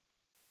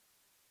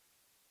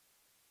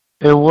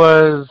 It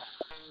was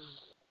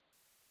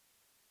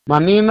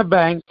Money in the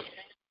Bank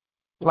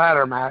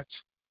ladder match.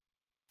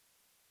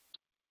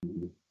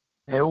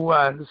 It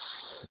was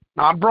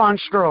not Braun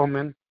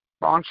Strowman.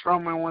 Braun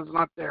Strowman was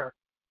not there.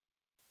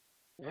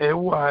 It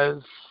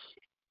was.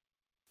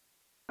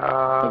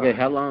 Okay,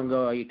 how long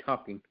ago are you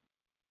talking?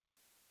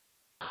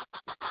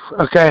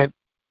 Okay,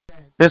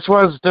 this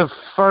was the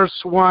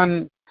first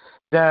one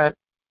that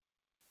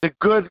the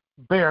good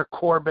Bear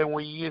Corbin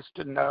we used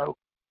to know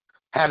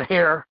had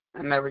hair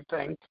and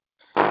everything,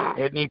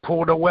 and he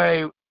pulled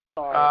away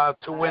to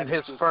win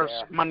his first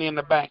Money in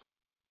the Bank.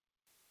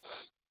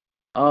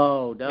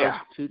 Oh, that Yeah.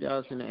 was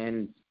 2000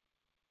 and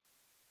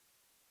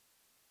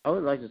I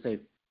would like to say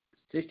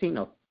 16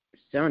 or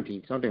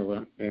 17, something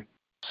around there.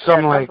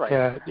 Something Yeah, like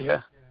that's that.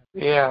 Yeah.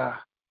 Yeah.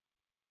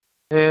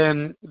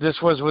 And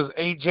this was with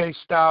AJ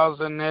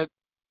Styles in it,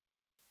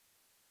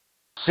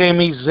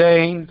 Sami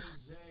Zayn,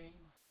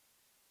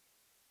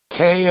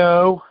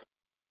 KO.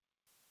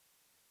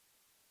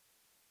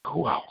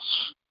 Who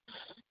else?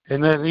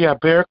 And then,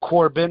 Baron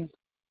Corbin.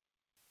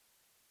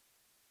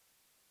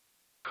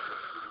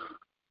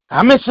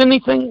 I miss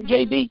anything,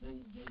 JD?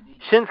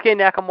 Shinsuke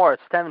Nakamura,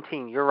 it's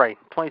 17. You're right,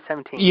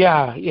 2017.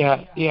 Yeah.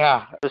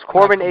 It was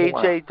Corbin,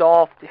 Nakamura. AJ,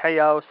 Dolph,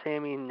 KO,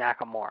 Sammy,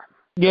 Nakamura.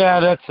 Yeah,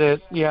 that's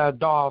it. Yeah,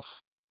 Dolph.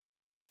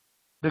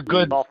 The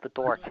good Dolph the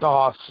Dork.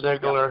 Dolph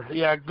Ziggler. Yep.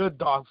 Yeah, good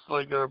Dolph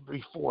Ziggler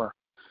before.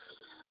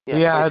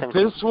 Yeah,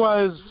 this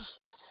was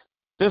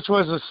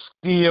a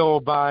steal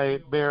by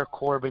Baron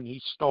Corbin.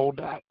 He stole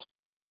that.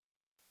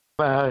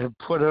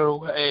 Put it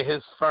away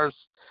his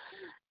first,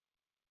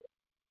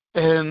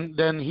 and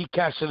then he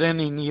cashed it in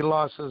and he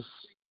lost his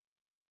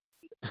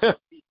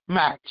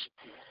match.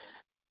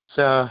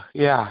 So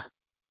yeah,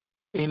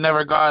 he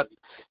never got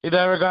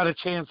a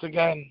chance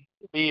again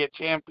to be a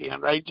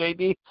champion, right,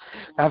 JD?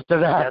 After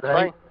that, That's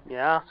right.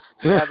 Yeah,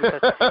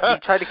 because he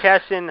tried to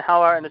cash in,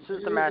 however, and this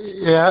is the match.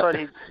 Yeah.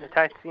 He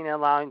attacked Cena,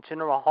 allowing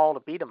Jinder Mahal to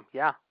beat him.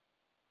 Yeah.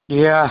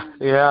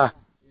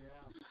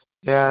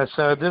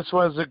 So this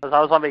was a 'Cause I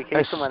was on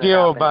vacation when it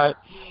steal happened.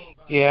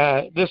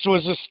 this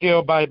was a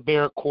steal by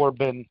Baron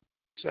Corbin.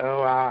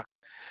 So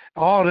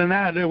all in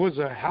that, it was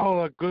a hell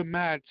of a good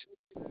match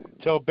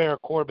until Baron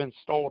Corbin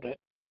stole it.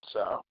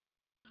 So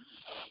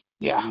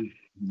yeah.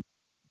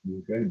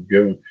 Okay,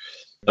 good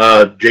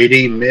one.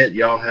 JD, Mitt,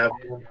 y'all have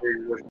one for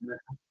your wish match?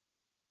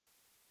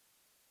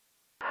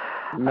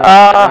 No,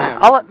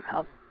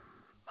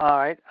 All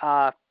right.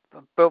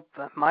 But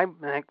my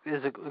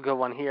is a good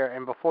one here.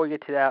 And before we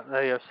get to that,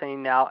 they are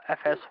saying now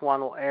FS1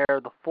 will air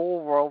the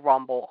full Royal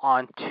Rumble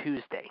on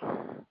Tuesday.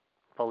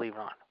 Believe it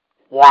or not.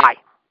 Why?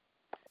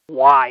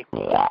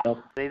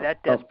 They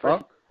that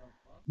desperate?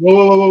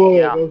 Whoa.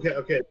 Yeah.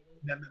 Okay.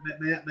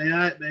 May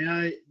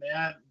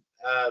I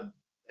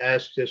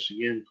ask this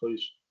again,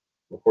 please,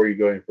 before you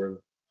go any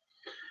further?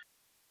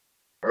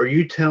 Are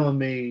you telling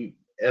me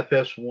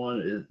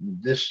FS1 is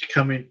this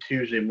coming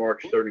Tuesday,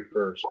 March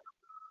 31st,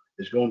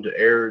 is going to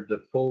air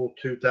the full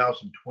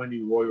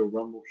 2020 Royal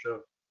Rumble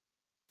show?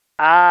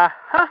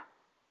 Uh-huh.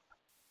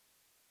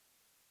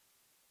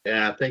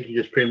 And I think you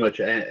just pretty much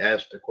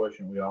asked the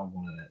question we all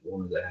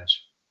wanted to ask.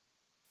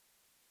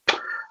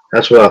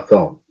 That's what I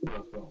thought.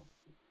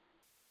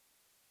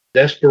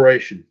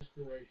 Desperation.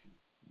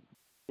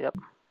 Yep.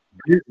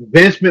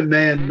 Vince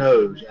McMahon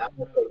knows. I'm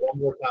going to say one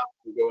more time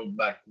we're going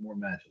back to more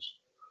matches.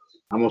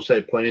 I'm going to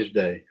say plain as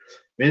day.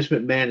 Vince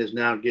McMahon is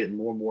now getting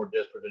more and more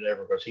desperate than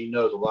ever because he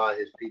knows a lot of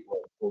his people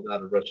are pulled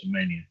out of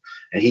WrestleMania.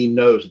 And he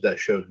knows that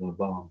show's going to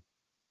bomb.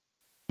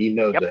 He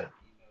knows that.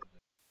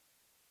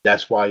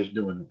 That's why he's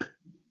doing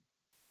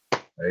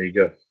it. There you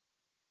go.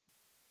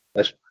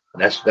 That's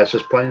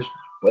just plain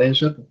and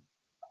simple.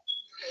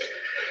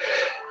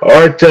 All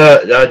right,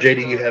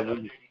 JD, you have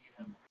one.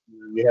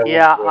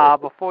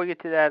 Before we get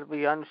to that,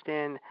 we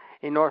understand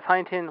in North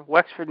Huntington,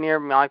 Wexford near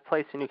my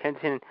place in New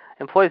Kensington,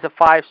 employees of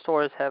 5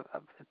 stores have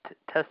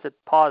tested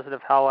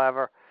positive,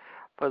 however,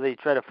 for the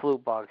dreaded flu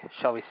bug,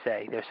 shall we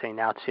say. They're saying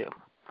now, too.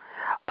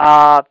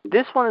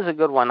 This one is a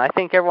good one. I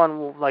think everyone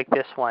will like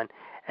this one.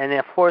 And,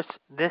 of course,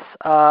 this,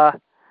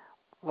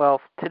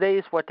 today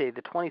is what day?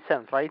 The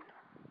 27th, right?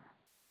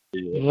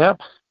 Yep.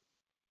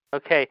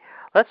 Okay,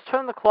 let's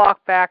turn the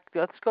clock back.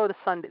 Let's go to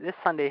Sunday. This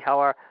Sunday,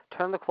 however,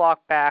 turn the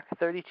clock back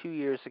 32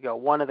 years ago.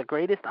 One of the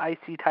greatest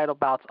IC title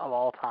bouts of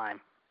all time.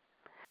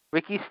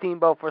 Ricky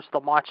Steamboat versus the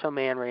Macho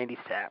Man Randy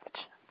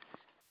Savage.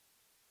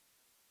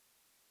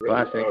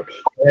 Classic.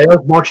 That was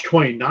March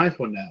 29th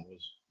when that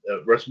was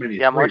WrestleMania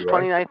 3, March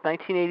right? 29th,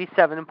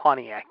 1987 in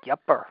Pontiac.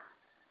 Yepper.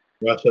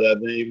 Well, so I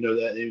didn't even know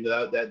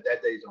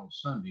that day's on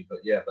Sunday, but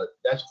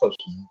that's close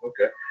to me.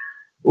 Okay.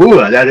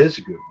 Ooh, that is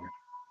a good one.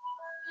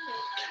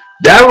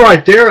 That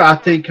right there, I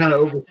think, kind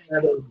of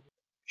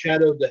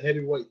overshadowed the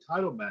heavyweight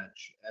title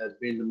match as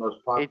being the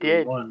most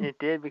popular one. It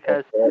did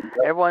because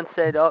everyone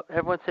said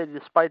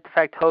despite the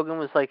fact Hogan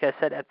was, like I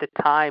said at the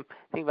time,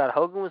 think about it,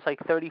 Hogan was like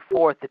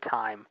 34 at the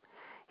time.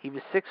 He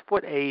was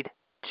 6'8",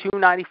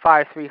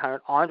 295,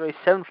 300. Andre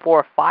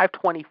 7'4",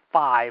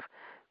 525,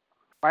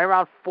 right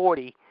around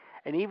 40.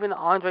 And even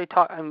Hogan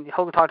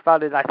talked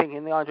about it, I think,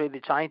 in the Andre the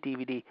Giant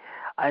DVD.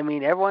 I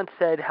mean, everyone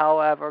said,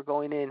 however,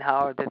 going in,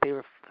 that they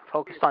were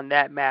focused on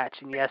that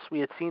match. And yes, we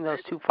had seen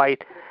those two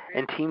fight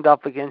and teamed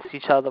up against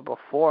each other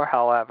before,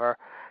 however.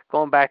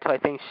 Going back to, I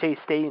think, Shea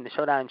Stadium, the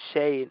Showdown in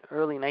Shea in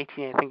early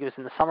 19, I think it was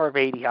in the summer of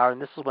 80, however,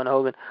 and this is when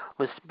Hogan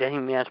was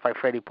being managed by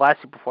Freddie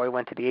Blassie before he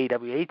went to the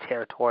AWA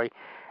territory.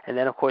 And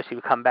then, of course, he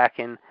would come back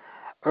in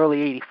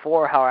early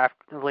 84, however,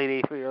 late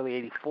 83, early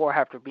 84,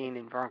 after being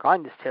in Vern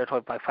Gagne's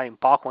territory by fighting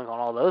Bockwing on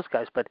all those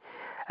guys. But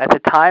at the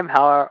time,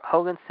 however,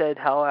 Hogan said,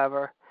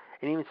 however,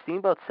 and even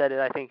Steamboat said it,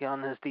 I think,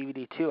 on his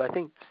DVD too. I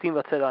think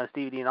Steamboat said it on his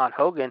DVD, not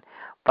Hogan,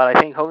 but I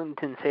think Hogan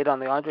didn't say it on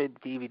the Andre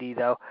DVD,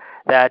 though,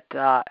 that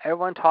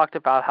everyone talked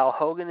about how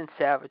Hogan and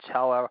Savage,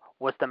 however,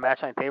 was the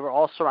match night. They were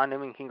all surrounding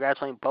him and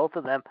congratulating both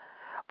of them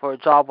for a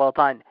job well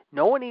done.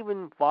 No one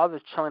even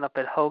bothered showing up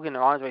at Hogan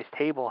or Andre's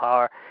table,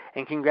 however,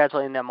 and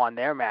congratulating them on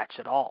their match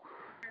at all.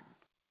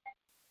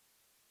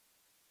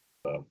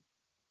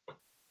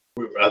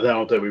 I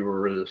don't think we were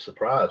really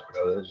surprised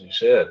because, as you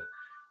said,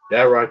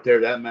 that right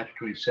there, that match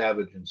between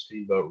Savage and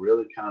Steamboat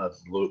really kind of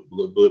blew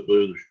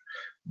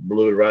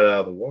it right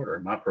out of the water,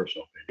 in my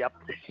personal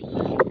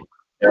opinion.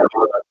 Yep.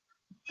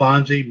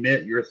 Fonzie,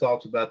 Mitt, your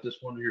thoughts about this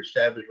one here,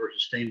 Savage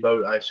versus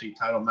Steamboat IC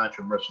title match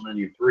from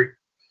WrestleMania 3?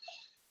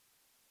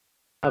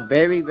 A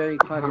very, very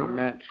clever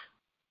match.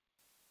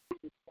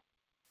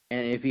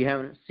 And if you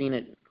haven't seen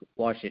it,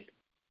 watch it.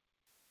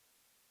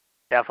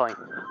 Definitely.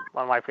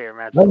 One of my favorite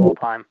matches of all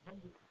time.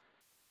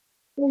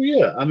 Oh,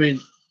 yeah. I mean,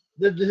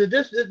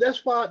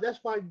 that's why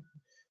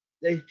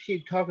they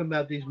keep talking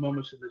about these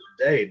moments of this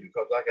day,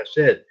 because, like I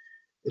said,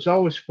 it's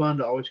always fun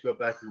to always go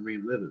back and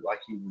relive it like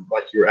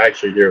you're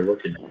actually there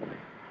looking at it.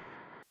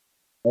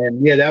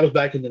 And, yeah, that was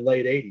back in the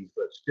late 80s,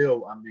 but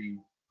still, I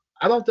mean,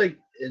 I don't think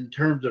in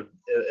terms of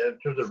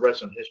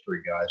wrestling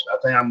history, guys, I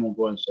think I'm going to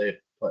go ahead and say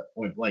it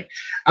point blank.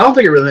 I don't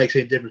think it really makes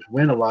any difference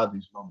when a lot of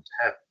these moments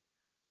happen,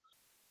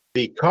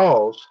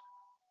 because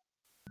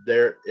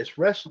it's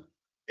wrestling.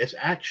 It's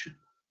action.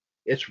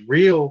 It's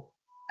real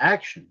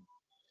action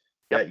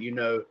that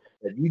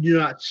that you do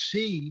not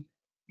see.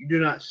 You do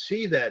not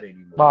see that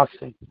anymore.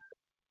 Boxing.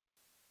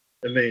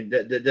 I mean,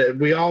 that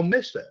we all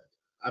miss that.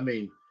 I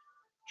mean,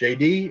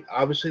 JD,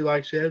 obviously,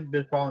 like I said,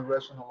 been following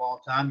wrestling a long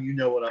time. You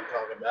know what I'm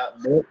talking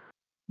about.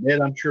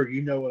 Ned, I'm sure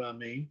you know what I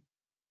mean.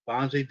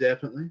 Fonzie,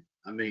 definitely.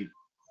 I mean,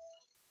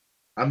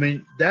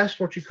 that's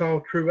what you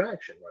call true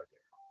action right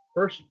there,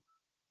 personally.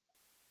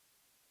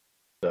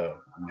 So,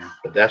 I mean,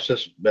 but that's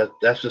just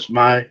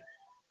my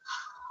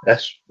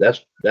personal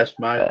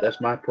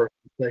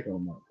take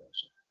on that.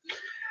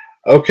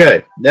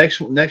 Okay, next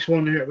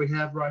one here we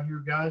have right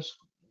here, guys.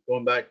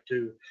 Going back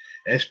to,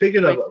 and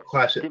speaking of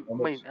classic.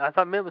 Wait, I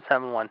thought Mitt was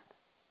having one.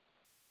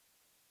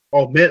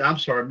 Oh, Mitt, I'm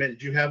sorry, Mitt,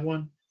 did you have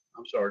one?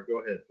 I'm sorry. Go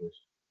ahead, please.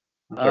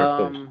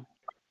 Please.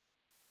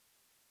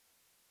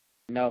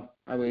 No,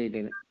 I really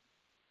didn't.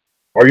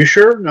 Are you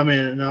sure? I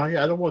mean, no,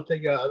 I don't want to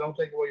take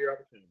away your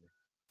opportunity.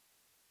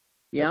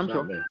 Yeah, I'm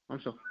sure.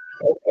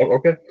 Oh,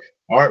 okay.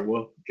 All right.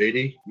 Well,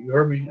 JD, you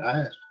heard me.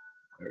 I asked.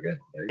 Okay.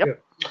 There you go.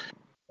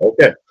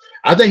 Okay.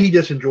 I think he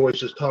just enjoys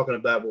just talking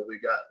about what we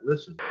got.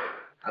 Listen,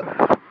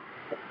 I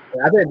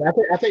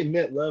think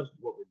Mitt loves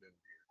what we're doing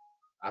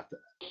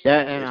here.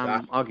 And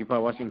I'm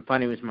occupied watching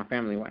Funny with my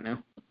family right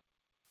now.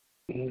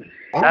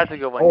 That's a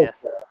good one, yes.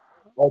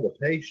 Oh, the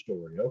Page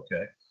story.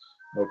 Okay.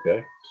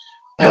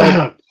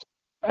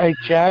 Hey,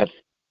 Chad.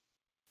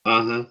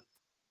 Uh-huh.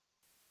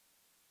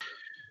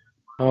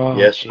 Oh,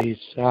 yes. Jeez.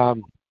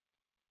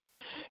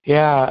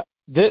 Yeah.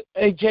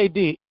 Hey,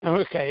 JD.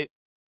 Okay.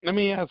 Let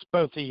me ask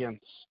both of you.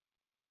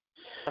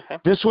 Okay.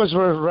 This was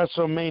for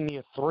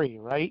WrestleMania 3,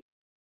 right?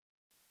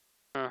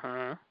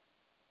 Uh-huh.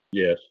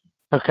 Yes.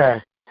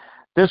 Okay.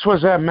 This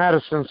was at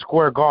Madison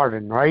Square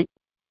Garden, right?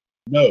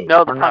 No,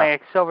 the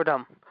Pontiac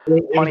Silverdome.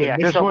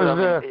 Pontiac This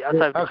Silverdome.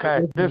 was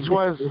okay.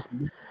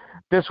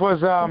 This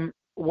was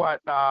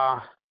what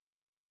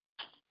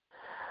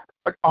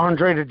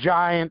Andre the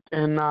Giant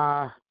and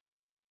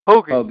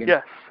Hogan.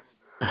 Yes.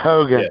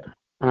 Hogan. Yeah.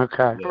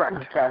 Okay. Correct.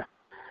 Okay.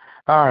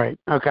 All right.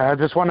 Okay. I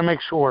just want to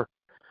make sure.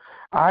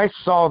 I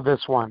saw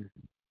this one.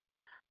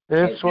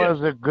 This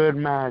was a good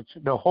match.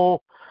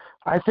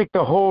 I think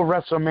the whole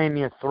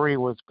WrestleMania 3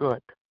 was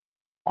good.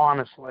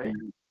 Honestly,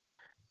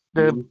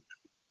 the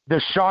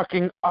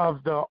shocking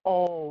of the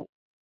whole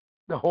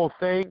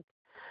thing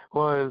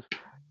was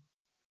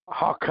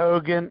Hulk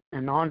Hogan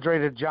and Andre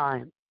the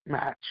Giant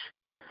match.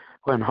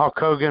 When Hulk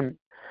Hogan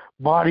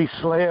body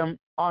slammed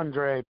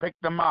Andre,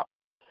 picked him up.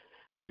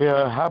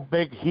 Yeah, how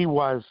big he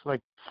was,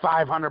 like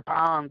 500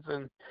 pounds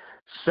and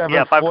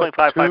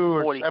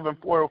 7'2" or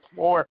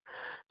 7'4",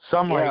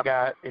 something like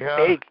that. Yeah.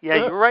 Big. Yeah,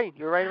 you're right.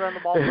 You're right around the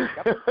ball.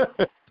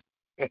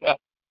 Yeah.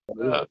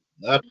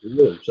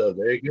 Absolutely. So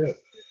there you go.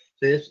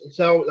 See, it's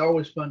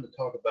always fun to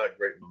talk about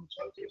great moments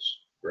like this.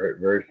 Very,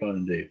 very fun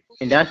indeed.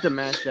 And that's the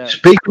match that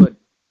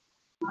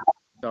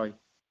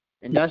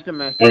And that's the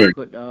match that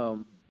put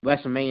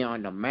WrestleMania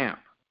on the map.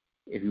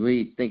 If you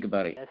really think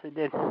about it. Yes, it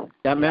did.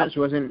 That match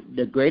wasn't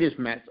the greatest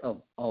match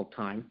of all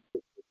time,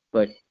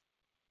 but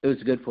it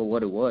was good for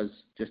what it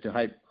was, just to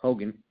hype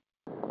Hogan.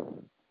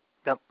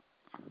 Yep.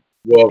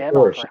 Well, of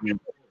course. I mean,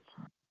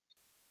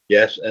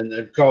 yes, and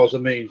because, I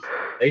mean,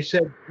 they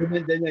said,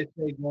 didn't they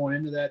say going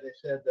into that, they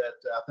said that,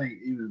 I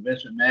think even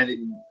Vince McMahon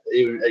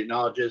even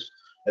acknowledges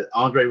that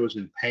Andre was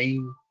in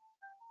pain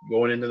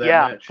going into that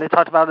match. Yeah, they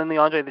talked about it in the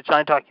Andre the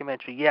Giant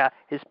documentary. Yeah,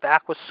 his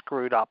back was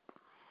screwed up.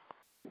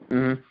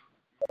 Mm-hmm.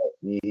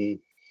 Mm-hmm.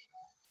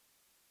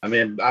 I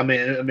mean, let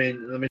me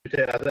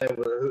tell you, I think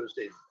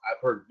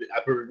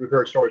we've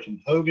heard stories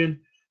from Hogan,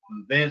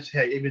 Vince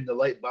had even the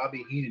late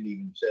Bobby Heenan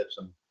even said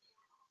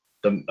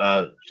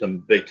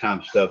some big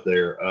time stuff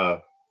there.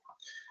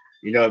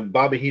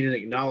 Bobby Heenan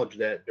acknowledged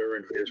that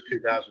during his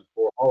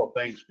 2004 Hall of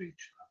Fame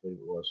speech, I believe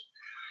it was,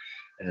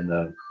 and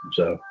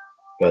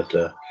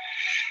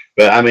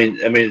but I mean,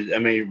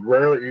 you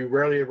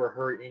rarely ever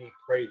heard any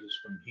praises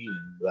from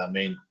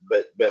Heenan.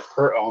 But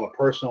on a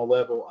personal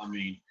level, I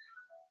mean,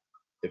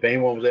 if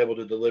anyone was able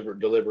to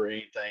deliver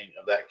anything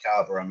of that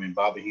caliber, I mean,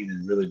 Bobby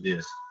Heenan really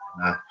did.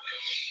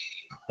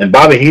 And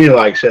Bobby Heenan,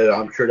 like I said,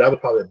 I'm sure that was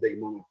probably a big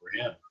moment for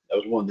him. That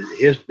was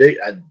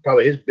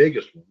probably his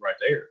biggest one right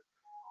there,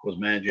 was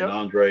managing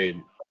Andre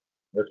and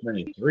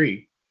WrestleMania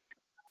 3.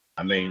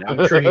 I mean,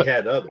 I'm sure he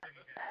had others.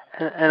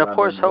 And of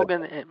course,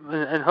 Hogan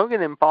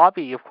and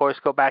Bobby, of course,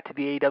 go back to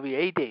the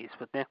AWA days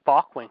with Nick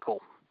Bockwinkel,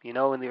 in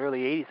the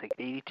early 80s, like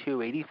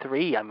 82,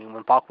 83. I mean,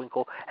 when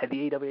Bockwinkel had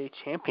the AWA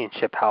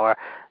championship, however,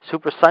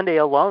 Super Sunday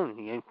alone,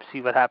 you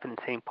see what happened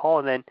in St. Paul.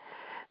 And then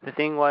the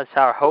thing was,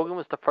 how Hogan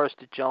was the first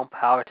to jump,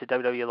 to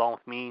WWE along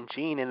with Mean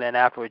Gene, and then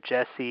afterward,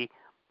 Jesse,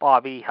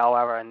 Bobby,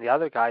 however, and the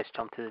other guys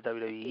jumped to the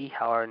WWE,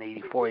 however, in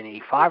 84 and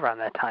 85 around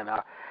that time,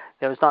 however.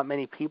 There was not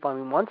many people. I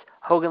mean, once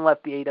Hogan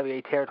left the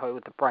AWA territory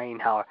with the brain,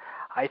 however,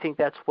 I think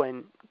that's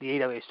when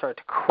the AWA started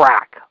to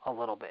crack a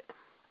little bit.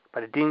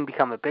 But it didn't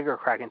become a bigger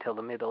crack until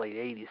the mid to late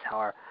 80s,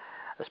 however,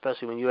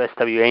 especially when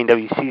USWA and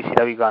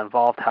WCCW got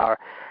involved, however,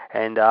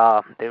 and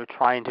they were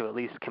trying to at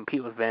least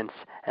compete with Vince.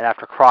 And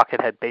after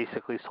Crockett had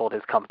basically sold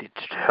his company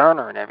to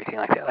Turner and everything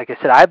like that. Like I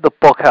said, I have the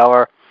book,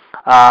 however,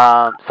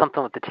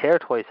 something with the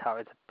territories,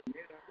 however,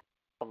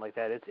 something like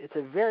that. It's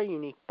a very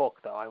unique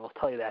book, though. I will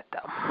tell you that,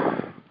 though.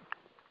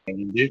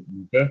 Okay,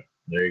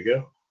 there you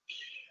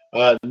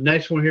go.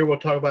 Next one here, you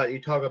talk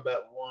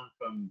about one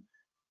from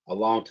a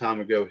long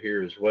time ago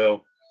here as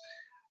well.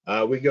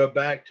 We go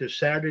back to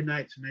Saturday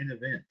night's main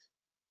event.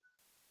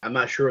 I'm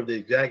not sure of the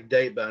exact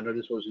date, but I know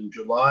this was in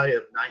July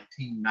of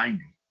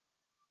 1990.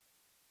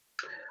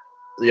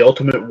 The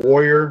Ultimate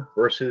Warrior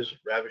versus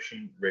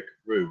Ravishing Rick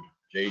Rude.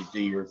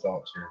 JD, your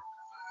thoughts here?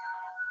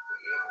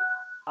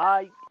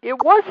 It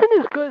wasn't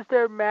as good as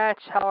their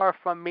match, however,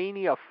 from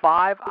Mania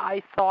 5,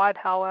 I thought,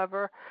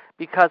 however,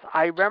 because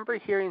I remember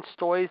hearing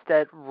stories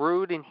that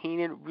Rude and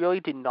Heenan really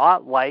did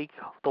not like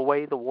the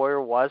way the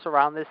Warrior was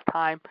around this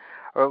time,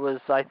 or it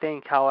was, I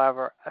think,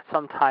 however,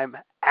 sometime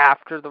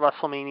after the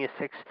WrestleMania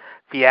 6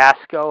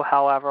 fiasco,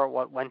 however,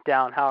 what went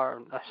down,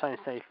 however, I'm trying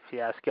to say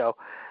fiasco,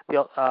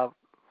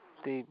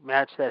 the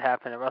match that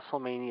happened at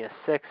WrestleMania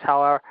 6,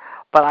 however,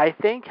 but I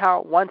think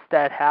once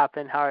that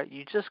happened, however,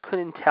 you just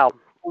couldn't tell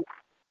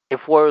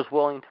if Warrior was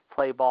willing to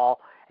play ball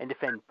and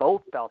defend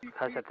both belts,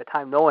 because at the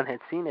time no one had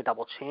seen a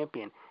double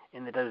champion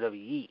in the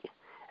WWE,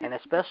 and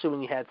especially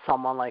when you had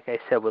someone, like I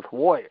said, with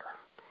Warrior.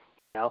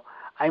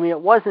 I mean,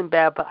 it wasn't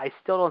bad, but I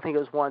still don't think it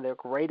was one of their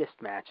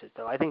greatest matches,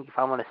 though. I think if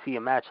I want to see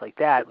a match like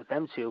that with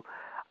them two,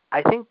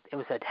 I think it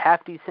was a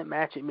half-decent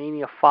match at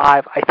Mania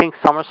 5. I think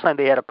SummerSlam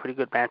they had a pretty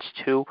good match,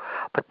 too,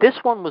 but this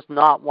one was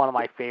not one of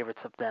my favorites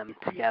of them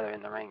together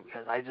in the ring,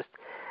 because I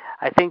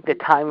think the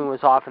timing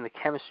was off and the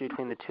chemistry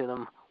between the two of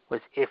them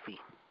was iffy.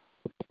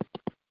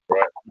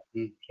 Right.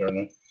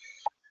 Certainly.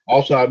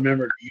 Also, I'm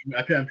sure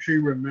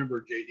you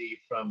remember, JD,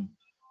 from,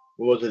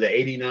 what was it, the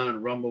 89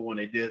 Rumble when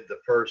they did the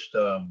first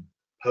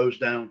hose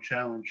down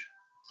challenge?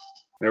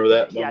 Remember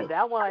that? Yeah,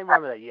 that one I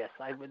remember that, yes.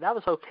 That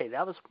was okay.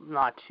 That was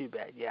not too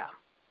bad, yeah.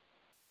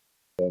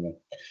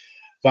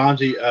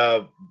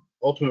 Fonzie,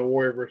 Ultimate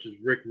Warrior versus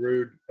Rick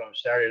Rude from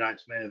Saturday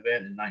night's main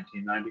event in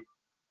 1990.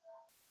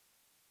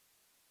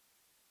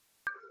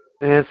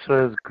 This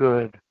was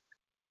good.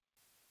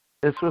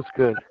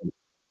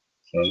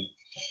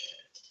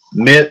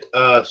 Mitt,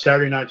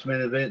 Saturday night's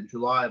main event,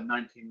 July of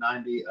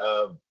 1990,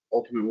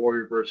 Ultimate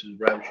Warrior versus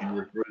Ravishing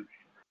Rick Rude.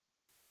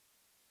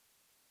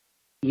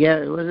 Yeah,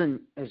 it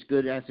wasn't as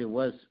good as it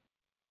was,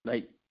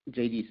 like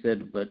JD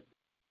said, but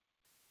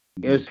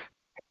it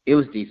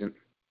was decent.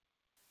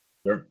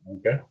 Sure.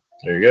 Okay.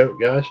 There you go,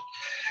 guys.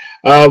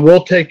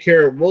 We'll take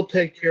care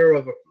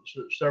of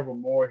several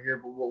more here,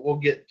 but we'll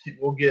get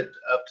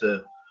up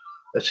to.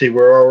 Let's see.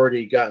 We're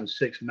already gotten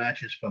 6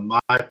 matches from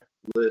my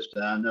list,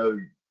 and I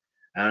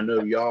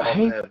know y'all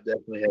have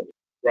definitely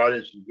brought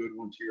in some good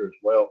ones here as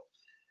well.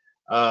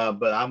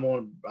 But I'm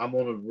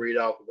gonna read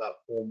off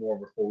about 4 more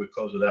before we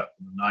close it out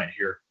for the night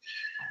here.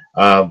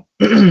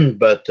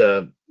 But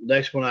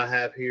next one I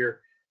have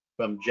here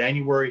from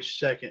January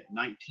 2nd,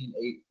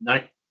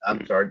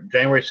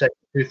 January 2nd,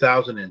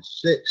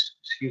 2006.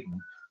 Excuse me.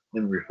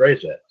 Let me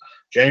rephrase that.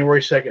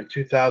 January 2nd,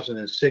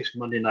 2006,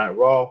 Monday Night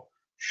Raw.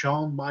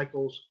 Shawn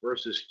Michaels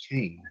versus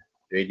Kane.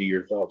 JD,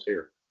 your thoughts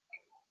here?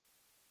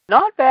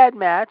 Not bad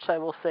match, I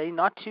will say.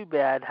 Not too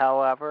bad,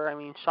 however. I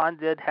mean, Shawn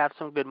did have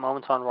some good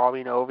moments on Raw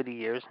over the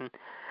years, and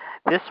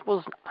this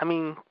was, I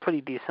mean,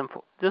 pretty decent.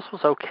 This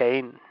was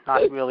okay,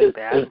 not really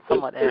bad,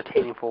 somewhat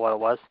entertaining for what it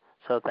was.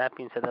 So that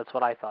being said, that's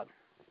what I thought.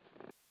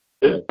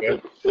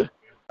 Okay.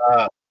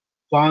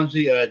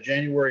 Fonzie,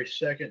 January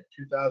 2nd,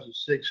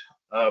 2006,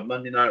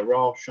 Monday Night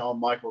Raw, Shawn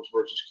Michaels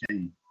versus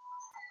Kane.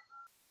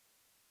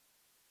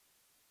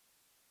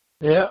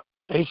 Yeah,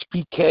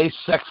 HBK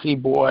Sexy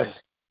Boy.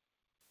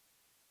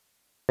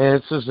 Yeah,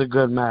 this is a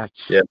good match.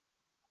 Yeah.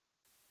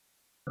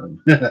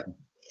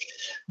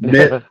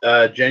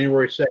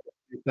 January 2nd,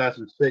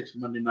 2006,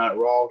 Monday Night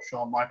Raw,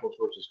 Shawn Michaels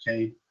versus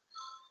Kane.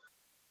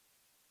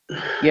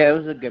 Yeah, it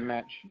was a good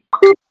match.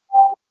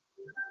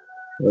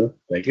 Well,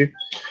 thank you.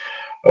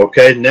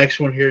 Okay, next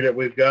one here that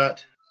we've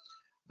got.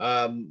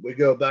 We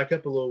go back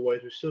up a little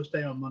ways. We still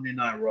stay on Monday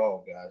Night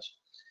Raw, guys.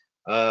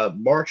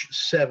 March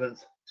 7th,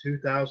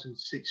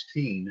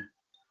 2016,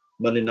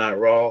 Monday Night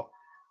Raw,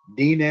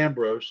 Dean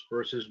Ambrose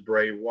versus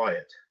Bray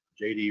Wyatt.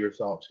 JD, your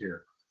thoughts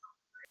here?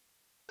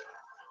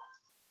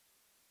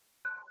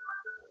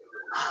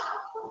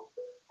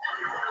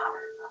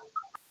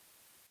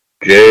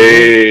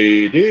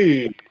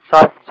 JD.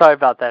 Sorry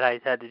about that. I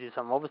had to do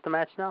something. What was the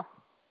match now?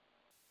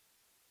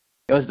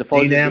 It was the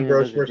Dean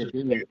Ambrose versus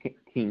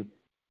King.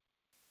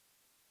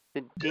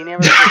 Did Dean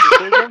Ambrose versus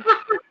who again?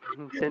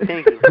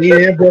 Thank you. Dean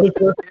Ambrose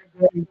versus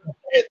Bray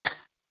Wyatt.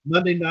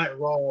 Monday Night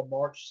Raw,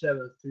 March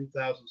 7th,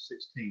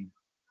 2016.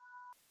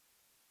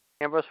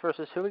 Ambrose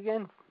versus who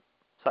again?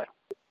 Sorry.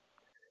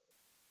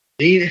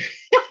 Dean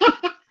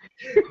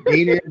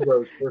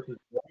Ambrose versus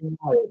Bray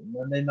Wyatt,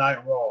 Monday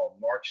Night Raw,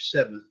 March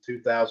 7th,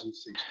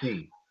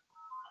 2016.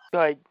 Go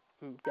ahead.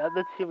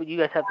 Let's see what you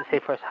guys have to say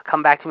first.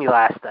 Come back to me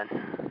last then.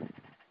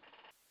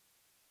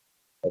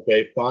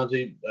 Okay,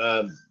 Fonzie,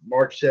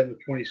 March 7th,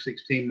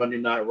 2016, Monday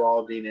Night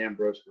Raw, Dean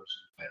Ambrose versus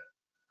Wyatt.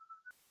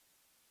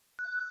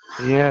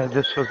 Yeah,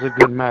 this was a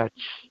good match.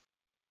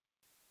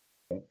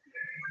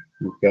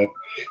 Okay.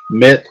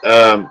 Mitt,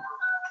 March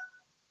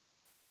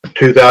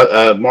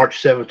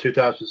 7th,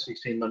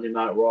 2016, Monday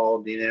Night Raw,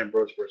 Dean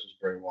Ambrose versus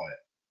Bray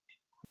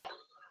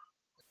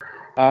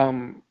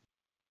Wyatt.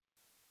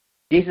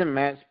 Decent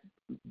match,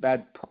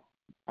 bad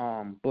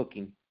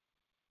booking.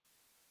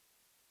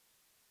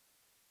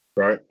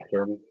 Right,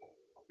 terrible.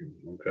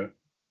 Okay.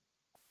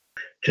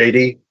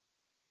 JD,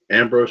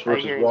 Ambrose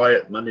versus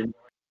Wyatt, Monday Night.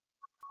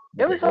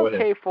 It was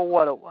okay for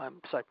what it was.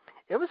 I'm sorry.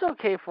 It was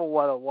okay for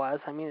what it was.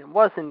 I mean, it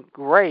wasn't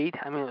great.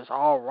 I mean, it was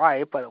all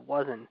right, but it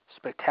wasn't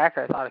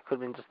spectacular. I thought it could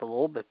have been just a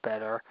little bit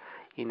better.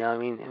 You know, I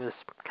mean, it was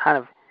kind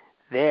of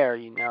there,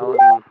 you know.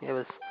 I mean, it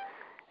was,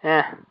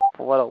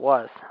 for what it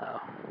was,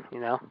 you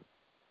know.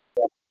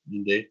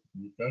 Indeed.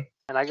 Okay.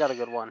 And I got a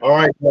good one. All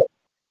right.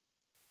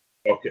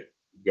 Okay.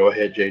 Go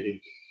ahead,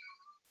 JD.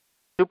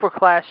 Super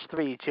Clash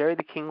 3, Jerry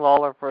the King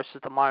Lawler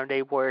versus the modern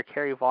day warrior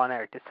Kerry Von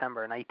Erich,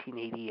 December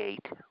 1988.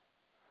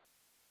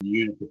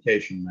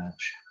 Unification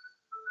match.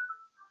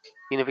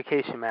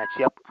 Unification match,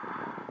 yep.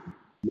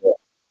 Yeah.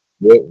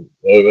 Well,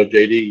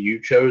 JD, you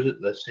chose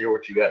it. Let's hear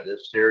what you got.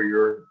 Let's hear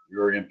your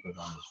input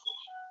on this.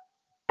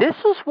 This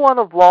was one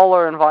of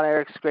Lawler and Von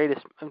Erich's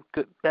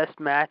best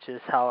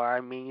matches, however.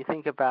 I mean, you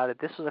think about it,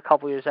 this was a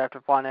couple years after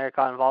Von Erich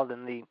got involved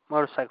in the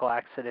motorcycle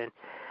accident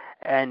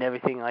and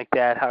everything like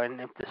that.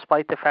 And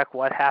despite the fact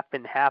what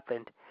happened.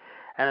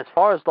 And as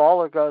far as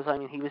Lawler goes, I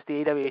mean, he was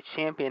the AWH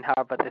champion,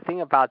 however, but the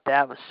thing about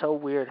that was so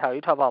weird, how you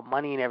talk about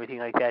money and everything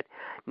like that.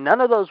 None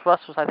of those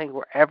wrestlers, I think,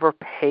 were ever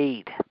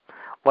paid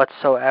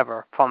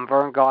whatsoever from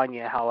Vern Gagne,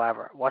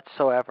 however,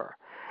 whatsoever.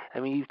 I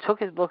mean, you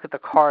took a look at the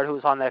card, who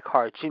was on that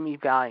card, Jimmy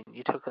Valiant.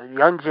 You took a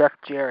young Jeff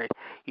Jarrett.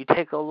 You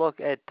take a look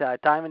at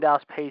Diamond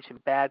Dallas Page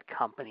and Bad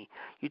Company.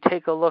 You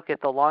take a look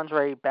at the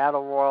Lingerie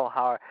Battle Royal,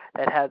 however,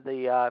 that had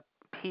the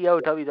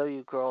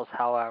POWW girls,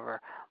 however.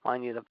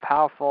 Mind you, the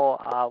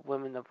powerful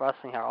women of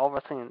wrestling, all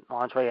wrestling in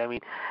lingerie. I mean,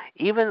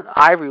 even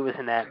Ivory was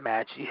in that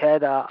match. You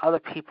had other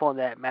people in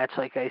that match,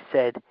 like I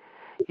said.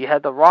 You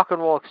had the Rock and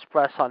Roll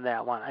Express on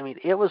that one. I mean,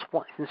 it was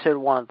considered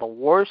one of the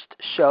worst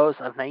shows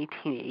of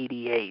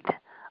 1988.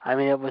 I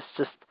mean, it was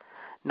just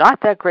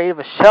not that great of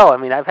a show. I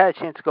mean, I've had a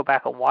chance to go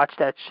back and watch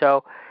that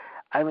show.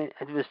 I mean,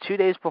 it was 2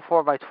 days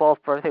before my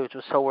 12th birthday, which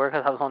was so weird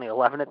because I was only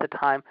 11 at the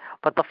time.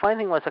 But the funny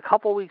thing was, a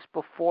couple weeks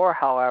before,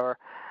 however,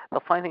 the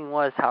funny thing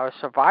was how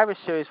Survivor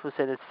Series was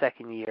in its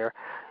second year.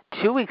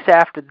 2 weeks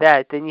after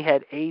that, then you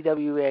had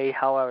AWA,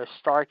 however,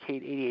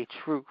 Starrcade 88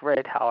 True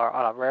Grit, however,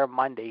 on a rare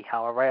Monday,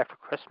 however, right after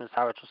Christmas,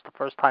 however, which was the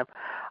first time,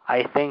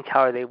 I think,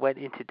 however, they went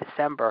into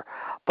December.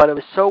 But it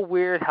was so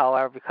weird,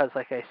 however, because,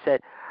 like I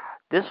said,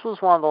 this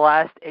was one of the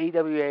last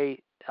AWA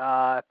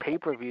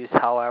pay-per-views,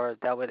 however,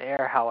 that would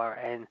air, however,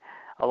 and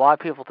a lot of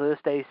people to this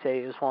day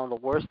say it was one of the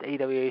worst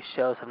AWA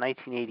shows of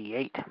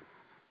 1988.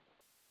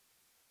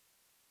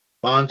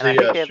 Fonzie,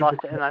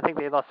 and I think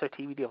they lost their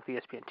TV deal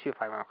with ESPN too, if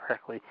I remember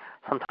correctly,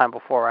 sometime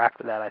before or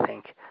after that, I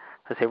think,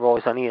 because they were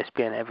always on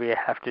ESPN every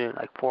afternoon,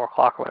 like 4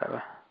 o'clock or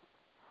whatever.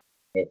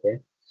 Okay.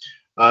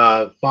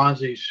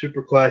 Fonzie,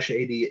 Super Clash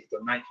 88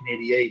 from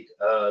 1988,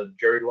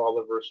 Jerry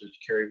Lawler versus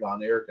Kerry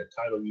Von Erich, a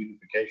title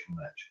unification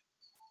match.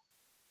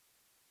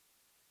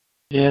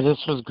 Yeah,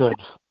 this was good.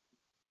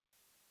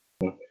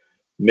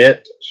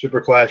 Mitt, Super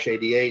Clash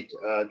 88,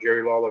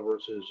 Jerry Lawler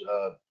versus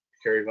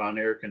Kerry Von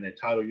Erich in a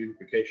title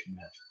unification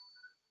match.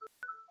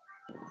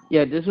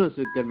 Yeah, this was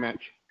a good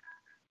match.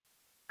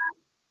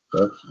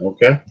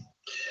 Okay.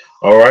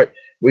 All right.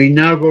 We're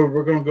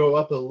going to go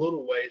up a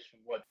little ways from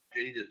what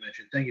JD just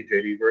mentioned. Thank you,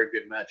 JD. Very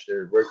good match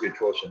there. Very good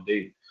choice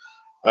indeed.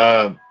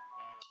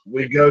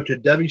 We go to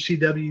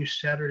WCW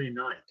Saturday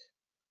Night,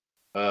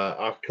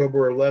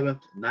 October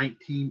 11th,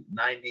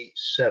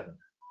 1997.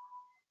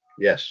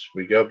 Yes,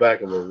 we go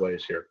back a little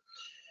ways here.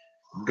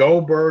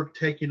 Goldberg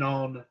taking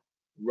on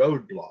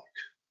Roadblock.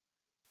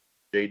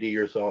 JD,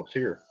 your thoughts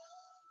here?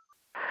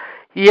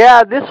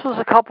 Yeah, this was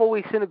a couple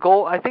weeks into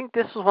Gold. I think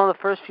this was one of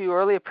the first few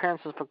early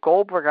appearances for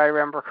Goldberg. I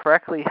remember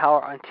correctly. How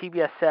on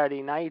TBS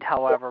Saturday Night,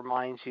 however,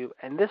 mind you,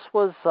 and this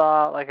was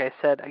like I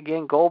said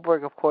again.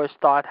 Goldberg, of course,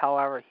 thought,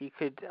 however, he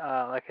could,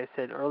 like I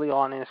said, early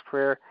on in his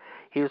career,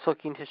 he was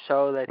looking to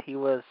show that he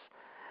was,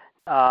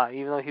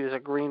 even though he was a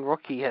green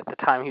rookie at the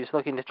time, he was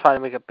looking to try to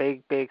make a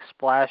big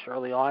splash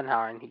early on,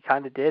 however, and he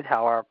kind of did,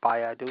 however,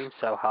 by doing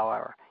so,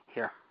 however,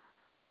 here.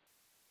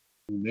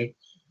 Mm-hmm.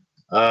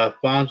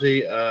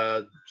 Fonzie,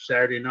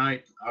 Saturday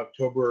Night,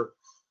 October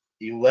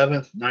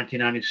 11th,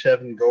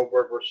 1997,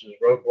 Goldberg versus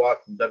Roadblock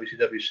from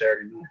WCW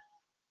Saturday Night.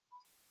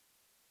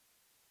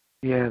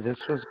 Yeah, this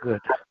was good.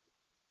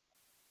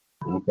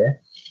 Okay.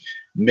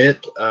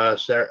 Mitt,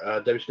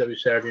 WCW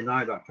Saturday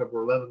Night,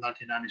 October 11th,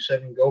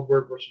 1997,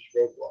 Goldberg versus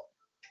Roadblock.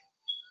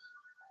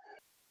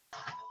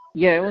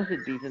 Yeah, it was a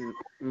decent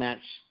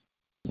match,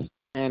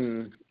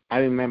 and I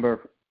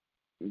remember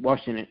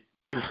watching it.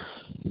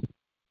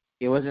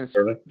 It wasn't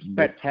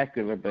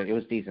spectacular, but it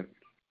was decent.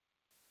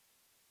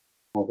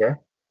 Okay.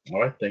 All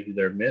right. Thank you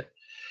there, Mitt.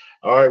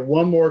 All right.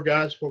 One more,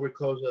 guys, before we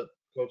close up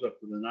for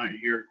the night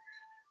here.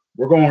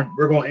 We're going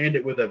to end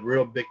it with a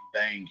real big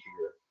bang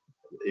here.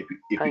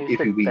 If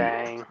you be.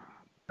 Bang.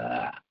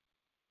 Yeah,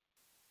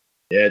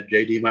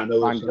 JD might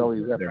know this.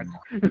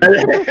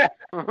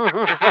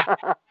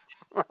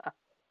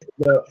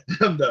 No,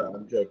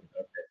 I'm joking.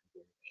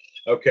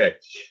 Okay.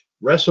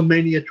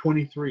 WrestleMania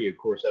 23, of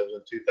course, that was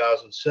in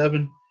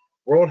 2007.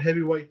 World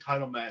Heavyweight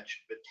title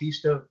match,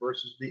 Batista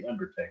versus The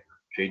Undertaker.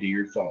 JD,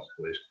 your thoughts,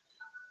 please.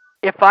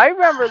 If I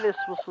remember, this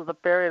was a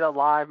Buried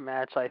Alive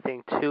match, I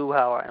think, too,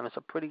 however. It was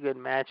a pretty good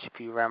match, if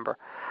you remember.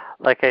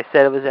 Like I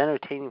said, it was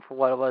entertaining for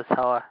what it was,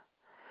 however.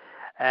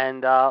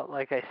 And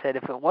like I said,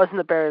 if it wasn't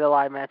a Buried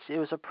Alive match, it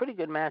was a pretty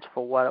good match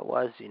for what it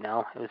was, you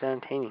know. It was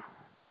entertaining.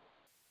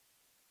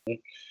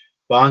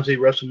 Bonzi,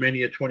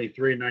 WrestleMania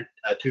 23,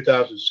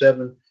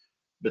 2007,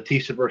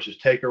 Batista versus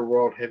Taker,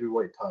 World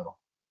Heavyweight title.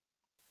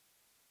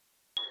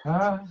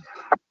 Yeah,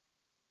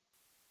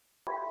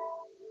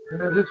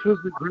 this was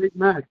a great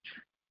match.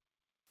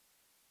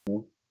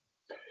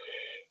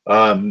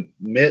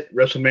 Mitt,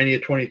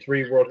 WrestleMania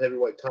 23, World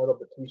Heavyweight title,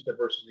 Batista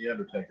versus The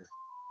Undertaker.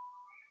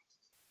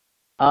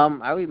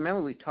 I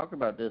remember we talked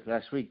about this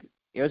last week.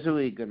 It was a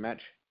really good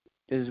match.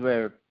 This is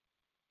where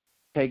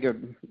Taker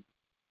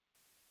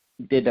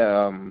did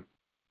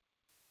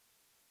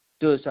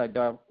suicide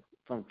dive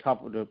from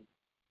top of the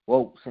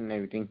ropes and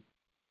everything.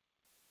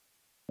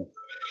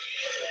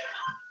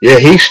 Yeah,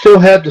 he still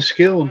had the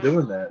skill in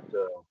doing that.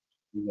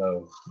 You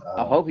know.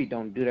 I hope he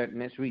don't do that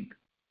next week.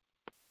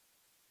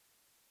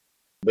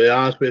 To be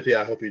honest with you,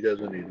 I hope he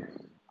doesn't either.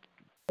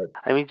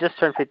 I mean, he just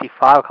turned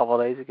 55 a couple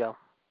of days ago.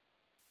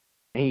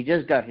 And he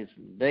just got his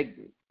leg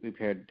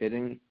repaired,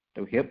 didn't he?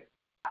 The hip.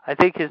 I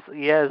think his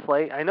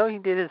leg. I know he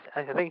did his.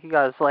 I think he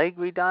got his leg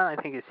redone.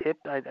 I think his hip.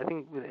 I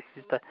think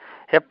he's the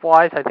hip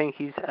wise. I think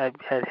he's had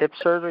hip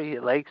surgery,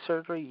 leg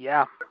surgery.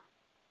 Yeah.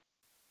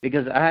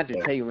 Because I had to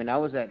tell you, when I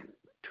was at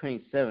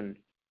 27,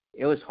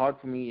 it was hard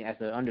for me as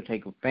an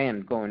Undertaker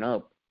fan growing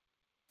up,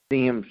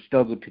 seeing him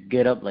struggle to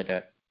get up like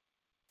that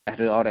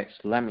after all that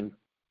slamming.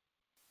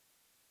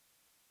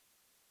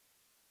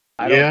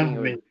 I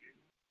really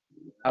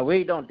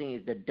don't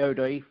think it's the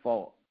WWE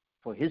fault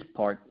for his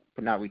part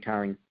for not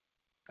retiring.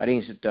 I think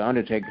it's just the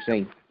Undertaker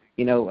saying,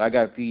 you know, I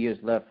got a few years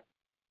left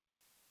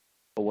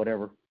or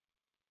whatever.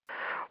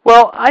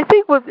 Well, I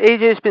think what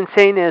AJ's been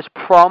saying is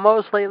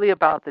promos lately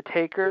about the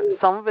Taker.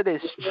 Some of it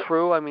is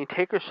true. I mean,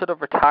 Taker should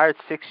have retired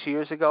 6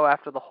 years ago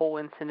after the whole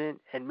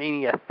incident at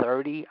Mania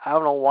 30. I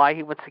don't know why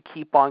he wants to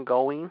keep on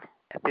going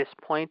at this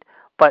point,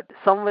 but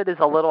some of it is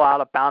a little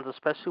out of bounds,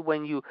 especially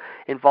when you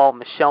involve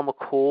Michelle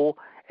McCool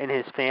and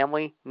his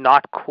family.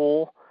 Not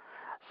cool.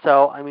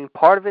 So, I mean,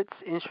 part of it's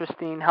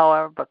interesting,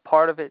 however, but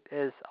part of it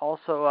is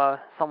also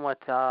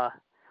somewhat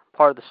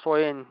part of the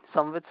story, and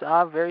some of it's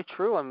very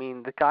true. I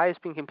mean, the guy has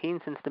been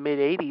competing since the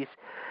mid-'80s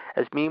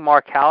as me,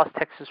 Mark Callis,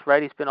 Texas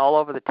Red. He's been all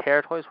over the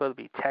territories, whether it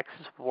be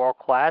Texas, World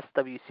Class,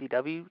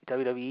 WCW,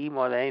 WWE,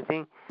 more than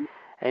anything.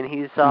 And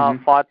he's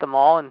fought them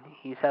all, and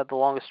he's had the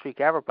longest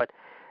streak ever. But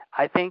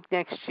I think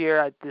next year,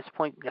 at this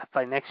point,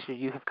 by next year,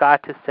 you have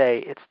got to say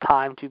it's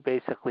time to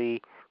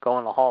basically go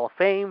in the Hall of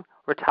Fame,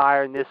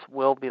 retire, and this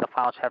will be the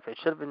final chapter. It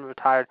should have been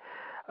retired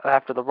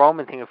after the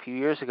Roman thing a few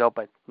years ago,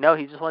 but no,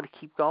 he just wanted to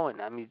keep going.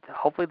 I mean,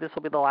 hopefully this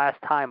will be the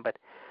last time, but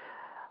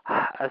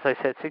as I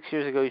said, 6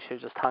 years ago, you should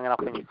have just hung it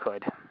up when you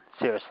could.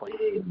 Seriously.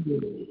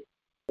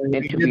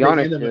 And to be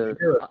honest,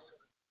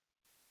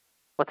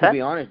 what's that? To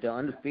be honest, the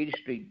undefeated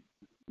streak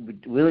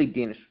really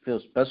didn't feel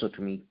special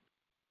to me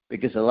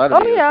because a lot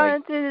of it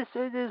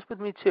is with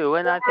me too,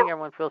 and I think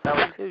everyone feels that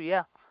way too.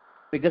 Yeah.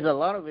 Because a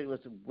lot of it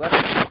was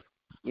weapons.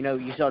 You know,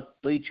 you saw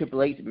 3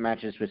 Triple H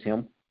matches with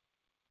him.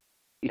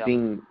 You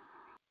seen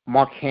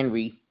Mark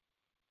Henry.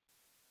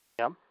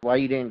 Yep. Why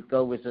you didn't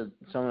go with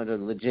some of the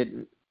legit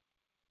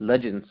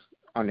legends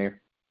on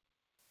there?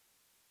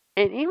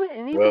 And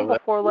even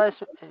before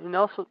Lesnar, and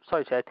also,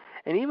 sorry, Chad,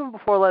 and even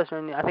before Lesnar,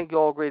 and I think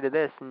you'll agree to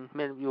this, and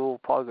maybe you'll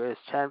probably agree,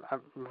 Chad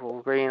will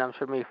agree, and I'm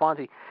sure maybe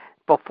Fonzie,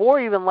 before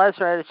even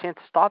Lesnar had a chance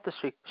to stop the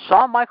streak,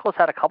 Shawn Michaels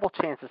had a couple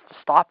chances to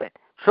stop it.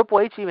 Triple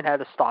H even had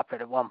to stop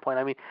it at one point.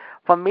 I mean,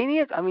 from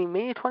Mania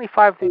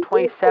 25 through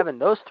 27,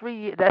 that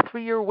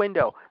 3-year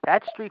window,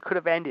 that streak could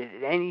have ended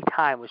at any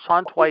time with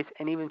Shawn twice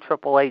and even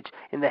Triple H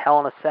in the Hell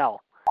in a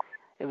Cell.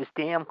 It was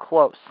damn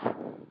close.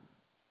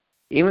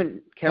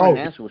 Even Kevin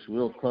Nash was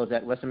real close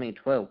at WrestleMania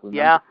 12. Remember?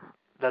 Yeah,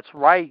 that's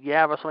right.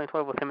 Yeah, WrestleMania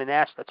 12 with him and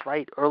Nash. That's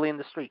right. Early in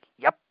the streak.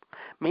 Yep.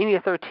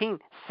 Mania 13,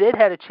 Sid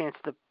had a chance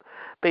to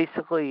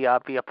basically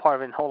be a part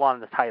of it and hold on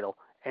to the title,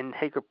 and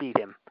Hager beat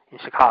him in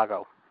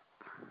Chicago.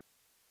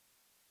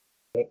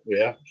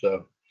 Yeah,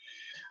 so,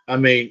 I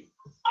mean,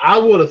 I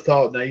would have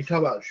thought, now you talk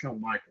about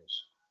Shawn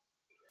Michaels.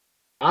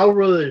 I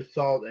really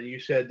thought, and you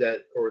said that,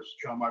 of course,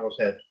 Shawn Michaels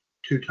had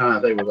 2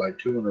 times, I think it was like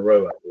 2 in a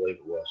row, I believe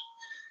it was.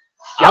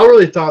 I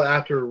really thought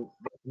after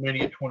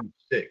WrestleMania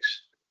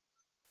 26,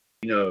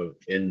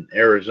 in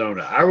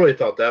Arizona, I really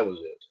thought that was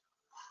it.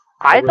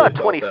 I thought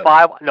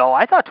 25. No,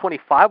 I thought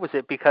 25 was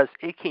it because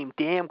it came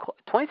damn close.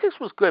 26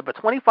 was good, but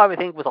 25 I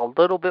think was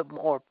a little bit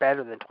more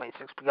better than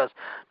 26 because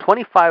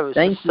 25 was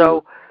just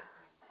so.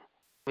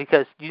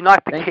 Because you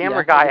knocked the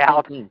camera guy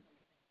out.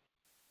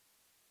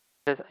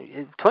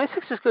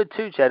 26 is good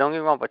too, Chad. Don't get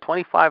me wrong, but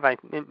 25, I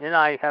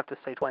have to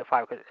say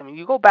 25 because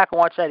you go back and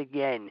watch that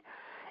again,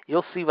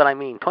 you'll see what I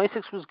mean.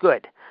 26 was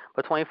good,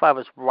 but 25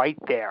 was right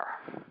there.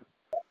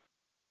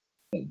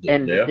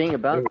 And the thing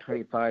about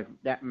 25,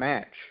 that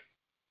match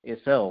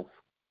itself,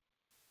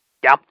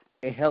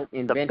 it helped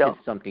invented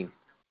something.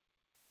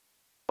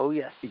 Oh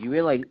yes. If you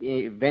realize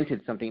it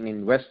invented something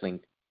in wrestling,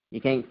 you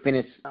can't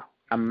finish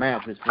a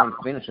match with one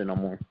finisher no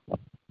more.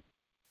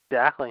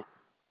 Exactly.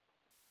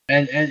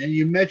 And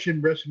you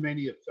mentioned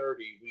WrestleMania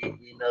 30.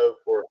 We know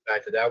for a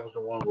fact that was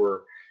the one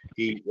where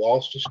he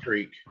lost the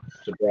streak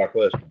to Brock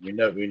Lesnar. We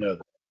know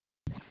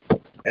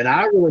that. And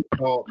I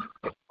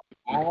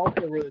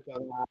also really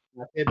thought,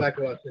 I came back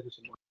when I said this,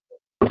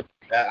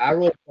 I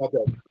really thought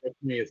that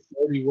WrestleMania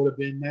 30 would have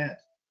been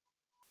that.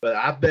 But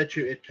I bet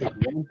you it took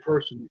one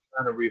person to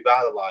kind of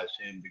revitalize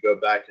him to go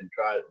back and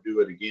try to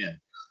do it again,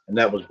 and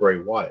that was Bray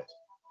Wyatt.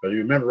 But you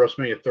remember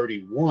WrestleMania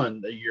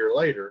 31, a year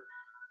later,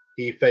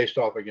 he faced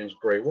off against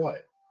Bray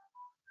Wyatt.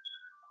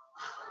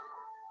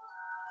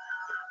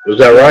 Was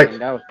that right?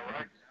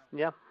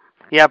 Yeah.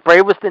 Yeah,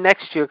 Bray was the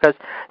next year because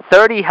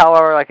 30,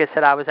 however, like I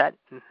said, I was at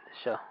the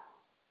show.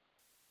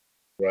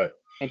 Right.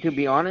 And to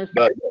be honest,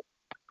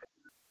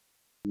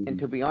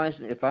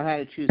 if I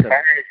had to choose a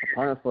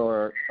opponent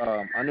for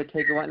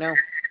Undertaker right now,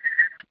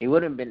 it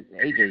wouldn't have been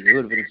AJ. It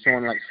would have been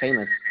someone like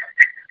Sheamus.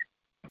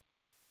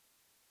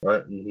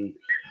 Right. Mm-hmm.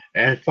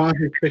 And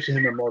finally fixing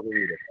him a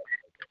margarita.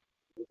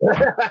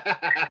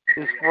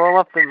 Just roll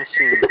up the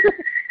machine.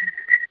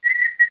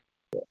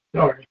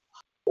 Sorry.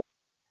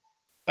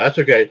 That's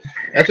okay.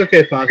 That's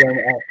okay,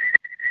 Fonzie.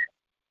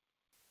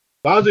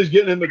 Fonzie's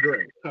getting him a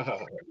drink.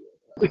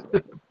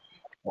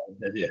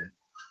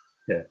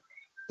 Yeah.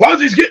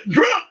 Fonzie's getting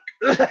drunk.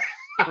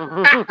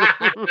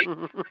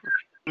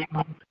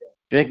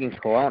 Drinking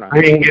Corona. I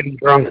ain't getting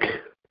drunk.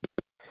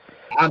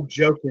 I'm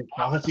joking,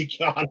 Fonzie.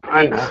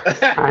 I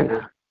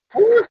know.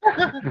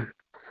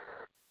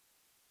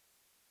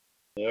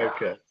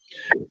 Okay.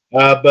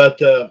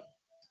 But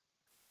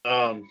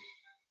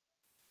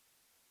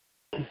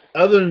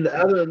other than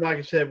like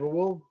I said,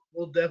 we'll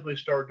definitely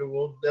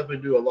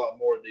do a lot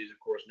more of these, of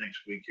course, next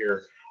week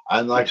here.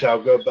 And like I said,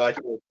 I'll go back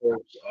to, of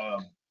course,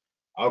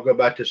 I'll go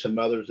back to some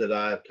others that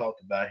I have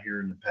talked about here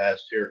in the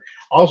past here.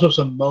 Also,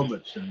 some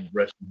moments in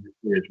wrestling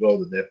history as well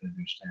that definitely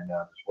do stand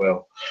out as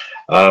well.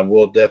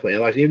 We'll definitely,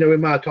 and like even though we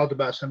might have talked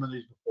about some of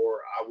these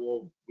before,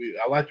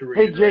 I like to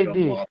reiterate on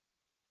a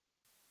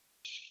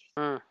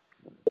lot.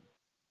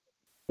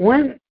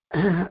 When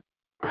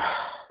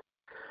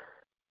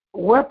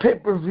what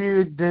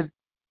pay-per-view did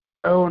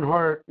Owen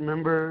Hart,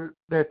 remember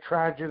that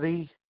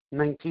tragedy,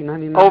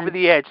 1999? Over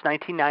the Edge,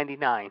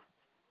 1999.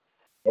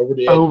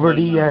 Over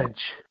the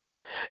Edge.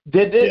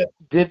 Did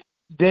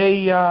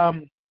they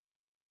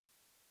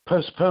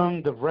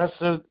postpone the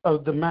rest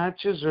of the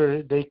matches, or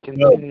did they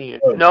continue?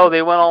 No,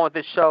 they went on with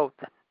the show.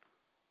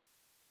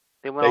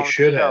 They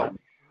should have.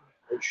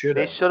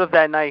 They should have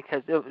that night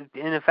because,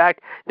 in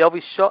fact, they'll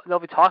be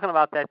talking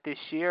about that this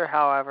year.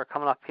 However,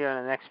 coming up here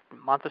in the next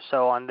month or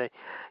so on the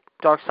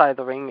Dark Side of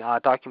the Ring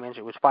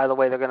documentary, which, by the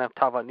way, they're going to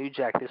talk about New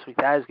Jack this week.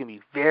 That is going to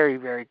be very,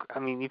 very. I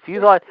mean, if you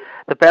thought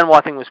the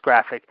Benoit thing was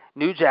graphic,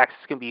 New Jack's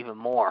is going to be even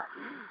more.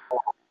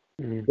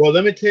 Well,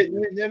 let me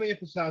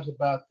emphasize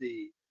about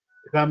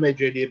if I may,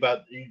 JD, about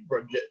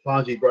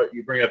Fonzie,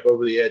 you bring up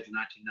Over the Edge in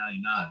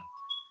 1999.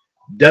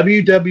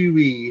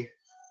 WWE,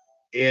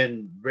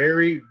 in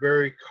very,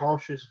 very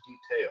cautious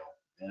detail,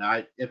 and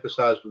I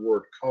emphasize the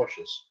word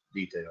cautious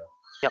detail,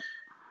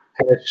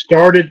 had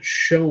started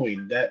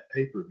showing that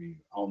pay-per-view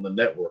on the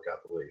network, I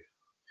believe.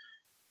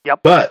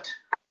 Yep.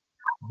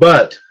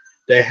 But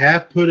they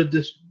have put I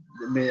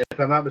mean, if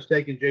I'm not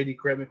mistaken, JD,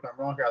 correct me if I'm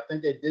wrong here, I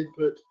think they did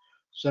put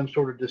some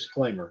sort of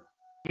disclaimer.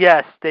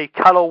 Yes, they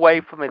cut away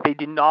from it. They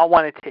did not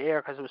want it to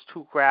air because it was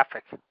too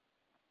graphic.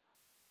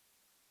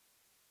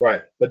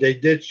 Right, but they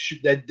did.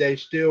 They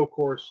still, of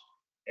course,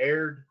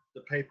 aired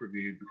the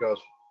pay-per-view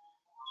because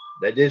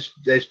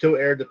they still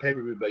aired the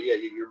pay-per-view. But yeah,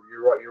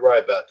 you're right. You're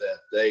right about that.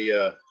 They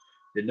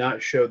did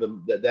not show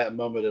them that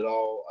moment at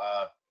all.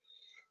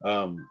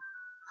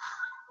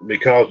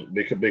 Because of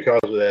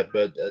that,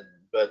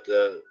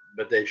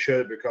 but they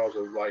showed it because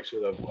of like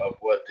sort of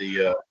what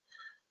the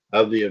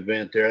of the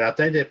event there, and I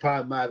think they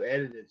probably might have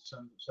edited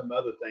some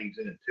other things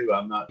in it too.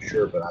 I'm not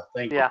sure, but I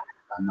think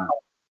I'm not.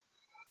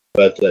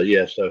 But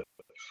yeah, so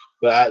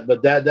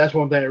but that's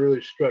one thing that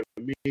really struck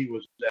me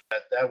was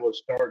that was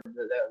starting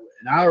that,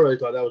 and I really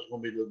thought that was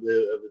going to be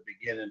the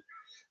beginning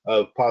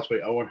of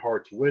possibly Owen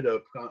Hart's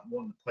widow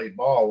wanting to play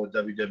ball with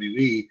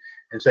WWE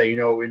and say,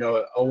 we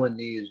know Owen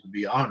needs to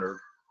be honored,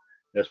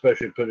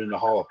 especially put in the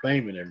Hall of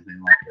Fame and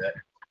everything like that.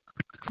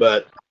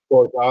 But of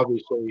course,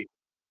 obviously,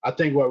 I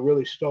think what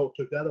really took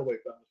that away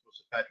from us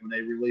was the fact when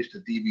they released a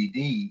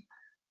DVD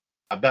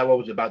about what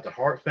was about the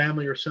Hart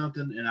family or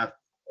something,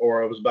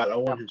 or it was about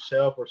Owen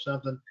himself or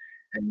something,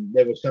 and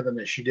there was something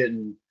that she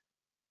didn't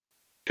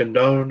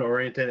condone or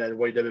anything. That the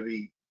way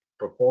WWE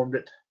performed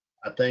it,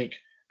 I think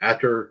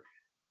after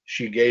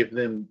she gave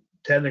them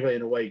technically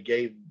in a way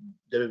gave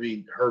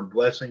WWE her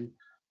blessing,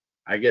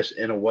 I guess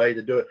in a way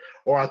to do it.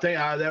 Or I think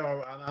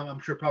I'm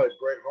sure probably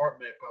Bret Hart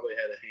probably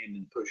had a hand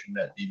in pushing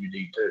that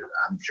DVD too.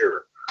 I'm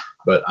sure,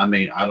 but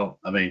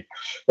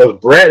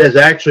but Bret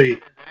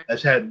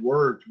has had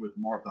words with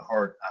Martha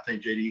Hart. I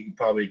think JD, you can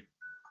probably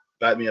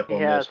back me up on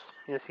this.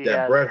 Yes, he that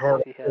has. Bret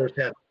Hart yes, first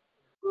had.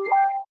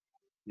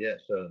 Yeah,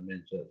 so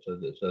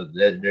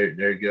that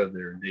there you go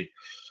there indeed.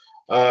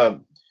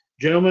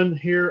 Gentlemen,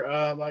 here,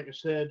 like I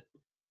said,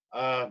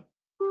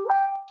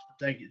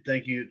 thank you.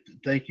 Thank you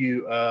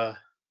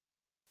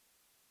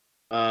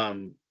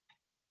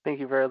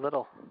very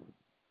little.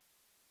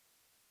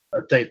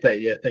 Thank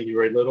you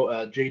very little.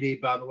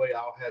 JD, by the way,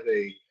 I'll have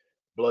a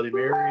Bloody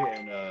Mary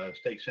and a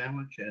steak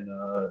sandwich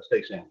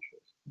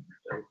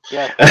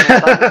Yes,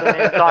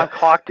 it's on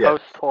Clock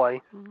Toast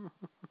Toy.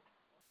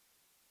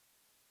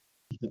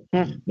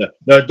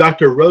 No,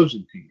 Dr.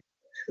 Rosenstein.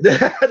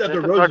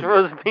 Dr.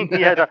 Rosenstein.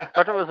 Yeah,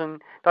 Dr.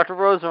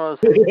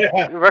 Rosenstein.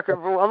 Yeah. Record.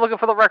 I'm looking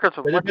for the records.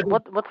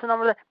 What's the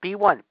number there?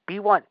 B1.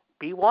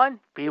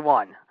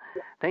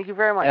 Thank you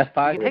very much.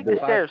 F5. You can take the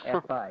stairs.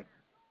 F5.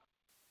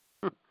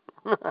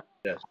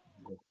 Yes.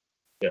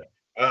 Yeah.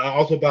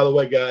 Also, by the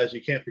way, guys,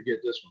 you can't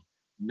forget this one.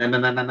 No.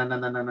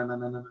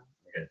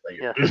 Okay, thank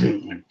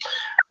you.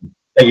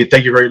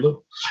 Thank you very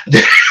little.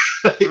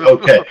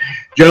 Okay,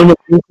 gentlemen.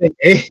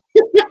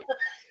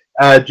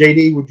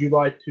 JD, would you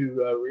like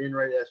to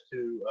reiterate as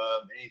to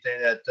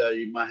anything that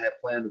you might have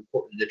planned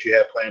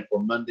for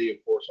Monday, of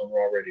course, on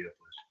Raw Radio,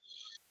 please?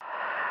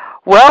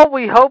 Well,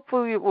 we hope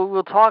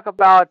we'll talk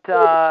about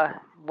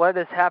what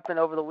has happened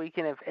over the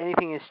weekend, if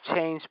anything has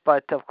changed.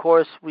 But, of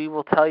course, we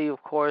will tell you,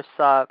 of course,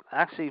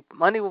 actually,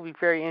 Monday will be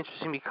very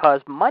interesting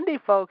because Monday,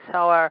 folks,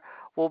 however,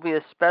 will be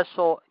a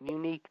special,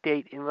 unique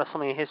date in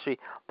WrestleMania history.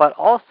 But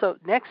also,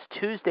 next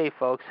Tuesday,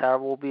 folks,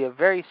 however, will be a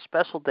very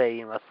special day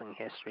in wrestling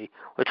history,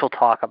 which we'll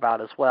talk about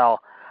as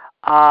well.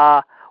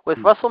 With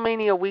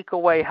WrestleMania a week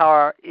away,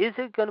 however, is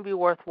it going to be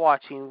worth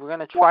watching? We're going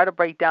to try to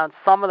break down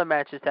some of the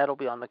matches that'll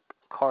be on the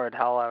card,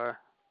 however.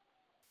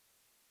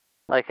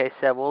 Like I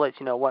said, we'll let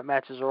you know what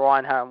matches are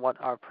on and what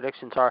our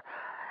predictions are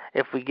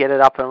if we get it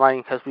up and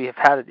running, because we have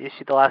had an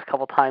issue the last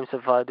couple times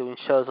of doing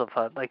shows of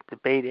like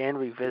Debate and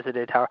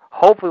Revisited. However,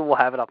 hopefully we'll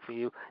have it up for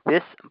you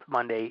this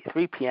Monday,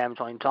 3 p.m.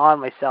 Join John,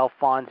 myself,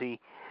 Fonzie.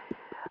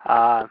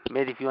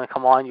 Mid, if you want to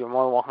come on, you're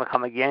more than welcome to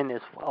come again.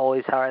 As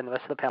always, Howard and the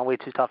rest of the panel, way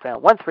too tough,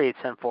 and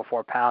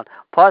 1-387-44-pound.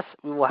 Plus,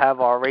 we will have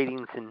our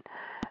ratings and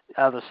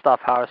other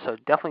stuff, Howard. So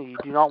definitely, you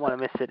do not want to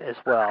miss it as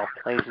well,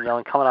 ladies and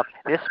gentlemen. Coming up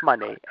this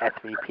Monday at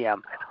 3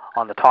 p.m.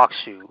 on the Talk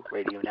Shoe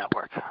Radio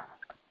Network.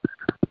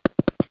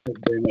 Thank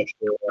you very much.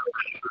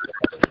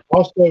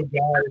 Also, guys,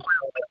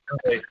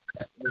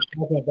 we're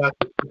talking about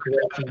the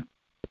situation.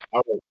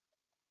 All right,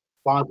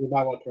 Fonz, you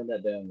might want to turn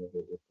that down a little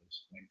bit,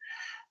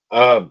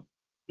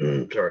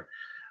 please. Sorry.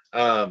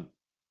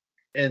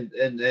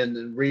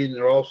 And reading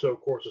there also, of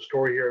course, a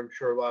story here. I'm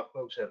sure a lot of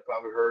folks have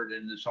probably heard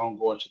in this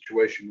ongoing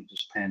situation with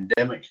this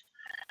pandemic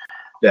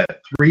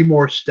that 3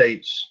 more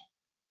states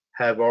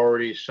have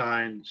already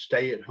signed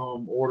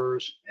stay-at-home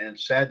orders, and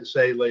sad to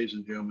say, ladies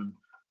and gentlemen,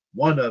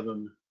 one of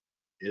them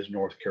is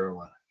North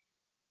Carolina.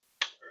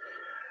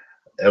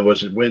 It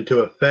went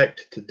into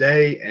effect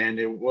today, and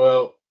it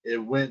was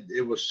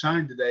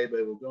signed today, but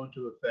it will go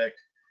into effect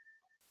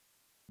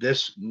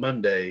this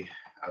Monday,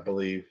 I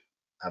believe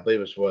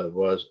it's what it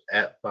was,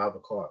 at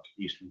 5:00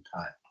 Eastern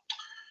time.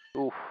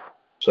 Oof.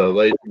 So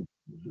ladies,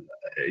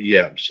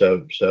 yeah.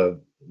 So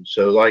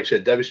like I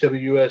said,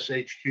 WCWUS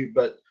HQ,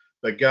 but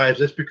guys,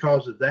 just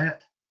because of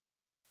that,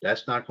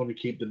 that's not going to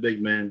keep the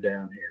big man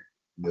down here.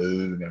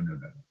 No.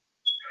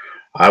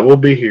 I will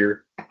be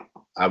here.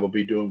 We will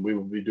be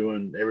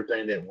doing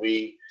everything that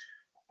we,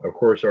 of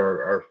course,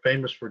 are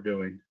famous for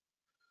doing.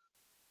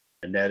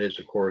 And that is,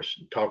 of course,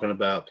 talking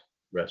about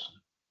wrestling.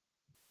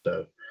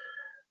 So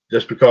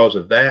just because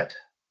of that,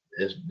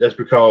 that's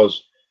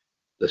because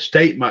the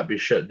state might be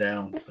shut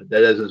down. But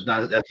that's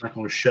not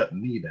going to shut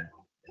me down.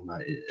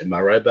 Am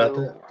I right about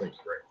that? Thank you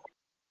very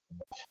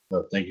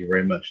much. Thank you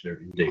very much, there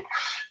indeed.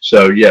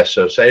 So yes,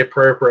 so say a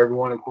prayer for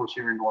everyone, of course,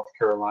 here in North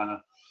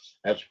Carolina.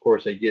 As of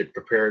course they get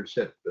prepared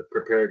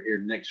here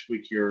next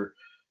week here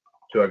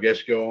to, I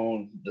guess, go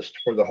on just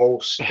for the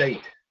whole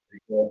state to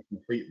go on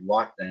complete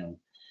lockdown.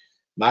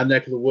 My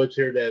neck of the woods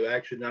here, they're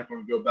actually not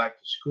going to go back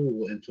to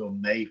school until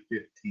May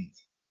 15th.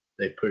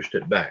 They pushed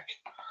it back.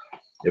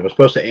 It was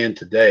supposed to end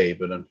today,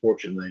 but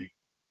unfortunately,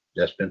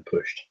 that's been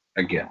pushed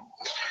again.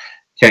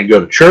 Can't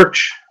go to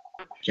church.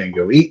 Can't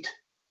go eat.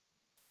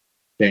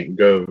 Can't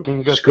go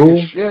to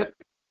school.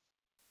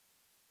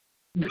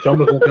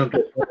 Someone's going to come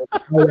to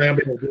I'm going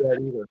to do that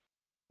either.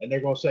 And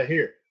they're going to say,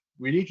 here,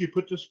 we need you to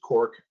put this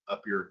cork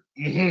up your,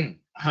 and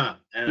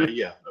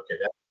yeah, okay,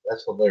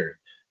 that's hilarious.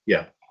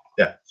 Yeah,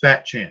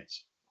 fat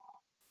chance.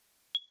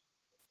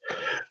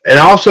 And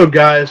also,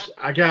 guys,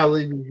 I got to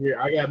leave you here.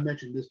 I got to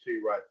mention this to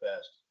you right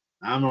fast.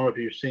 I don't know if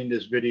you've seen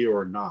this video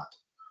or not.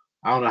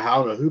 I don't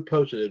know who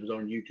posted it. It was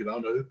on YouTube. I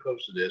don't know who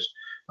posted this.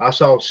 I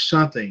saw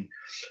something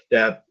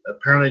that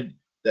apparently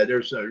that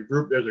there's a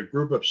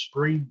group of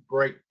spring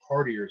break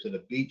partiers at a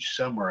beach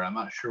somewhere. I'm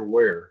not sure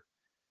where.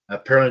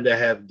 Apparently they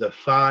have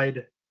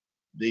defied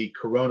the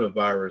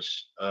coronavirus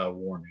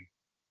warning,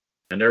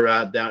 and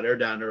they're down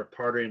there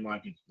partying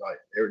like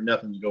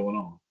nothing's going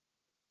on.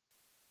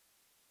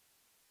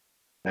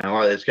 And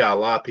it's got a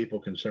lot of people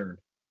concerned.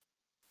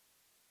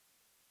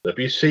 So if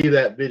you see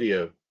that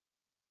video,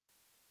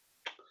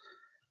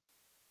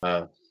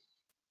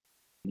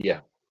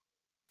 yeah.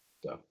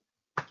 So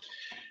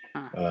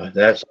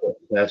that's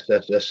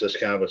just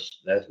kind of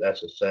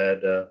that's a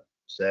sad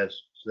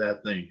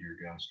thing here,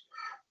 guys.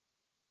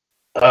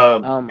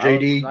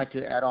 JD, I'd like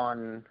to add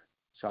on.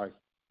 Sorry,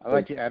 I'd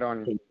like to add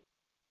on.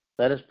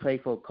 Let us pray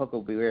for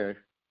Coco Beware.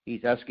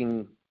 He's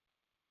asking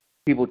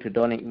people to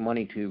donate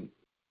money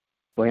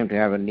for him to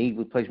have a knee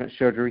replacement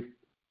surgery.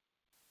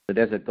 So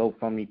there's a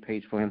GoFundMe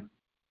page for him.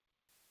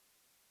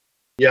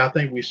 Yeah, I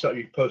think we saw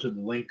you posted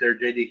the link there,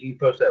 JD. Can you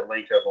post that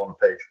link up on the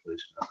page,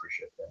 please? I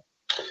appreciate that.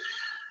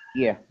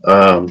 Yeah.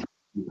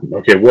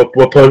 Okay,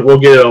 we'll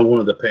get it on one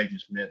of the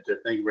pages, Mitt.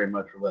 Thank you very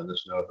much for letting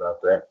us know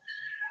about that.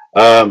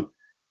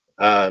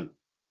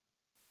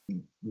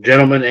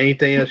 Gentlemen,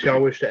 anything else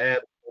y'all wish to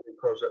add before we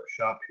close up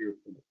shop here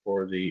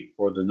for the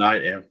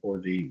night and for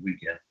the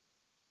weekend?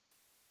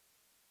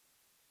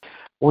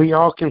 We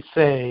all can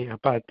say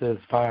about this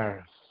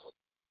virus,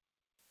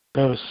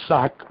 go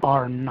suck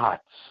our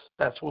nuts.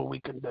 That's what we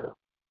can do.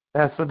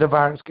 That's what the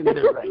virus can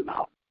do right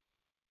now.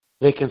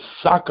 They can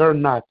suck our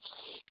nuts.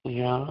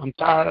 You know, I'm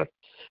tired.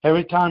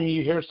 Every time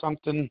you hear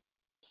something,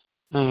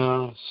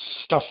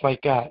 stuff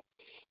like that,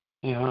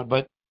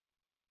 but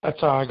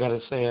that's all I got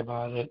to say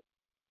about it.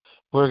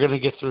 We're going to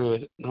get through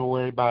it. No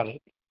worry about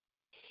it.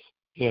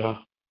 Yeah.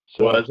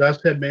 So, well, as I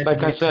said, man,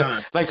 like I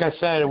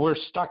said, we're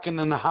stuck in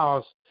the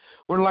house.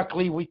 We're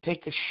lucky we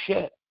take a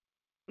shit.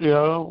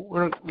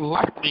 We're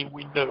lucky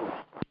we do.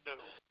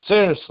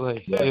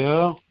 Seriously,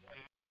 yeah.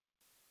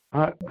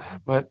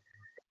 But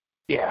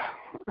yeah,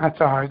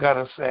 that's all I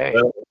gotta say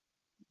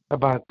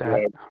about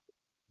that.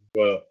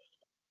 Well,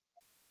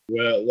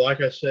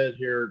 like I said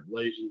here,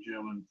 ladies and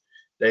gentlemen,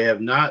 they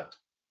have not.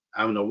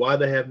 I don't know why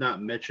they have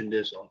not mentioned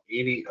this on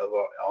any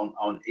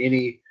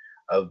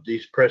of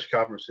these press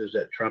conferences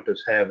that Trump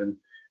is having,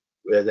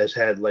 that's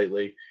had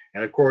lately.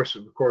 And of course,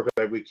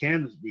 we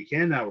can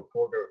now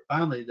report that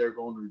finally they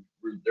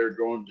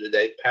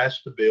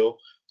passed the bill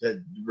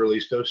that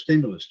released those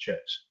stimulus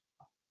checks.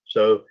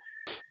 So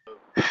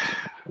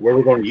where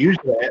we're going to use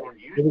that,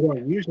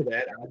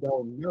 I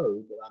don't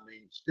know, but I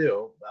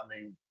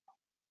mean,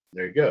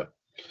 there you go.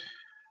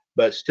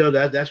 But still,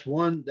 that's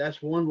one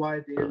light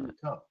at the end of the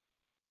tunnel.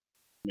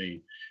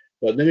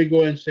 But let me go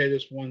ahead and say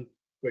this one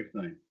quick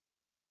thing.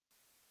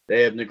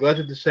 They have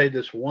neglected to say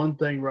this one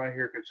thing right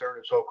here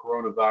concerning this whole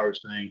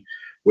coronavirus thing,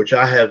 which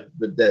I have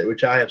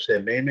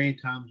said many, many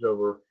times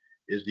over,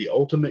 is the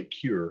ultimate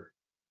cure,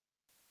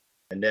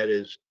 and that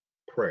is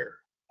prayer.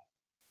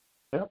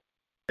 Yep.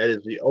 That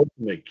is the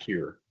ultimate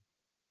cure,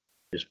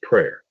 is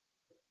prayer.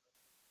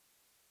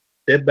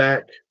 Sit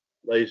back,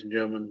 ladies and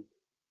gentlemen,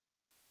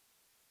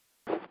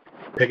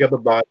 pick up a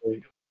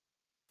Bible,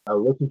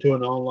 listen to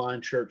an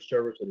online church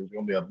service. There's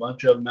going to be a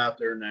bunch of them out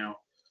there now.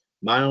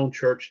 My own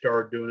church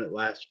started doing it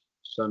last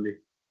Sunday.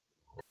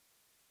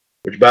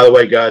 Which, by the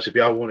way, guys, if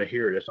y'all want to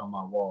hear it, it's on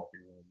my wall. If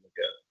you want to look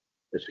at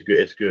it,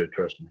 it's good.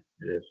 Trust me,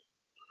 it is.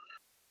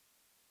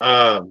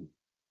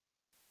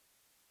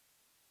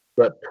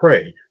 But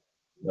pray,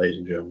 ladies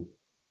and gentlemen.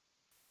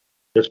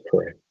 Just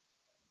pray.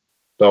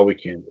 That's all we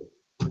can do.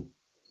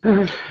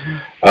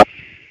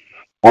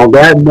 On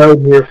that note,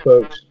 here,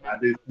 folks, I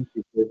do thank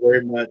you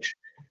very much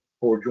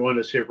for joining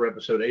us here for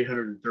episode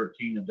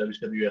 813 of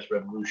WCWUS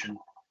Revolution.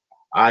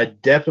 I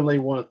definitely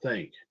want to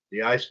thank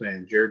the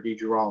Iceman, Jared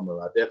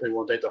DiGirolamo. I definitely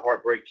want to thank the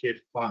Heartbreak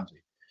Kid,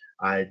 Fonzie.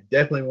 I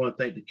definitely want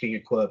to thank the King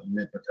of Clubs,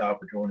 Mint Patel,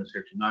 for joining us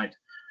here tonight.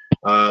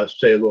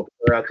 Say a little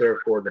prayer out there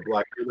for the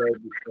Black Widow,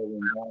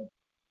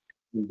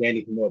 and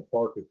Danny from Oak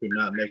Park, who could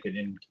not make it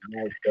in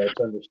tonight. It's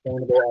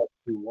understandable as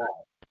to why.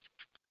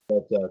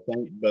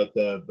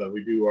 But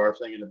we do our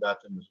thinking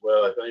about them as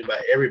well. I think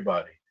about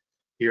everybody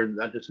here,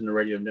 not just in the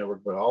radio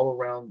network, but all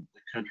around the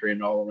country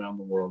and all around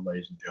the world,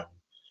 ladies and gentlemen.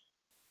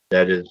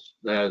 That has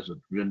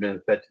been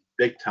affected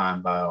big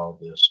time by all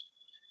this.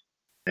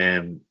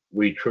 And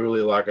we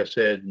truly, like I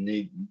said,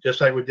 need,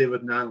 just like we did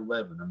with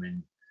 9/11. I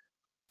mean,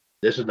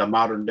 this is the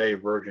modern day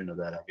version of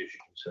that, I guess you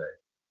can say.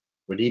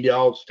 We need to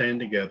all stand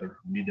together.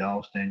 We need to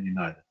all stand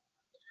united.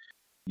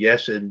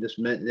 Yes, and this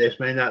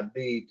may not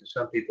be to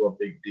some people a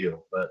big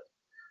deal, but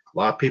a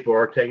lot of people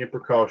are taking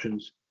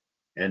precautions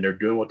and they're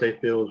doing what they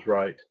feel is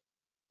right.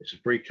 It's a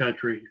free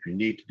country. If you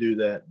need to do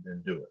that,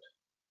 then do it.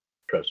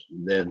 Trust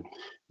me. Then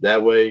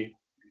that way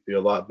you feel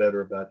a lot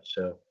better about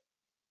yourself.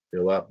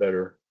 Feel a lot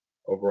better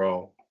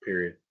overall,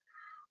 period.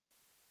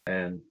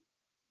 And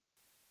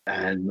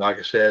like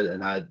I said,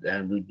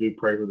 and we do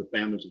pray for the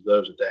families of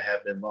those that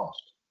have been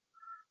lost.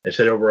 They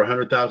said over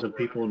 100,000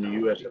 people in the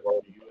U.S. have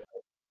already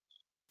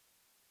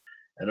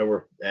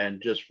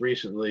and just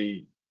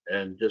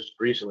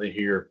recently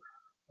here,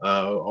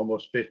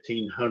 almost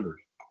 1,500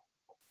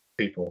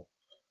 people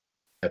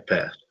have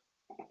passed.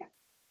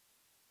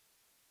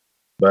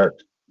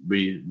 But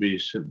we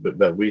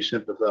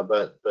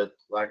sympathize. But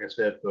like I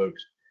said,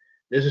 folks,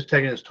 this is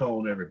taking its toll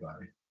on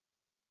everybody.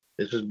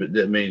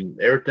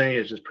 Everything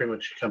has just pretty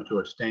much come to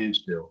a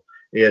standstill.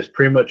 It has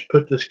pretty much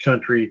put this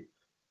country.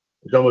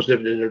 It's almost if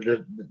in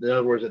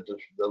other words, that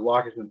the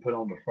lock has been put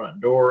on the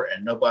front door,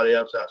 and nobody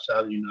else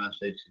outside the United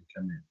States can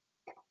come in.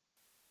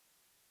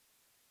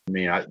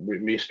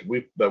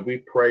 We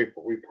pray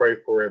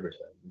for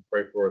everything. We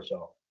pray for us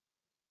all.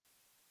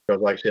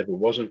 Because, like I said, if it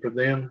wasn't for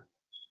them,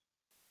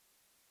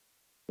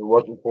 if it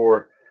wasn't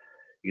for,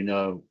 if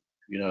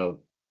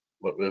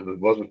it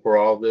wasn't for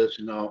all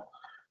this,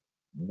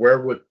 where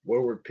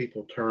would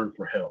people turn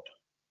for help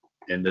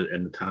in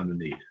the time of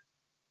need?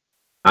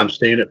 I'm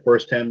seeing it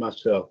firsthand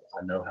myself.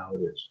 I know how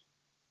it is.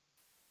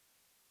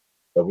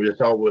 But we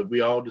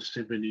all just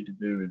simply need to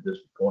do at this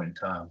point in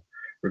time,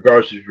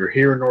 regardless if you're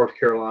here in North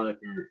Carolina, if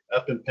you're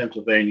up in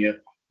Pennsylvania,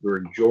 you're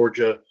in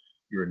Georgia,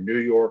 you're in New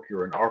York,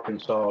 you're in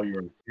Arkansas, you're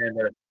in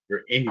Canada,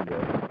 you're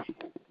anywhere.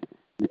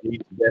 We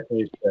need to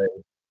definitely say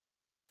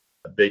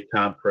a big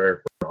time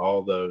prayer for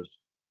all those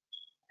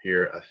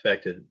here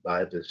affected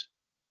by this.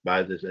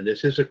 And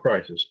this is a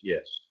crisis,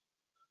 yes.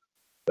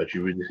 But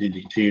you would need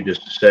to continue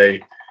just to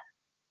say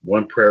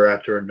one prayer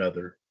after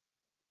another,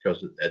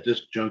 because at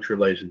this juncture,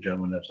 ladies and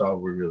gentlemen, that's all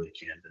we really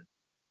can do.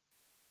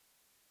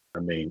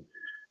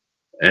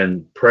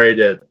 And pray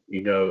that,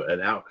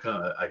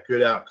 a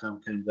good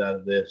outcome comes out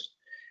of this.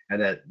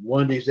 And that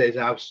one of these days,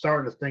 I was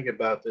starting to think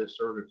about this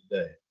earlier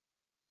today,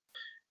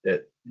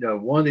 that,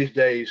 one of these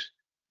days,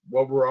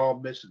 what we're all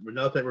missing,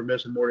 nothing we're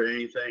missing more than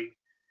anything,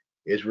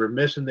 is we're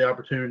missing the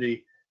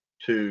opportunity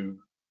to,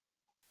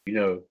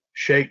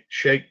 shake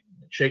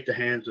the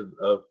hands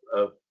of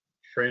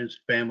friends,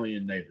 family,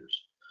 and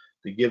neighbors,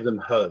 to give them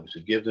hugs, to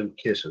give them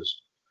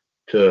kisses,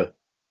 to,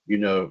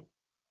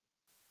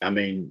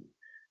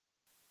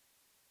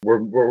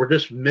 we're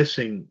just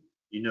missing,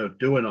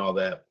 doing all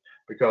that,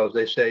 because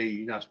they say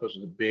you're not supposed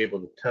to be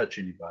able to touch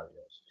anybody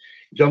else.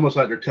 It's almost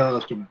like they're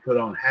telling us to put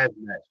on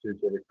hazmat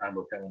suits every time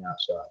we're coming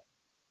outside.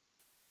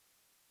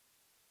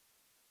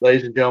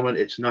 Ladies and gentlemen,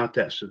 it's not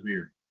that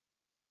severe.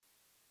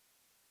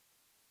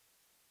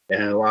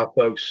 And a lot of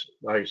folks,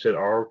 like I said,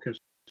 are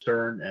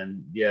concerned,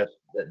 and yes,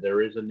 that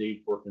there is a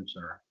need for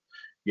concern.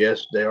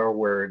 Yes, they are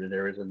worried, and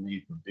there is a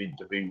need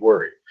to be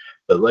worried.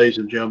 But ladies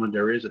and gentlemen,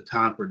 there is a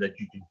time for that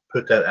you can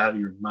put that out of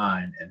your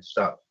mind and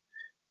stop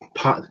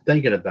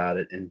thinking about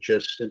it, and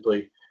just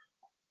simply,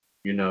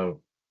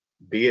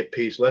 be at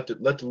peace. Let the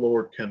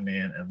Lord come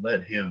in and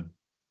let him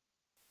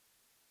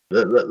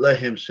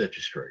set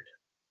you straight.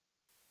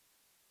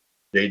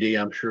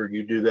 JD, I'm sure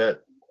you do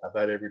that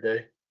about every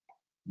day.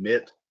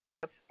 Mitt,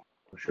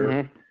 I'm sure.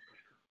 Mm-hmm.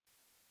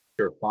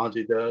 Sure,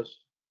 Fonzie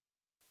does.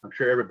 I'm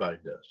sure everybody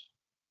does.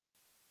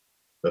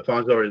 But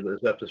Fonzie already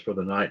left us for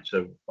the night,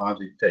 so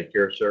Fonzie, take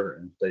care, sir,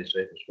 and stay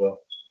safe as well.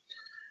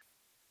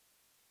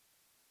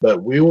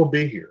 But we will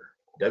be here.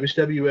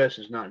 WCWUS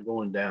is not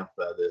going down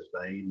by this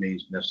by any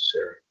means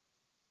necessary.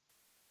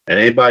 And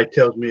anybody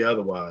tells me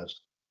otherwise,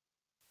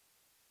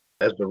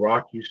 as The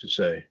Rock used to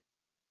say,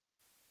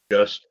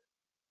 just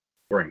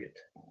bring it.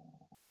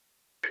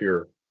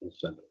 Pure and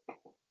simple.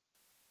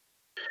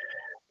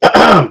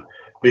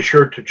 Be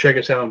sure to check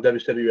us out on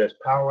WCWUS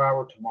Power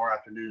Hour tomorrow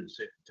evening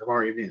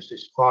at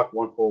 6 o'clock,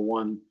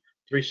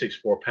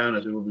 141-364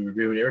 as we will be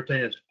reviewing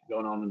everything that's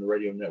going on in the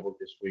radio network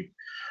this week.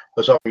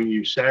 Plus, offering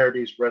you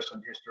Saturdays,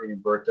 wrestling history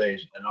and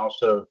birthdays, and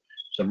also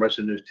some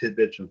wrestling news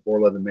tidbits from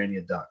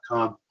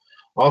 411mania.com.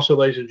 Also,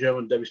 ladies and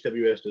gentlemen,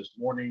 WCWUS this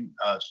morning,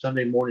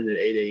 Sunday morning at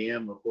 8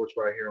 a.m., of course,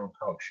 right here on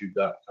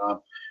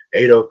TalkShoe.com,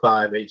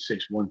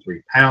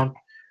 805-8613-pound,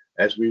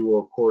 as we will,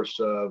 of course,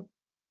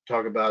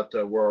 talk about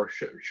where our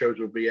shows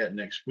will be at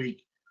next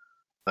week.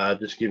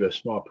 Just give a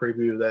small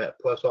preview of that.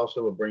 Plus,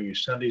 also, we'll bring you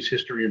Sunday's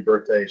history and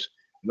birthdays,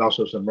 and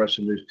also some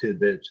wrestling news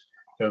tidbits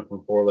coming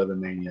from 411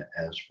 Mania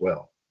as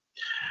well.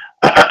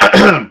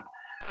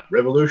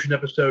 Revolution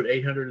episode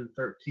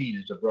 813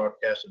 is a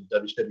broadcast of the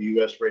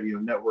WCWUS Radio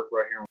Network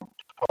right here on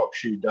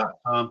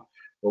TalkShoe.com,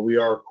 where we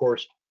are, of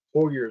course,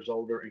 4 years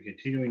older and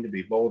continuing to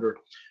be bolder.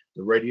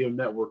 The radio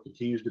network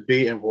continues to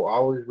be and will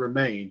always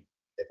remain,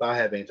 if I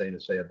have anything to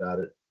say about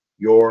it,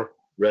 your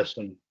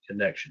wrestling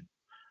connection.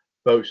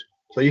 Folks,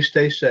 please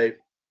stay safe.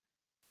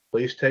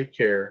 Please take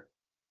care.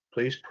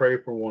 Please pray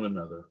for one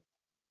another.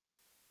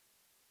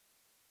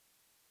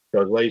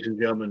 Because, ladies and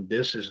gentlemen,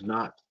 this is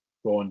not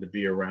going to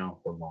be around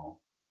for long.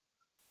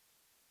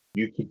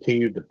 You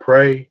continue to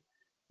pray.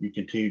 You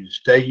continue to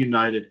stay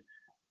united.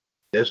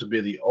 This will be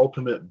the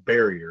ultimate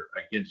barrier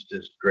against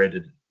this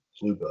dreaded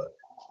flu bug.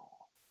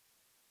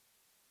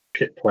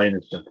 Plain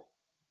and simple.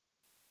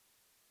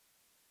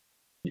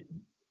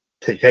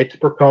 Take the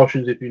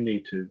precautions if you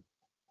need to.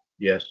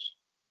 Yes.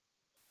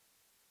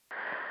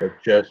 But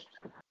just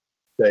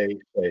stay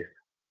safe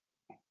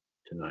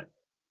tonight.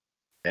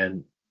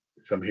 And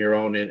from here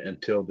on in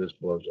until this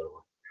blows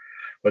over.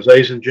 But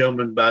ladies and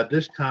gentlemen, by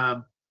this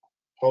time,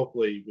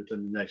 hopefully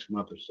within the next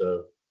month or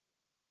so,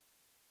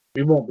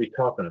 we won't be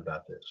talking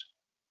about this.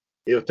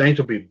 Things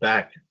will be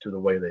back to the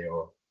way they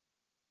are.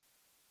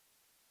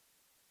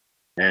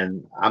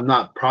 And I'm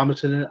not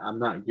promising it. I'm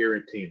not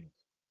guaranteeing it.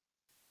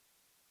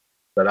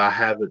 But I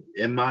have it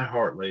in my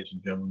heart, ladies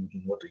and gentlemen, which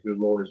is what the good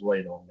Lord has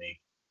laid on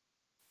me.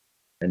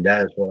 And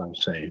that is what I'm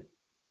saying.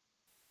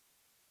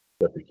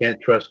 But if you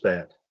can't trust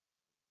that,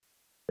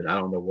 then I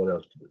don't know what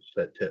else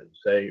to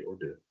say or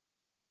do.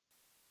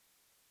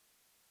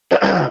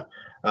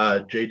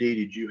 JD,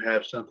 did you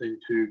have something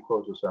to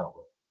close us out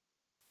with?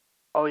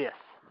 Oh, yes,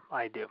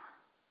 I do.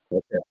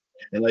 Okay.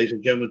 And ladies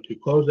and gentlemen, to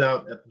close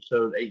out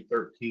episode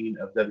 813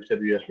 of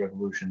WCWUS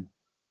Revolution,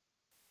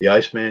 the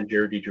Iceman,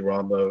 Jerry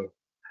DiGirolamo,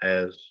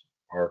 has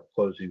our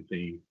closing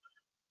theme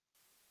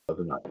of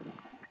the night. All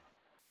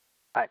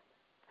right,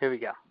 here we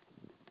go.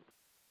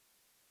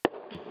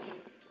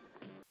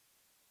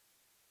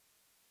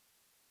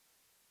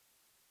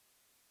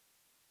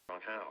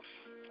 Wrong house.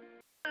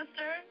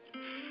 Sister?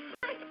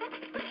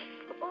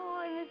 Oh,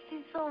 I missed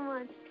you so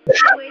much. I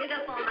waited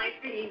up all night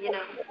for you, you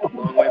know.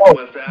 Long way from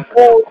West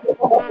Africa.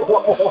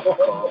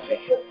 Coffee.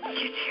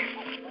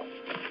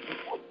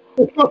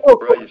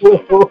 Brought you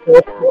some far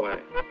away.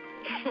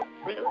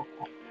 Really?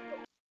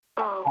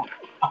 Oh.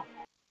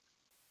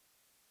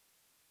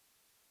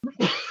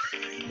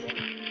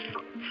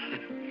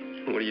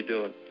 What are you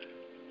doing?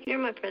 You're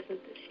my present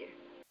this year.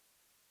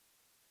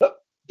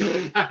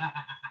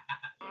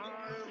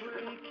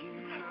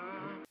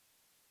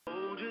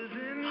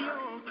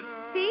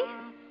 See?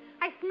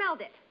 I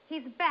smelled it.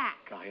 He's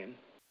back. Ryan,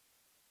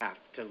 have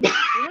to leave.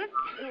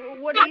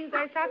 What are you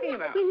guys talking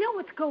about? We know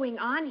what's going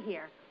on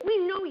here. We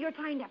know you're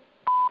trying to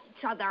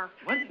each other.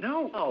 What?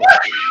 No. Oh,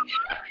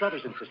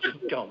 brothers and sisters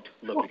don't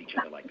look at each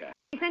other like that.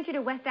 I sent you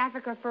to West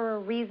Africa for a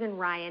reason,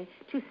 Ryan,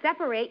 to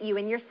separate you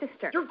and your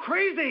sister. You're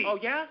crazy. Oh,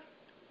 yeah?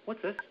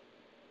 What's this?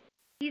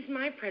 He's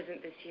my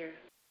present this year.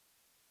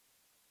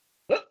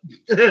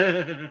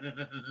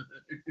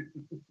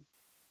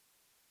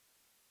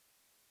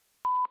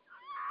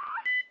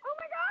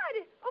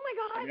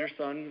 I'm your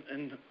son,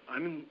 and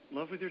I'm in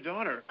love with your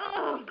daughter.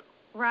 Oh,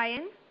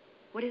 Ryan,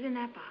 what is in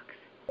that box?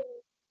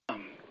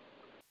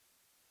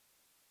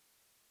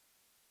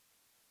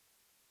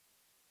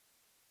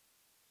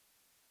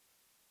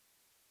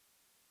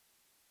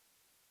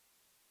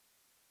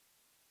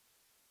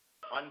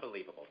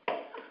 Unbelievable.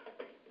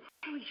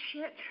 Holy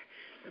shit.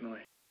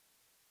 Emily,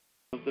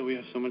 I love that we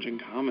have so much in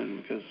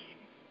common because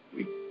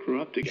we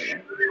grew up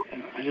together.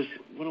 And I just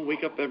want to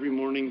wake up every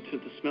morning to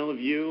the smell of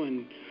you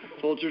and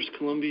Folger's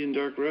Colombian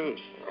Dark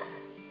Rose.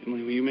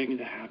 Emily, will you make me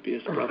the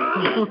happiest brother?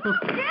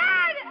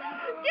 Dad!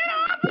 Get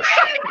off me!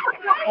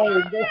 Oh, no. No!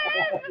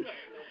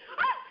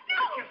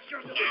 Stop it!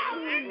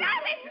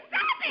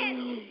 Stop it!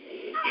 No!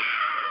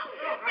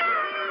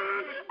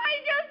 I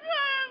just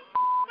want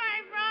my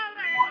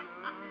brother.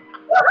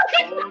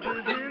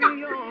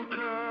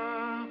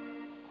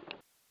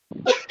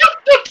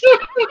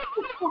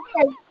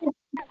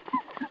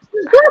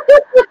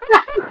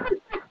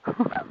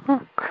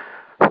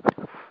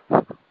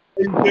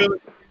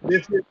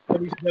 This is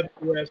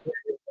WCWUS.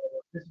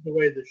 This is the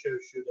way the show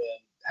should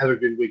end. Have a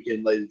good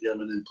weekend, ladies and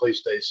gentlemen, and please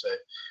stay safe.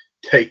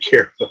 Take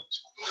care,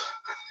 folks.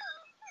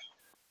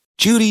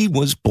 Judy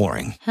was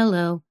boring.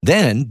 Hello.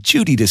 Then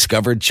Judy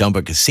discovered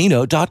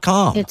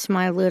ChumbaCasino.com. It's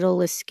my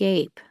little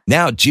escape.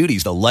 Now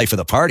Judy's the life of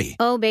the party.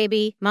 Oh,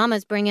 baby,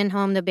 mama's bringing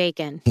home the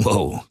bacon.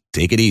 Whoa,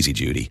 take it easy,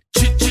 Judy.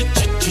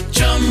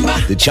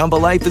 The Chumba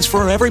life is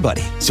for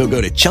everybody. So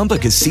go to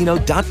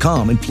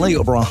ChumbaCasino.com and play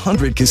over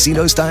 100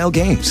 casino-style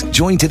games.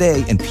 Join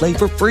today and play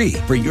for free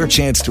for your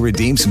chance to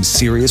redeem some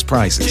serious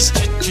prizes.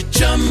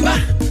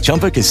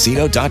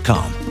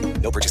 ChumbaCasino.com.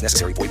 No purchase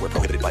necessary. Void where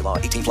prohibited by law.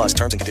 18 plus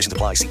terms and conditions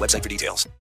apply. See website for details.